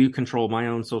 I do control my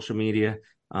own social media.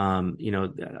 I've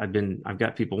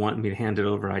got people wanting me to hand it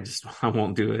over. I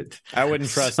won't do it. I wouldn't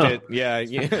trust it. Yeah.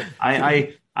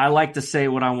 I like to say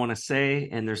what I want to say,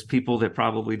 and there's people that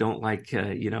probably don't like,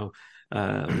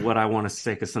 what I want to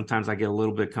say, because sometimes I get a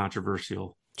little bit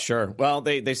controversial. Sure. Well,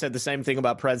 they said the same thing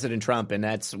about President Trump, and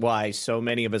that's why so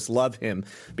many of us love him,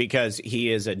 because he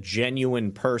is a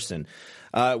genuine person.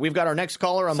 We've got our next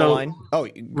caller on the line. Oh,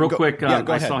 real quick. Go I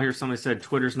ahead. saw here somebody said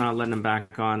Twitter's not letting them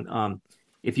back on.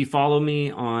 If you follow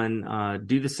me on,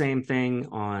 do the same thing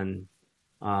on,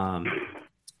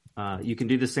 you can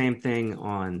do the same thing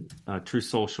on True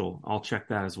Social. I'll check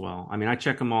that as well. I mean, I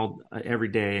check them all every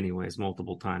day anyways,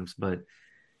 multiple times, but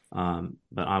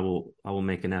I will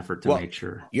make an effort to make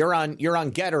sure. You're on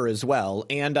Getter as well,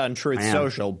 and on Truth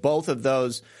Social. Both of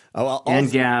those,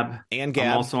 and Gab. I'm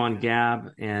also on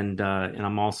Gab, and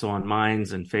I'm also on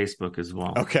Minds and Facebook as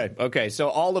well. Okay. So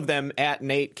all of them at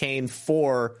Nate Cain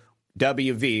for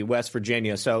WV West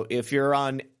Virginia. So if you're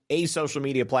on a social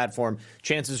media platform,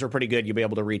 chances are pretty good you'll be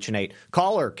able to reach Nate.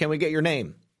 Caller, can we get your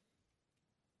name?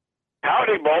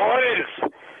 Howdy, boys.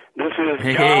 This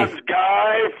is God's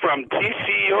Guy from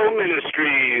TCO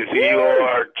Ministries,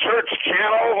 your church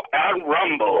channel at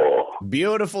Rumble.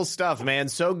 Beautiful stuff, man.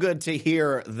 So good to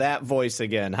hear that voice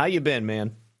again. How you been,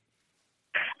 man?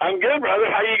 I'm good,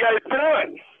 brother. How you guys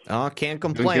doing? Oh, can't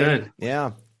complain. Good.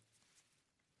 Yeah.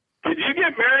 Did you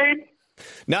get married?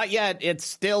 Not yet. It's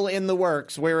still in the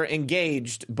works. We're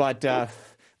engaged, but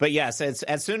yes,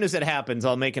 as soon as it happens,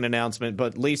 I'll make an announcement.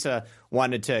 But Lisa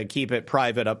wanted to keep it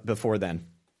private up before then.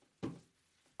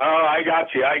 Oh, I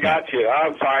got you. I'm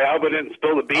sorry. I hope I didn't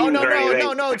spill the beans or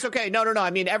anything. No, it's okay. No.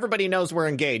 I mean, everybody knows we're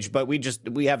engaged, but we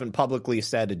haven't publicly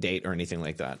set a date or anything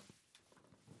like that.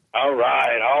 All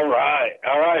right,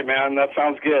 man. That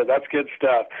sounds good. That's good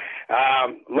stuff.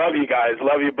 Love you guys.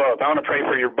 Love you both. I want to pray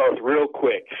for you both real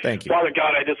quick. Thank you. Father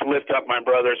God, I just lift up my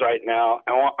brothers right now.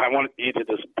 I want you to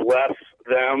just bless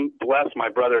them. Bless my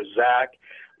brother Zach.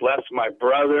 Bless my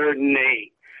brother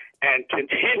Nate. And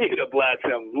continue to bless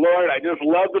him. Lord, I just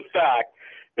love the fact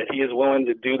that he is willing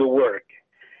to do the work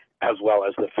as well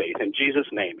as the faith. In Jesus'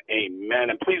 name, amen.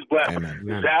 And please bless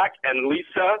Zach and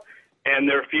Lisa and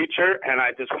their future, and I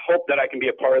just hope that I can be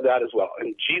a part of that as well.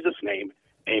 In Jesus' name,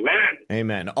 amen.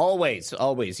 Amen. Always.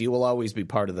 You will always be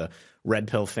part of the Red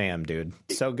Pill fam, dude.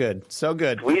 So good.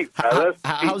 Sweet.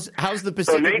 How's the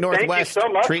Pacific Nate, Northwest thank you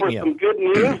so much treating for you? some good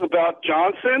news about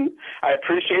Johnson. I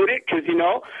appreciate it because,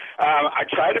 I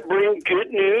try to bring good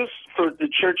news for the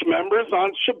church members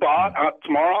on Shabbat.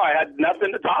 Tomorrow I had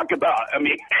nothing to talk about. I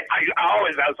mean, I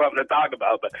always have something to talk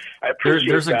about, but I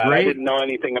appreciate that. I didn't know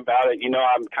anything about it.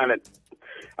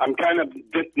 I'm kind of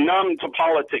numb to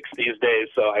politics these days,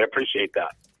 so I appreciate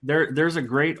that. There's a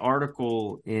great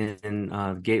article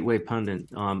in Gateway Pundit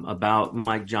about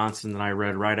Mike Johnson that I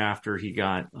read right after he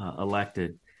got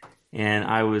elected, and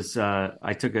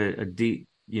I took a deep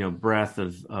breath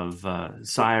of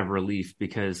sigh of relief,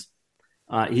 because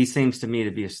he seems to me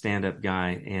to be a stand-up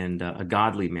guy and a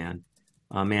godly man,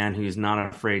 a man who's not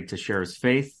afraid to share his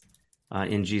faith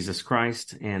in Jesus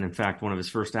Christ. And in fact, one of his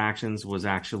first actions was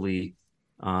actually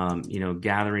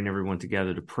gathering everyone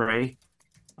together to pray.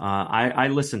 I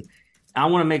listen. I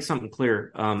want to make something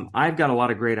clear. I've got a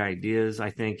lot of great ideas,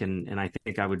 I think, and I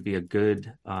think I would be a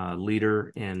good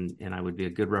leader and I would be a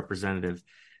good representative.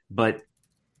 But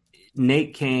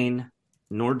Nate Cain,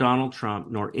 nor Donald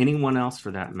Trump, nor anyone else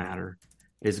for that matter,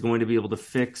 is going to be able to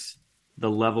fix the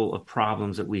level of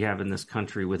problems that we have in this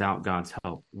country without God's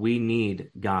help. We need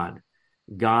God.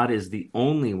 God is the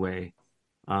only way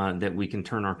that we can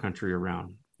turn our country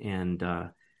around. And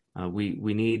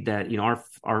we need that.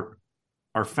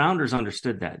 Our founders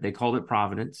understood that. They called it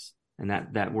providence, and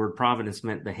that word providence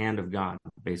meant the hand of God,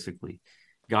 basically,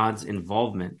 God's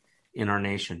involvement in our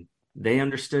nation. They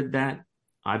understood that.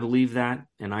 I believe that,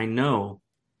 and I know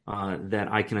that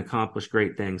I can accomplish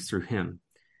great things through him.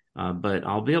 But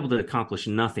I'll be able to accomplish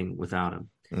nothing without him.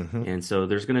 Mm-hmm. And so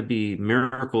there's going to be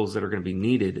miracles that are going to be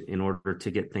needed in order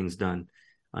to get things done,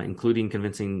 including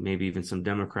convincing maybe even some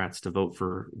Democrats to vote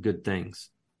for good things.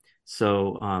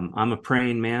 So I'm a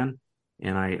praying man,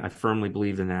 and I firmly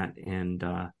believe in that. And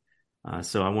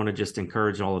so I want to just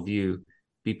encourage all of you,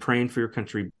 be praying for your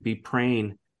country, be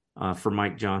praying for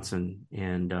Mike Johnson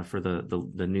and for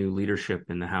the new leadership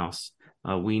in the House.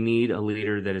 We need a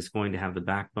leader that is going to have the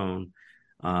backbone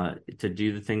to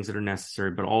do the things that are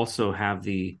necessary, but also have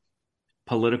the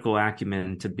political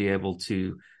acumen to be able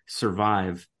to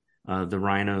survive the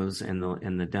rhinos and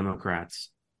the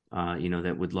Democrats,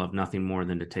 that would love nothing more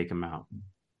than to take them out.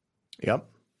 Yep.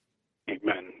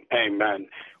 Amen.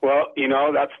 Well,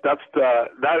 that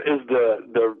is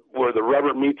the where the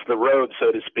rubber meets the road,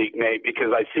 so to speak, Nate,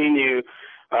 because I seen you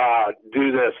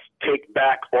do this Take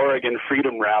Back Oregon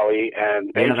Freedom Rally,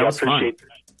 and that was fun.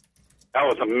 That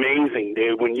was amazing,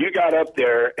 dude. When you got up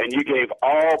there and you gave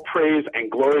all praise and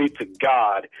glory to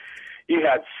God, you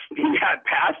had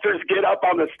pastors get up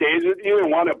on the stage with you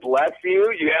and want to bless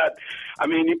you. You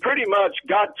pretty much,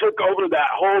 God took over that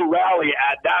whole rally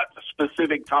at that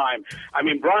specific time.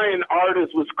 Brian Artis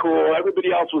was cool.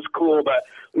 Everybody else was cool. But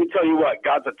let me tell you what,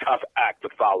 God's a tough act to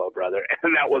follow, brother.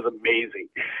 And that was amazing.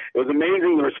 It was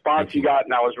amazing, the response you got.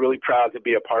 And I was really proud to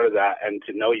be a part of that and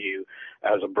to know you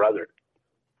as a brother.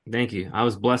 Thank you. I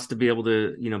was blessed to be able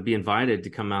to, be invited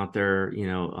to come out there.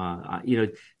 A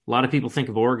lot of people think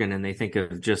of Oregon and they think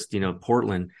of just,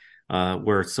 Portland,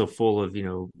 where it's so full of,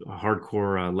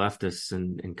 hardcore leftists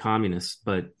and communists.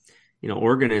 But,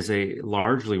 Oregon is a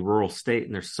largely rural state,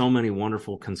 and there's so many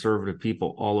wonderful conservative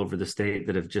people all over the state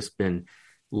that have just been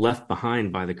left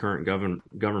behind by the current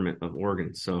government of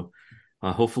Oregon. So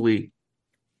hopefully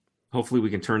we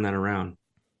can turn that around.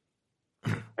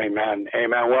 Amen.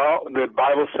 Well, the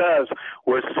Bible says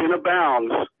where sin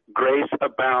abounds, grace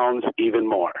abounds even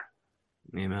more.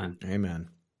 Amen.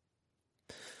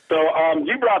 So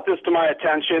you brought this to my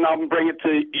attention. I'll bring it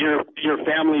to your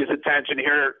family's attention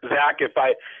here, Zach, if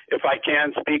I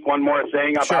can speak one more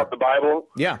thing about the Bible.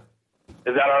 Yeah.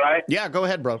 Is that all right? Yeah, go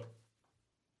ahead, bro.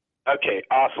 Okay,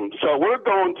 awesome. So we're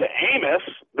going to Amos.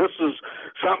 This is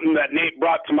something that Nate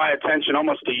brought to my attention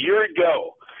almost a year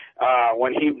ago.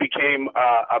 When he became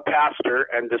a pastor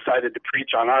and decided to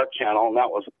preach on our channel, and that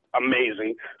was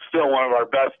amazing. Still one of our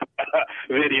best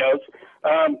videos.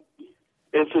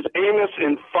 It says Amos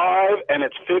in 5 and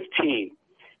it's 15.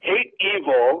 Hate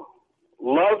evil,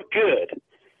 love good,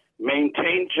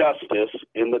 maintain justice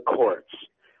in the courts.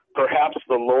 Perhaps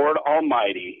the Lord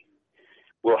Almighty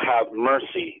will have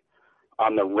mercy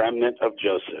on the remnant of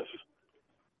Joseph.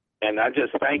 And I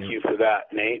just thank you for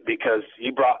that, Nate, because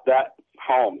you brought that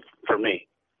home for me.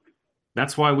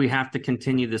 That's why we have to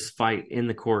continue this fight in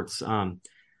the courts.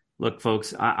 Look,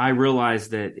 folks, I realize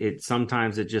that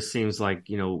sometimes it just seems like,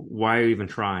 why even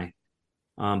try?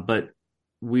 But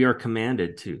we are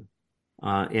commanded to.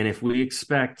 And if we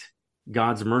expect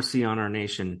God's mercy on our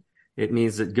nation, it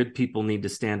means that good people need to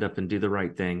stand up and do the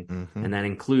right thing. Mm-hmm. And that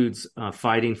includes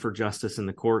fighting for justice in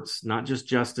the courts, not just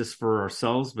justice for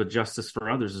ourselves, but justice for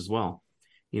others as well.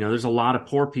 There's a lot of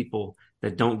poor people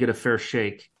that don't get a fair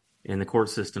shake in the court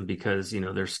system because,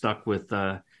 they're stuck with,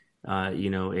 a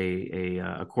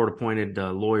court-appointed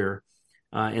lawyer.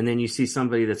 And then you see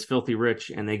somebody that's filthy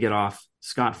rich and they get off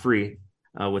scot-free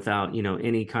without,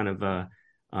 any kind of,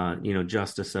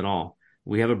 justice at all.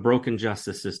 We have a broken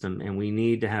justice system and we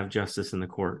need to have justice in the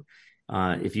court.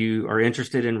 If you are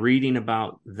interested in reading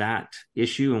about that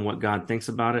issue and what God thinks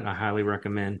about it, I highly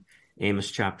recommend Amos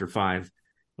chapter 5.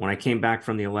 When I came back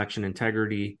from the election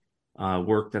integrity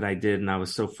work that I did, and I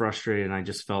was so frustrated, and I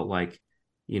just felt like,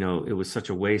 it was such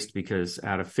a waste, because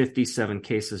out of 57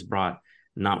 cases brought,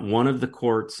 not one of the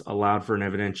courts allowed for an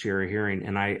evidentiary hearing.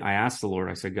 And I asked the Lord,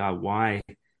 I said, God, why?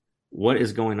 What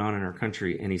is going on in our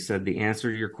country? And he said, the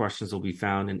answer to your questions will be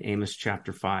found in Amos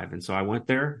chapter 5. And so I went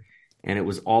there, and it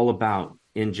was all about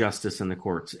injustice in the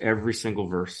courts, every single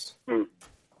verse.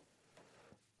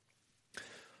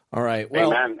 All right.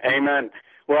 Well, Amen.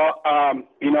 Well,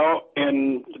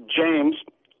 in James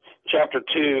chapter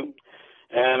 2,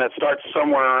 and it starts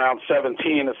somewhere around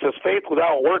 17, it says, faith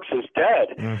without works is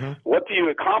dead. Mm-hmm. What do you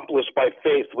accomplish by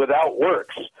faith without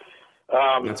works?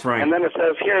 That's right. And then it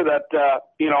says here that,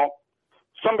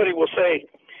 somebody will say,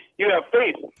 you have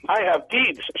faith, I have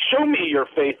deeds. Show me your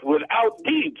faith without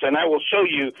deeds, and I will show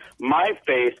you my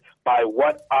faith by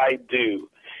what I do.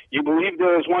 You believe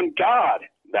there is one God.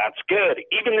 That's good.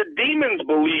 Even the demons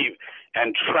believe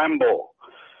and tremble.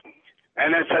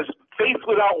 And it says, faith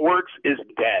without works is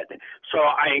dead. So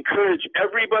I encourage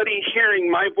everybody hearing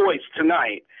my voice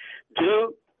tonight,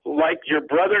 do like your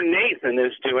brother Nathan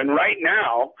is doing right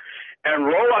now, and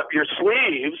roll up your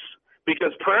sleeves,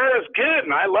 because prayer is good,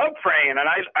 and I love praying, and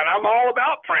I'm all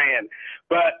about praying.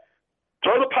 But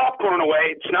throw the popcorn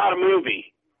away. It's not a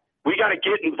movie. We got to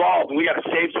get involved, and we got to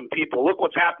save some people. Look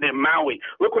what's happening in Maui.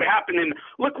 Look what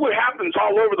happens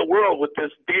all over the world with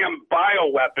this damn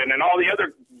bioweapon and all the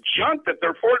other junk that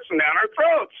they're forcing down our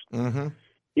throats. Mm-hmm.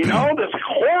 This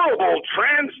horrible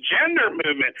transgender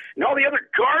movement and all the other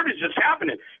garbage that's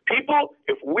happening. People,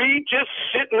 if we just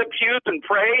sit in the pews and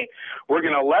pray, we're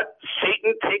going to let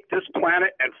Satan take this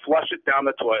planet and flush it down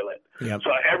the toilet. Yep.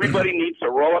 So everybody needs to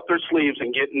roll up their sleeves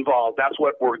and get involved. That's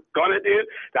what we're going to do.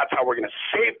 That's how we're going to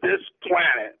save this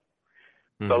planet.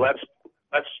 So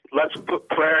let's put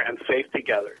prayer and faith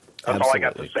together. That's all I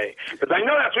got to say. Because I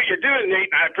know that's what you're doing, Nate,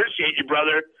 and I appreciate you,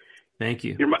 brother. Thank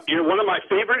you. You're one of my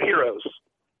favorite heroes.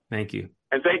 Thank you.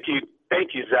 And thank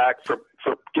you, Zach,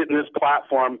 for getting this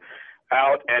platform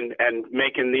out and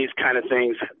making these kind of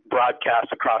things broadcast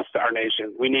across our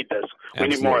nation. We need this. We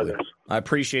need more of this. I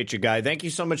appreciate you, Guy. Thank you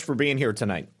so much for being here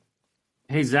tonight.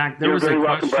 Hey, Zach, You're very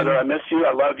welcome, brother. I miss you.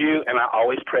 I love you, and I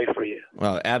always pray for you.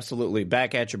 Well, absolutely.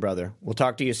 Back at you, brother. We'll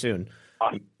talk to you soon.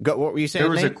 What were you saying,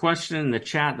 There was Nate? a question in the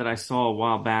chat that I saw a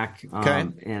while back, Okay.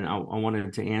 and I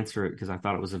wanted to answer it because I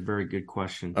thought it was a very good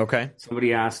question. Okay.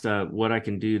 Somebody asked what I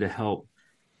can do to help,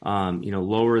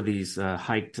 lower these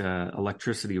hiked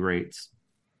electricity rates,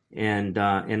 and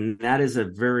that is a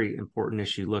very important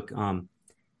issue. Look,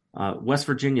 West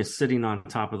Virginia is sitting on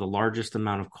top of the largest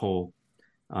amount of coal,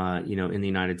 in the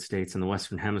United States and the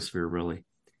Western Hemisphere, really,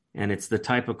 and it's the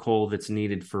type of coal that's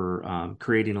needed for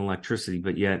creating electricity,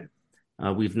 but yet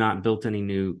we've not built any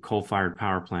new coal-fired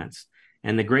power plants.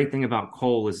 And the great thing about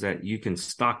coal is that you can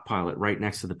stockpile it right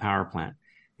next to the power plant.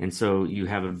 And so you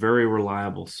have a very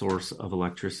reliable source of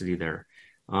electricity there.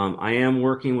 I am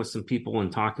working with some people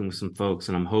and talking with some folks,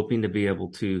 and I'm hoping to be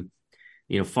able to,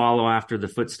 follow after the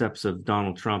footsteps of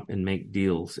Donald Trump and make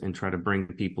deals and try to bring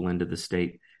people into the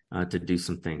state to do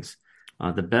some things.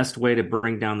 The best way to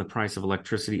bring down the price of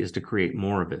electricity is to create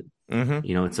more of it.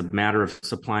 Mm-hmm. It's a matter of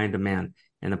supply and demand.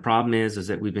 And the problem is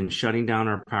that we've been shutting down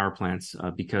our power plants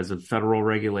because of federal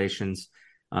regulations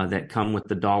that come with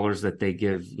the dollars that they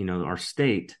give, our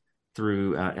state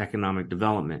through economic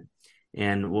development.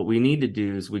 And what we need to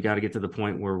do is we got to get to the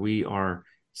point where we are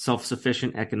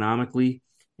self-sufficient economically,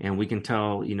 and we can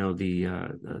tell,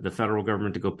 the federal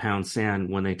government to go pound sand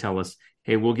when they tell us,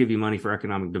 hey, we'll give you money for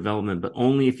economic development, but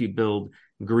only if you build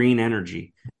green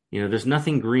energy. There's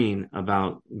nothing green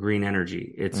about green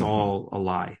energy. It's all a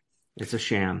lie. It's a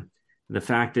sham. The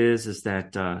fact is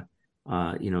that,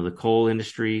 the coal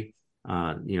industry,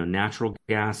 natural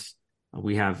gas,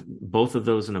 we have both of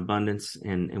those in abundance,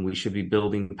 and we should be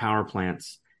building power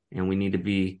plants, and we need to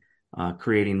be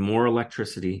creating more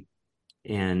electricity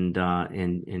and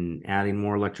adding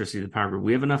more electricity to the power grid.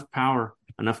 We have enough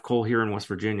coal here in West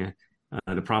Virginia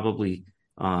to probably,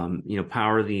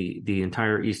 power the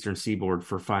entire eastern seaboard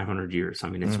for 500 years. I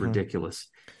mean, it's ridiculous.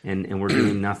 And we're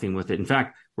doing nothing with it. In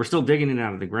fact, we're still digging it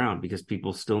out of the ground because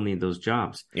people still need those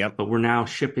jobs. Yep. But we're now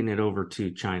shipping it over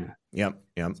to China. Yep.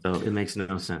 So it makes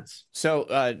no sense.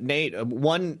 So, Nate,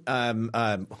 one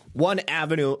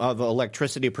avenue of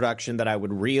electricity production that I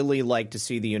would really like to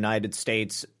see the United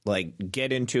States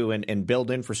get into and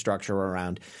build infrastructure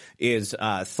around is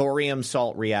thorium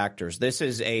salt reactors. This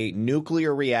is a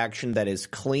nuclear reaction that is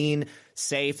clean,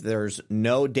 safe. There's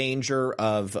no danger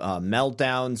of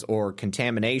meltdowns or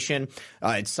contamination.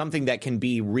 It's something that can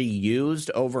be reused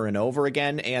over and over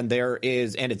again, and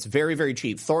it's very, very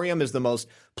cheap. Thorium is the most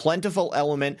plentiful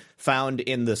element found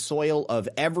in the soil of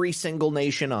every single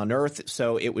nation on Earth,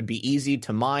 so it would be easy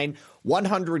to mine.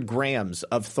 100 grams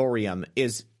of thorium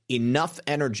is enough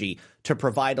energy to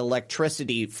provide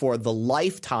electricity for the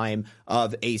lifetime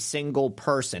of a single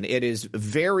person. It is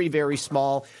very, very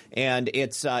small, and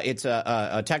it's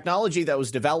a technology that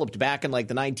was developed back in like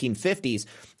the 1950s.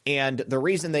 And the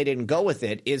reason they didn't go with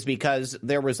it is because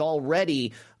there was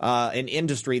already an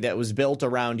industry that was built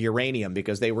around uranium,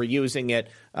 because they were using it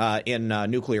in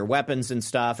nuclear weapons and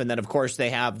stuff. And then, of course,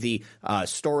 they have the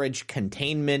storage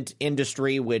containment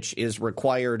industry, which is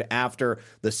required after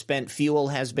the spent fuel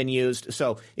has been used.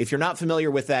 So if you're not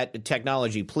familiar with that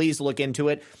technology, please look into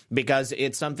it, because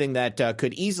it's something that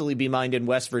could easily be mined in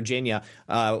West Virginia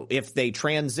if they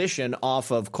transition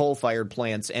off of coal-fired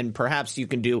plants. And perhaps you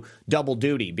can do double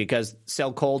duty, because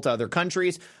sell coal to other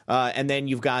countries, and then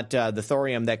you've got the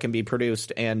thorium that can be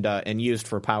produced and used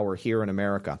for power here in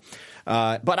America.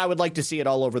 But I would like to see it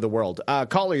all over the world.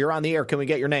 Caller, you're on the air. Can we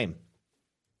get your name?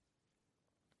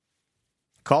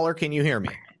 Caller, can you hear me?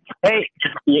 Hey,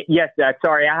 yes, Zach.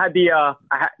 Sorry, I had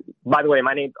by the way,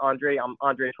 my name's Andre. I'm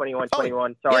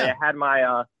Andre2121. Sorry, yeah. I had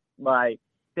my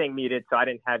thing muted, so I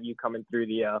didn't have you coming through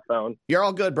the phone. You're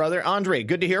all good, brother. Andre,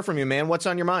 good to hear from you, man. What's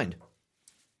on your mind?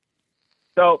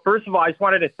 So, first of all, I just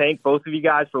wanted to thank both of you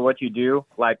guys for what you do.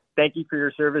 Like, thank you for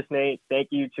your service, Nate. Thank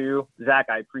you to Zach.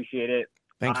 I appreciate it.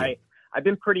 Thank you. I've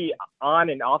been pretty on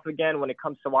and off again when it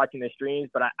comes to watching the streams,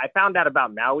 but I found out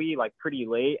about Maui like pretty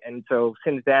late, and so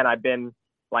since then I've been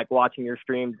like watching your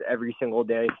streams every single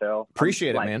day. So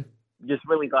appreciate it, man. Just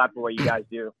really glad for what you guys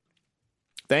do.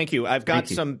 Thank you. I've got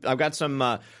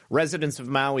some residents of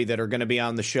Maui that are going to be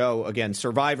on the show again.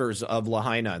 Survivors of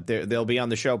Lahaina. They'll be on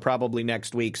the show probably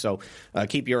next week. So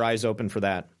keep your eyes open for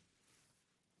that.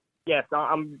 Yes,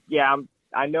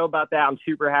 I know about that. I'm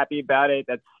super happy about it.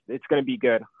 It's going to be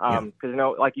good.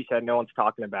 Because like you said, no one's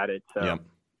talking about it. So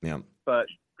yeah. But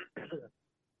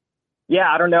yeah,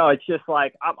 I don't know. It's just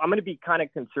like I'm going to be kind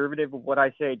of conservative with what I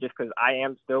say, just because I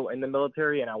am still in the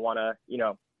military, and I want to,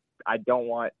 I don't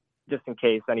want, just in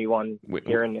case anyone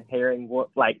hearing what,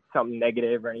 like something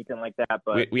negative or anything like that.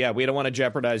 But we don't want to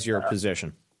jeopardize your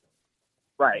position.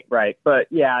 Right. But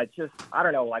yeah, it's just, I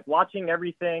don't know, like watching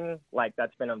everything like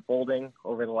that's been unfolding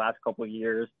over the last couple of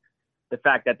years, the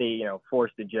fact that they,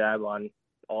 forced the jab on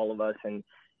all of us. And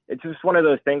it's just one of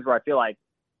those things where I feel like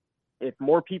if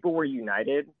more people were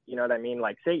united, you know what I mean?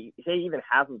 Like say even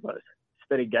half of us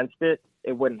stood against it,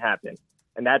 it wouldn't happen.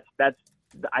 And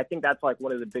I think that's like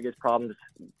one of the biggest problems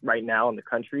right now in the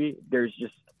country.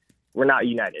 We're not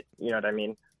united. You know what I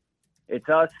mean? It's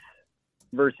us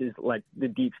versus like the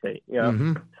deep state,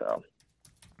 Mm-hmm. So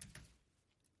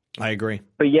I agree.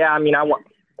 But yeah, I mean, I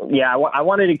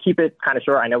wanted to keep it kind of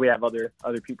short. I know we have other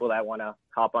people that want to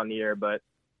hop on the air, but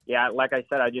yeah, like I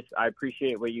said, I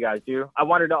appreciate what you guys do. I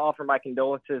wanted to offer my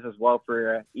condolences as well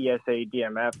for ESA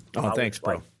DMF. Oh, thanks,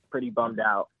 bro. Like, pretty bummed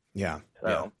out. Yeah.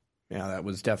 So. Yeah,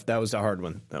 that was a hard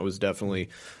one. That was definitely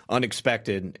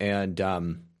unexpected, and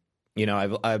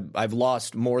I've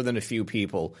lost more than a few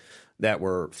people that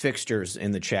were fixtures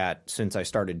in the chat since I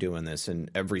started doing this, and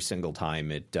every single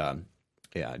time it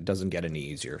doesn't get any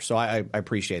easier. So I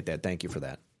appreciate that. Thank you for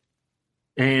that.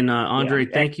 And Andre,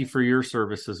 thank you for your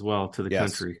service as well to the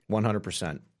country.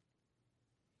 100%.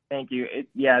 Thank you.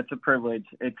 It's a privilege.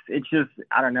 It's just,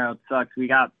 I don't know. It sucks. We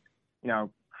got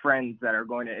friends that are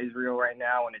going to Israel right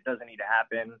now, and it doesn't need to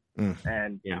happen.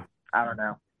 And I don't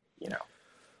know.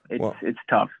 It's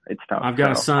tough. It's tough. I've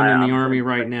got a son in the Army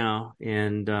right now,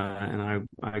 and I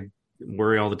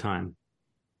worry all the time.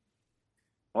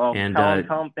 Well,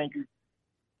 tell him thank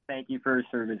you for his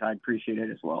service. I appreciate it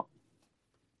as well.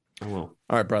 I will.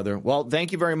 All right, brother. Well,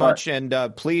 thank you very much, and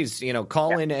please,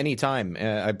 call in anytime.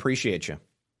 I appreciate you.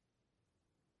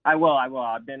 I will.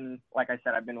 I've been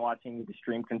watching the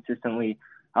stream consistently.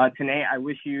 Tanae, I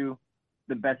wish you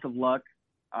the best of luck.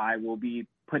 I will be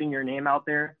putting your name out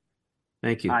there.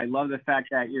 Thank you. I love the fact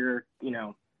that you're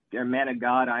a man of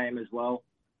God. I am as well.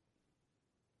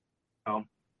 So,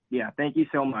 yeah, thank you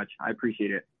so much. I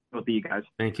appreciate it. Both of you guys.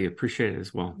 Thank you. Appreciate it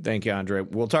as well. Thank you, Andre.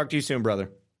 We'll talk to you soon, brother.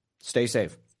 Stay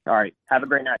safe. All right. Have a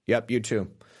great night. Yep, you too.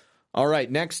 All right,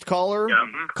 next caller.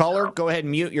 Caller, go ahead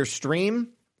and mute your stream.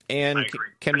 And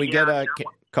can we get a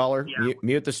caller?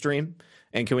 Mute the stream.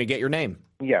 And can we get your name?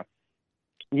 Yeah.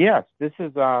 Yes, this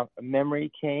is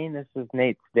Memory Cain. This is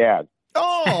Nate's dad.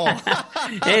 Oh!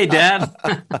 Hey, Dad.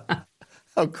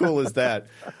 How cool is that?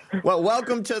 Well,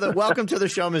 welcome to the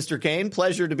show, Mr. Cain.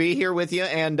 Pleasure to be here with you,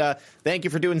 and thank you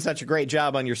for doing such a great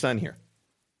job on your son here.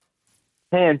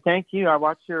 Hey, and thank you. I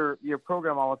watch your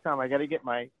program all the time. I got to get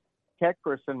my tech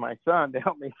person, my son, to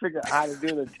help me figure out how to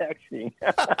do the texting.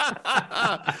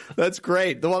 That's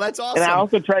great. Well, that's awesome. And I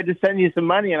also tried to send you some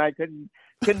money, and I couldn't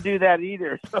do that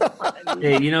either. So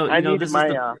hey,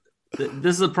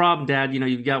 this is the problem, Dad.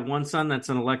 You've got one son that's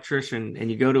an electrician, and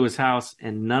you go to his house,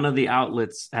 and none of the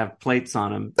outlets have plates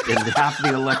on them, and half of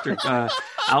the electric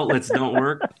outlets don't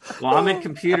work. Well, I'm in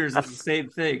computers. It's the same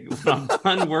thing. When I'm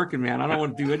done working, man, I don't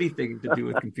want to do anything to do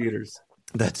with computers.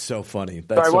 That's so funny.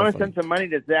 I want to send some money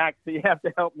to Zach, so you have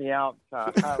to help me out.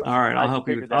 All right, I'll help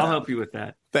you. I'll help you with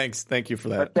that. Thanks. Thank you for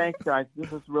that. But thanks, guys.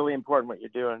 This is really important what you're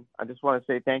doing. I just want to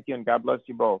say thank you, and God bless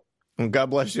you both. And God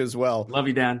bless you as well. Love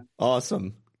you, Dan.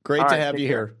 Awesome. Great to have you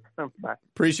here. Bye.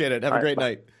 Appreciate it. Have a great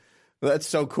night. That's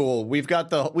so cool. We've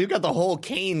got the whole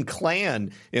Cain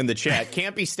clan in the chat.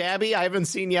 Campy Stabby, I haven't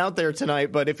seen you out there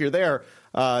tonight, but if you're there,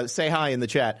 say hi in the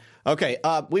chat. Okay,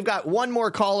 we've got one more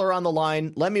caller on the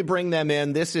line. Let me bring them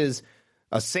in. This is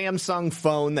a Samsung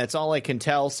phone. That's all I can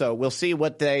tell. So we'll see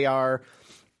what they are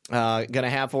going to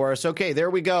have for us. Okay,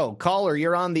 there we go. Caller,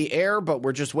 you're on the air, but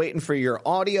we're just waiting for your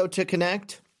audio to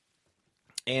connect.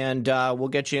 And we'll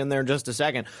get you in there in just a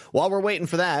second. While we're waiting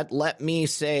for that, let me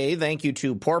say thank you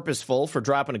to Porpoiseful for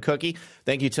dropping a cookie.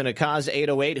 Thank you to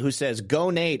Nakaz808 who says, "Go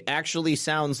Nate" actually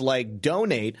sounds like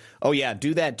donate. Oh, yeah,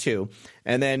 do that too.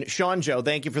 And then Sean Joe,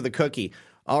 thank you for the cookie.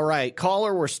 All right,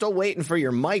 caller, we're still waiting for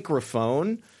your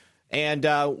microphone. And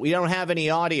we don't have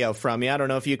any audio from you. I don't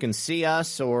know if you can see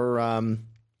us or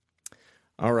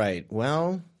all right,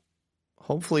 well,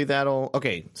 hopefully that'll...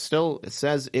 Okay, still it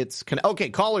says it's... Okay,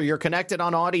 caller, you're connected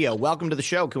on audio. Welcome to the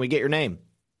show. Can we get your name?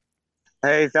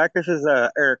 Hey, Zach, this is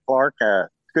Eric Clark.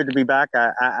 It's good to be back.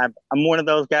 I'm one of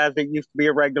those guys that used to be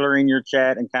a regular in your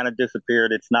chat and kind of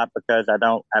disappeared. It's not because I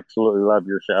don't absolutely love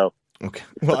your show. Okay.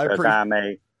 Well, I'm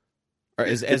a...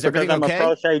 Is everything I'm okay? a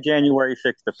pro se January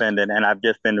 6th defendant, and I've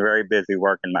just been very busy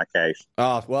working my case.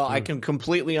 Oh, well, I can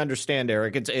completely understand,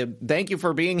 Eric. Thank you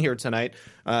for being here tonight.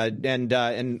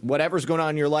 And whatever's going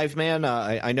on in your life, man,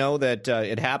 I know that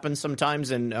it happens sometimes,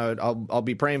 and I'll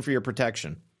be praying for your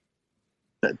protection.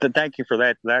 Thank you for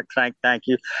that, Zach. Thank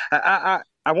you. I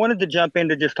wanted to jump in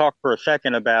to just talk for a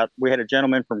second about, we had a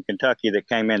gentleman from Kentucky that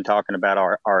came in talking about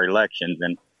our elections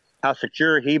and how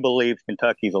secure he believes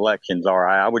Kentucky's elections are.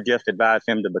 I would just advise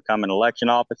him to become an election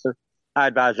officer. I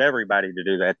advise everybody to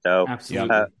do that, though.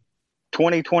 Absolutely.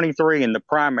 2023 in the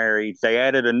primaries, they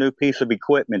added a new piece of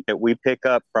equipment that we pick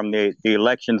up from the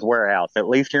elections warehouse, at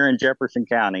least here in Jefferson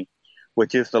County,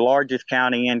 which is the largest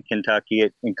county in Kentucky.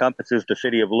 It encompasses the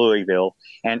city of Louisville.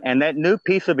 And that new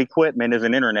piece of equipment is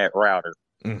an internet router.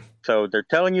 So they're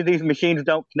telling you these machines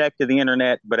don't connect to the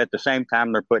internet, but at the same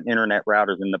time, they're putting internet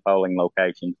routers in the polling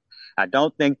locations. I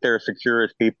don't think they're as secure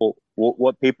as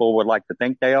what people would like to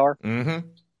think they are. Mm-hmm.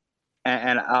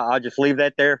 And I'll just leave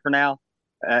that there for now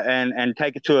and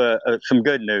take it to some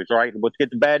good news, right? Let's get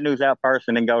the bad news out first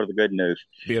and then go to the good news.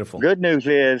 Beautiful. Good news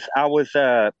is I was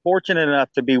fortunate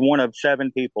enough to be one of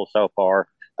 7 people so far,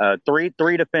 three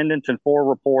defendants and 4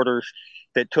 reporters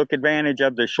that took advantage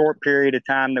of the short period of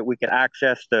time that we could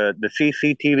access the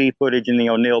CCTV footage in the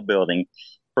O'Neill building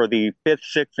for the 5th,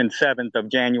 6th, and 7th of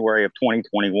January of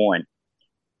 2021.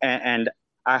 And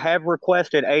I have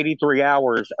requested 83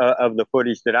 hours of the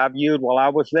footage that I viewed while I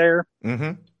was there.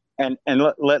 Mm-hmm.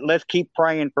 And let's keep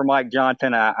praying for Mike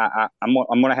Johnson. I'm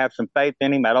going to have some faith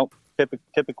in him. I don't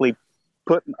typically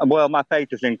my faith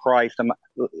is in Christ.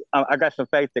 I got some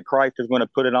faith that Christ is going to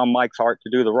put it on Mike's heart to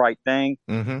do the right thing.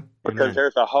 Mm-hmm. Because Amen.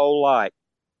 there's a whole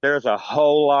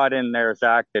lot in there,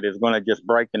 Zach, that is going to just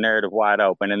break the narrative wide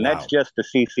open. And that's just the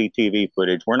CCTV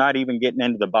footage. We're not even getting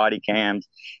into the body cams,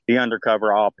 the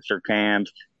undercover officer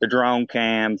cams, the drone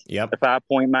cams, the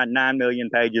 5.9 million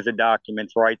pages of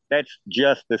documents, right? That's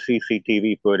just the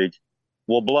CCTV footage.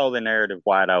 Will blow the narrative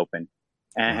wide open.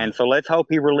 And so let's hope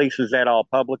he releases that all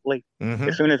publicly. Mm-hmm.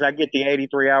 As soon as I get the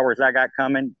 83 hours I got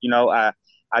coming, I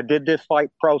did this fight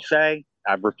pro se.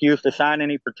 I've refused to sign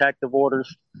any protective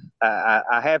orders.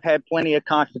 I have had plenty of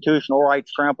constitutional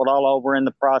rights trampled all over in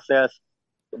the process,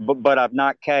 but I've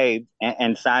not caved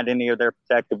and signed any of their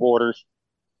protective orders,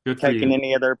 taken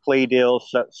any of their plea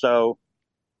deals. So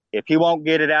if he won't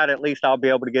get it out, at least I'll be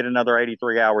able to get another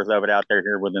 83 hours of it out there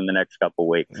here within the next couple of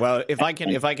weeks. Well, if I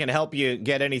can help you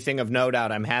get anything of note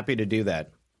out, I'm happy to do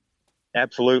that.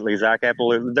 Absolutely, Zach.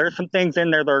 Absolutely. There's some things in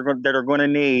there that are going to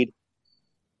need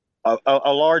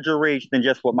a larger reach than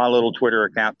just what my little Twitter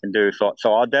account can do. So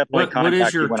I'll definitely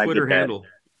contact you when I get that. What is your Twitter handle?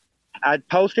 I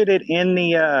posted it in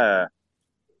the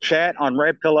chat on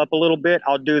Red Pill up a little bit,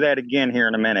 I'll do that again here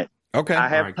in a minute. Okay. I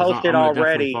have 'cause posted I'm gonna definitely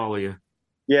already. follow you.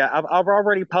 Yeah, I've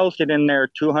already posted in there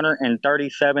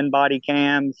 237 body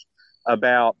cams,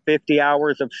 about 50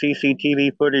 hours of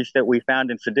CCTV footage that we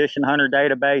found in Sedition Hunter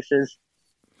databases,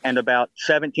 and about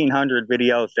 1,700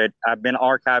 videos that I've been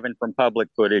archiving from public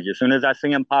footage. As soon as I see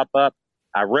them pop up,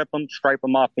 I rip them, scrape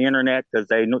them off the internet because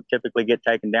they typically get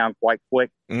taken down quite quick.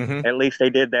 Mm-hmm. At least they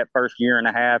did that first year and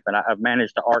a half, and I've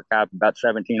managed to archive about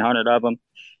 1,700 of them,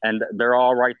 and they're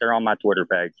all right there on my Twitter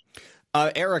page.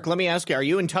 Eric, let me ask you, are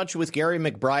you in touch with Gary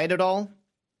McBride at all?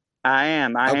 I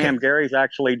am. Gary's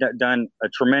actually done a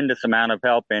tremendous amount of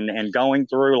help in going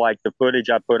through like the footage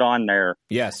I put on there.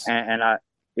 Yes. And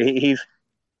his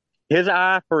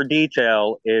eye for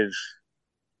detail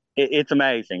it's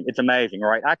amazing. It's amazing,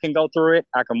 right? I can go through it,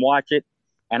 I can watch it,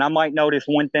 and I might notice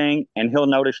one thing, and he'll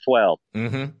notice 12.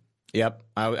 Mm-hmm. Yep.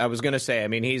 I was going to say, I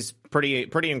mean, he's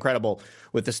pretty incredible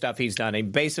with the stuff he's done. He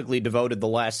basically devoted the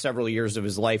last several years of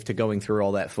his life to going through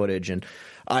all that footage. And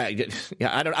I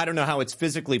don't know how it's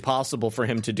physically possible for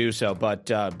him to do so, but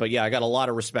yeah, I got a lot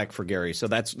of respect for Gary. So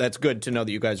that's good to know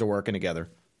that you guys are working together.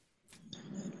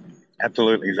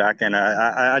 Absolutely, Zach. And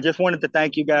I just wanted to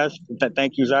thank you guys.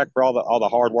 Thank you, Zach, for all the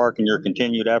hard work and your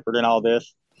continued effort in all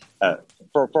this.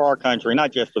 For our country,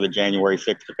 not just for the January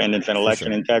 6th defendants and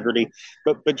election integrity,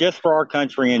 but just for our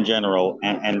country in general,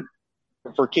 and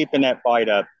for keeping that fight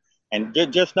up. And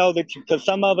just know that because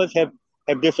some of us have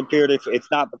disappeared, it's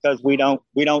not because we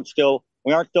aren't still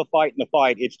fighting the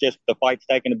fight. It's just the fight's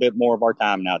taking a bit more of our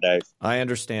time nowadays. I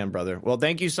understand, brother. Well,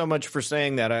 thank you so much for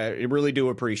saying that. I really do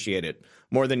appreciate it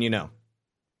more than you know.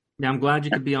 Yeah, I'm glad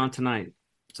you could be on tonight.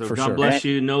 So For God sure. bless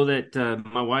you. Know that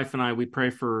my wife and I, we pray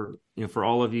for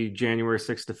all of you January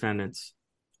 6th defendants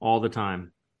all the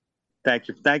time. Thank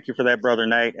you for that, brother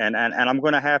Nate. And I'm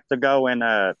going to have to go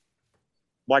and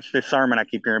watch this sermon I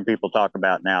keep hearing people talk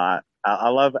about now. I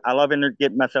love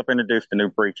getting myself introduced to new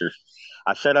preachers.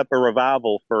 I set up a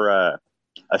revival for a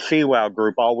CWOW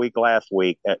group all week last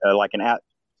week, like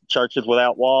Churches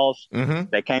Without Walls. Mm-hmm.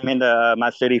 They came into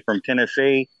my city from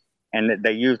Tennessee, and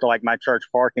they used like my church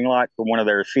parking lot for one of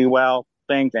their CWOW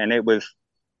things, and it was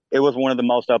one of the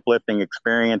most uplifting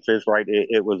experiences. Right,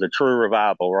 it was a true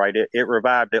revival. Right, it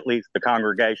revived at least the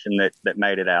congregation that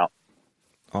made it out.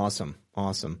 Awesome.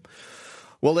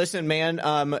 Well, listen, man,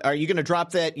 are you going to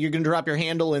drop that? You're going to drop your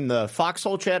handle in the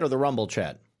Foxhole chat or the Rumble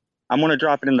chat? I'm going to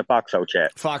drop it in the Foxhole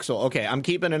chat. Foxhole. Okay. I'm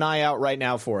keeping an eye out right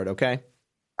now for it. Okay.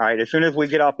 All right. As soon as we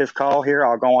get off this call here,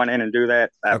 I'll go on in and do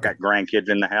that. I've got grandkids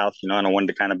in the house, and I wanted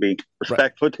to kind of be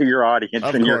respectful to your audience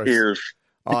and your ears.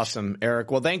 Awesome,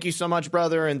 Eric. Well, thank you so much,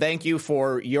 brother. And thank you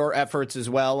for your efforts as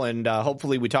well. And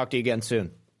hopefully we talk to you again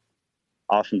soon.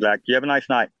 Awesome, Zach. You have a nice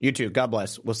night. You too. God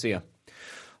bless. We'll see you.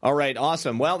 All right,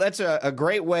 awesome. Well, that's a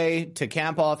great way to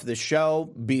cap off the show.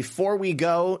 Before we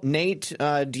go, Nate,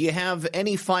 do you have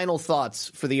any final thoughts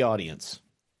for the audience?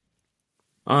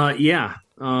 Yeah.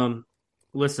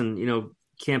 Listen,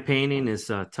 campaigning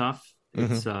is tough.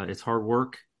 It's hard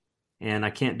work, and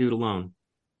I can't do it alone.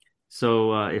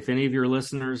 So if any of your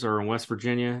listeners are in West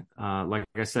Virginia, like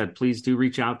I said, please do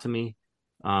reach out to me.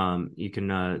 You can.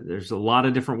 There's a lot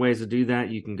of different ways to do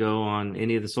that. You can go on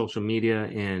any of the social media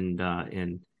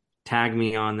and tag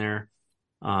me on there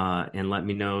and let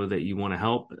me know that you want to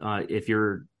help. If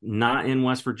you're not in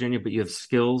West Virginia, but you have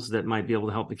skills that might be able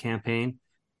to help the campaign,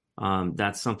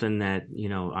 that's something that,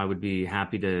 I would be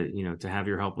happy to have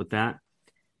your help with that.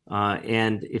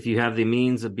 And if you have the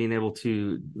means of being able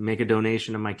to make a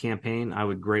donation to my campaign, I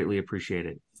would greatly appreciate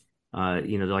it.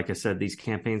 Like I said, these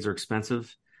campaigns are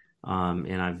expensive.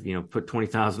 And I've, put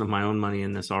 20,000 of my own money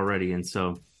in this already. And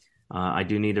so I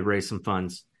do need to raise some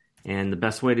funds. And the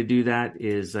best way to do that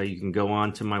is you can go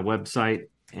on to my website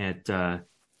at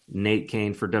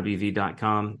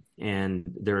natecainforwv.com,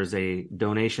 and there is a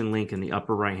donation link in the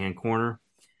upper right-hand corner.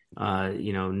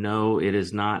 No, it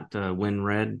is not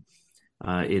WinRed.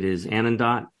 It is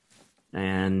Anandot.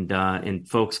 And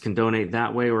folks can donate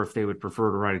that way, or if they would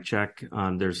prefer to write a check,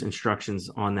 there's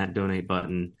instructions on that donate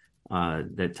button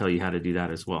that tell you how to do that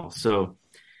as well. So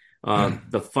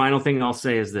the final thing I'll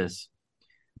say is this.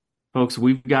 Folks,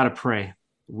 we've got to pray.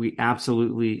 We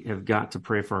absolutely have got to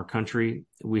pray for our country.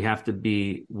 We have to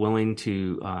be willing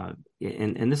to,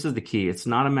 and this is the key. It's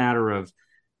not a matter of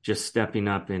just stepping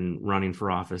up and running for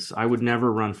office. I would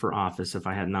never run for office if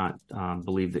I had not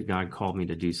believed that God called me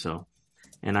to do so.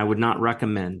 And I would not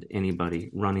recommend anybody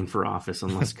running for office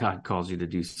unless God calls you to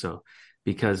do so,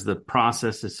 because the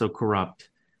process is so corrupt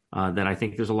that I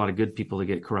think there's a lot of good people that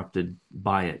get corrupted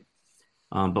by it.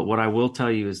 But what I will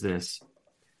tell you is this.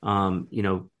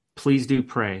 Please do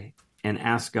pray and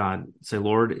ask God, say,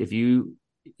 Lord, if you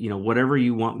whatever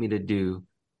you want me to do,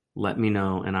 let me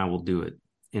know and I will do it,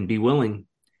 and be willing.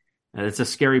 It's a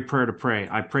scary prayer to pray.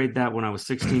 I prayed that when I was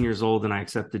 16 years old and I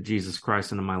accepted Jesus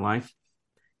Christ into my life.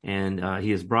 And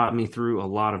he has brought me through a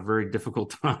lot of very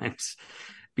difficult times.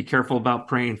 Be careful about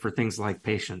praying for things like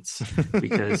patience,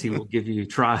 because he will give you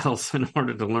trials in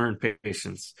order to learn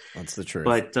patience. That's the truth.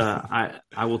 But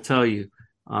I will tell you,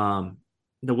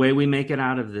 the way we make it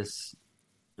out of this,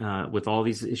 with all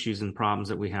these issues and problems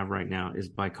that we have right now, is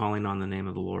by calling on the name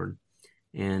of the Lord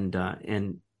and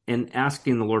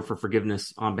asking the Lord for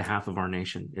forgiveness on behalf of our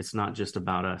nation. It's not just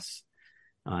about us.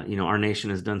 Our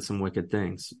nation has done some wicked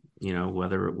things,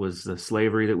 whether it was the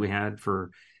slavery that we had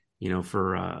for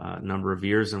a number of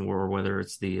years, or whether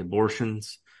it's the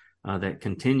abortions that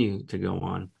continue to go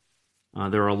on.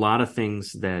 There are a lot of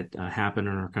things that happen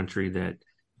in our country that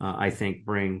I think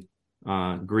bring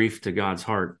grief to God's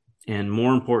heart. And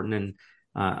more important, and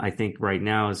I think right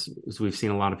now, is we've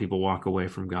seen a lot of people walk away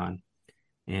from God.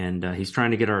 And he's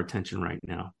trying to get our attention right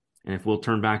now. And if we'll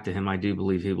turn back to him, I do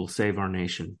believe he will save our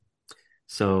nation.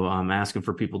 So I'm asking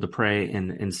for people to pray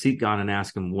and seek God and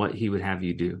ask him what he would have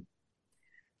you do.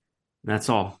 That's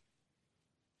all.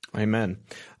 Amen.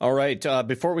 All right.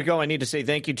 Before we go, I need to say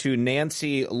thank you to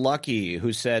Nancy Lucky,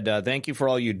 who said, thank you for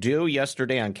all you do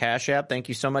yesterday on Cash App. Thank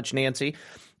you so much, Nancy.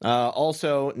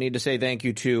 Also need to say thank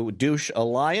you to Douche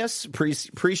Elias.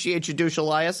 Appreciate you, Douche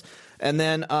Elias. And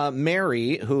then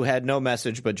Mary, who had no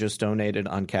message but just donated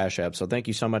on Cash App. So thank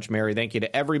you so much, Mary. Thank you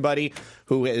to everybody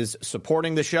who is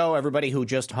supporting the show, everybody who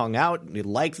just hung out, you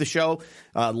like the show.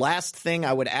 Last thing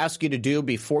I would ask you to do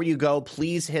before you go,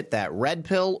 please hit that red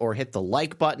pill or hit the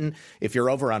like button if you're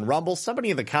over on Rumble.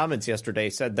 Somebody in the comments yesterday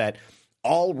said that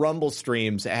all Rumble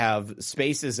streams have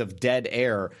spaces of dead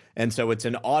air, and so it's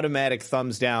an automatic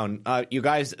thumbs down. You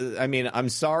guys, I mean, I'm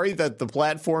sorry that the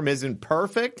platform isn't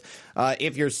perfect.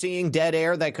 If you're seeing dead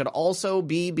air, that could also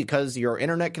be because your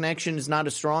internet connection is not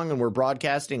as strong and we're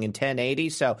broadcasting in 1080.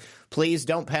 So please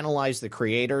don't penalize the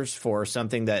creators for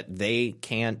something that they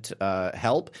can't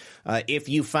help. If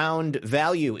you found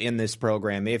value in this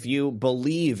program, if you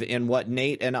believe in what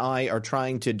Nate and I are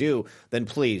trying to do, then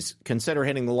please consider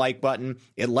hitting the like button.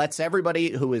 It lets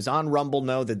everybody who is on Rumble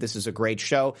know that this is a great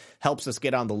show, helps us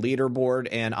get on the leaderboard,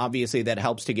 and obviously that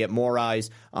helps to get more eyes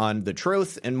on the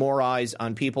truth and more eyes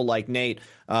on people like Nate.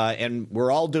 And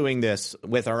we're all doing this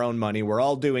with our own money. We're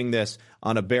all doing this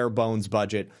on a bare bones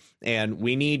budget. And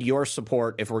we need your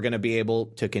support if we're going to be able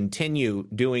to continue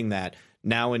doing that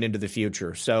now and into the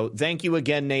future. So thank you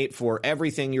again, Nate, for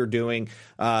everything you're doing.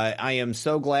 I am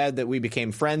so glad that we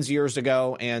became friends years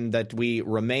ago and that we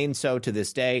remain so to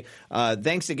this day.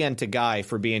 Thanks again to Guy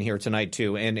for being here tonight,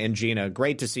 too, and Gina.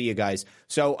 Great to see you guys.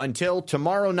 So until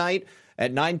tomorrow night at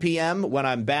 9 p.m. when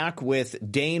I'm back with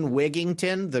Dane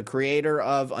Wigington, the creator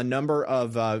of a number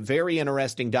of very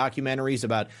interesting documentaries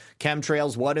about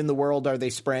chemtrails. What in the world are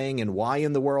they spraying and why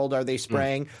in the world are they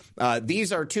spraying?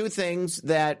 These are two things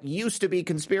that used to be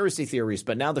conspiracy theories,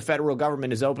 but now the federal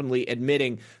government is openly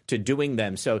admitting to doing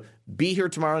them. So be here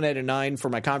tomorrow night at 9 for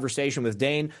my conversation with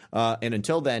Dane. And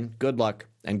until then, good luck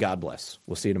and God bless.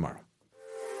 We'll see you tomorrow.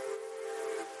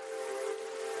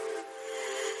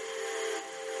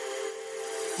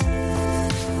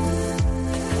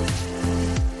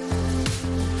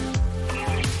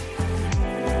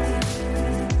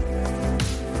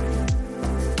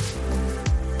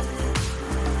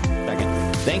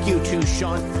 Thank you to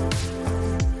Sean.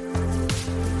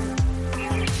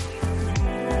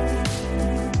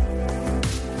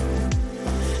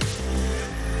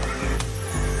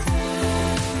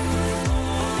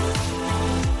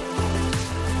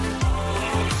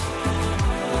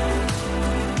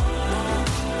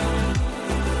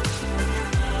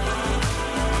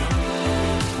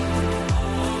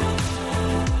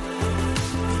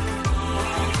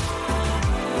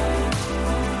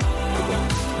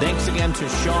 Thanks again to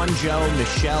Sean, Joe,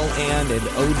 Michelle, and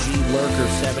OG Lurker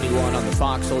 71 on the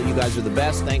foxhole. You guys are the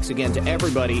best. Thanks again to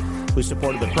everybody who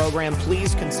supported the program.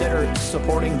 Please consider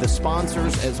supporting the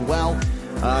sponsors as well.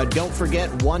 Don't forget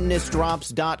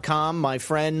onenessdrops.com. My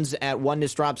friends at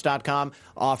onenessdrops.com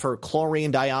offer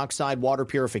chlorine dioxide water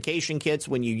purification kits.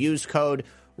 When you use code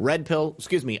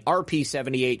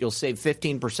RP78, you'll save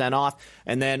 15% off.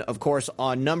 And then, of course,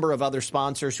 a number of other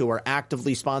sponsors who are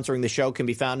actively sponsoring the show can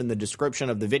be found in the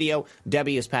description of the video.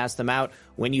 Debbie has passed them out.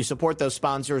 When you support those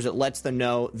sponsors, it lets them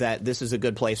know that this is a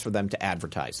good place for them to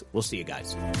advertise. We'll see you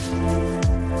guys.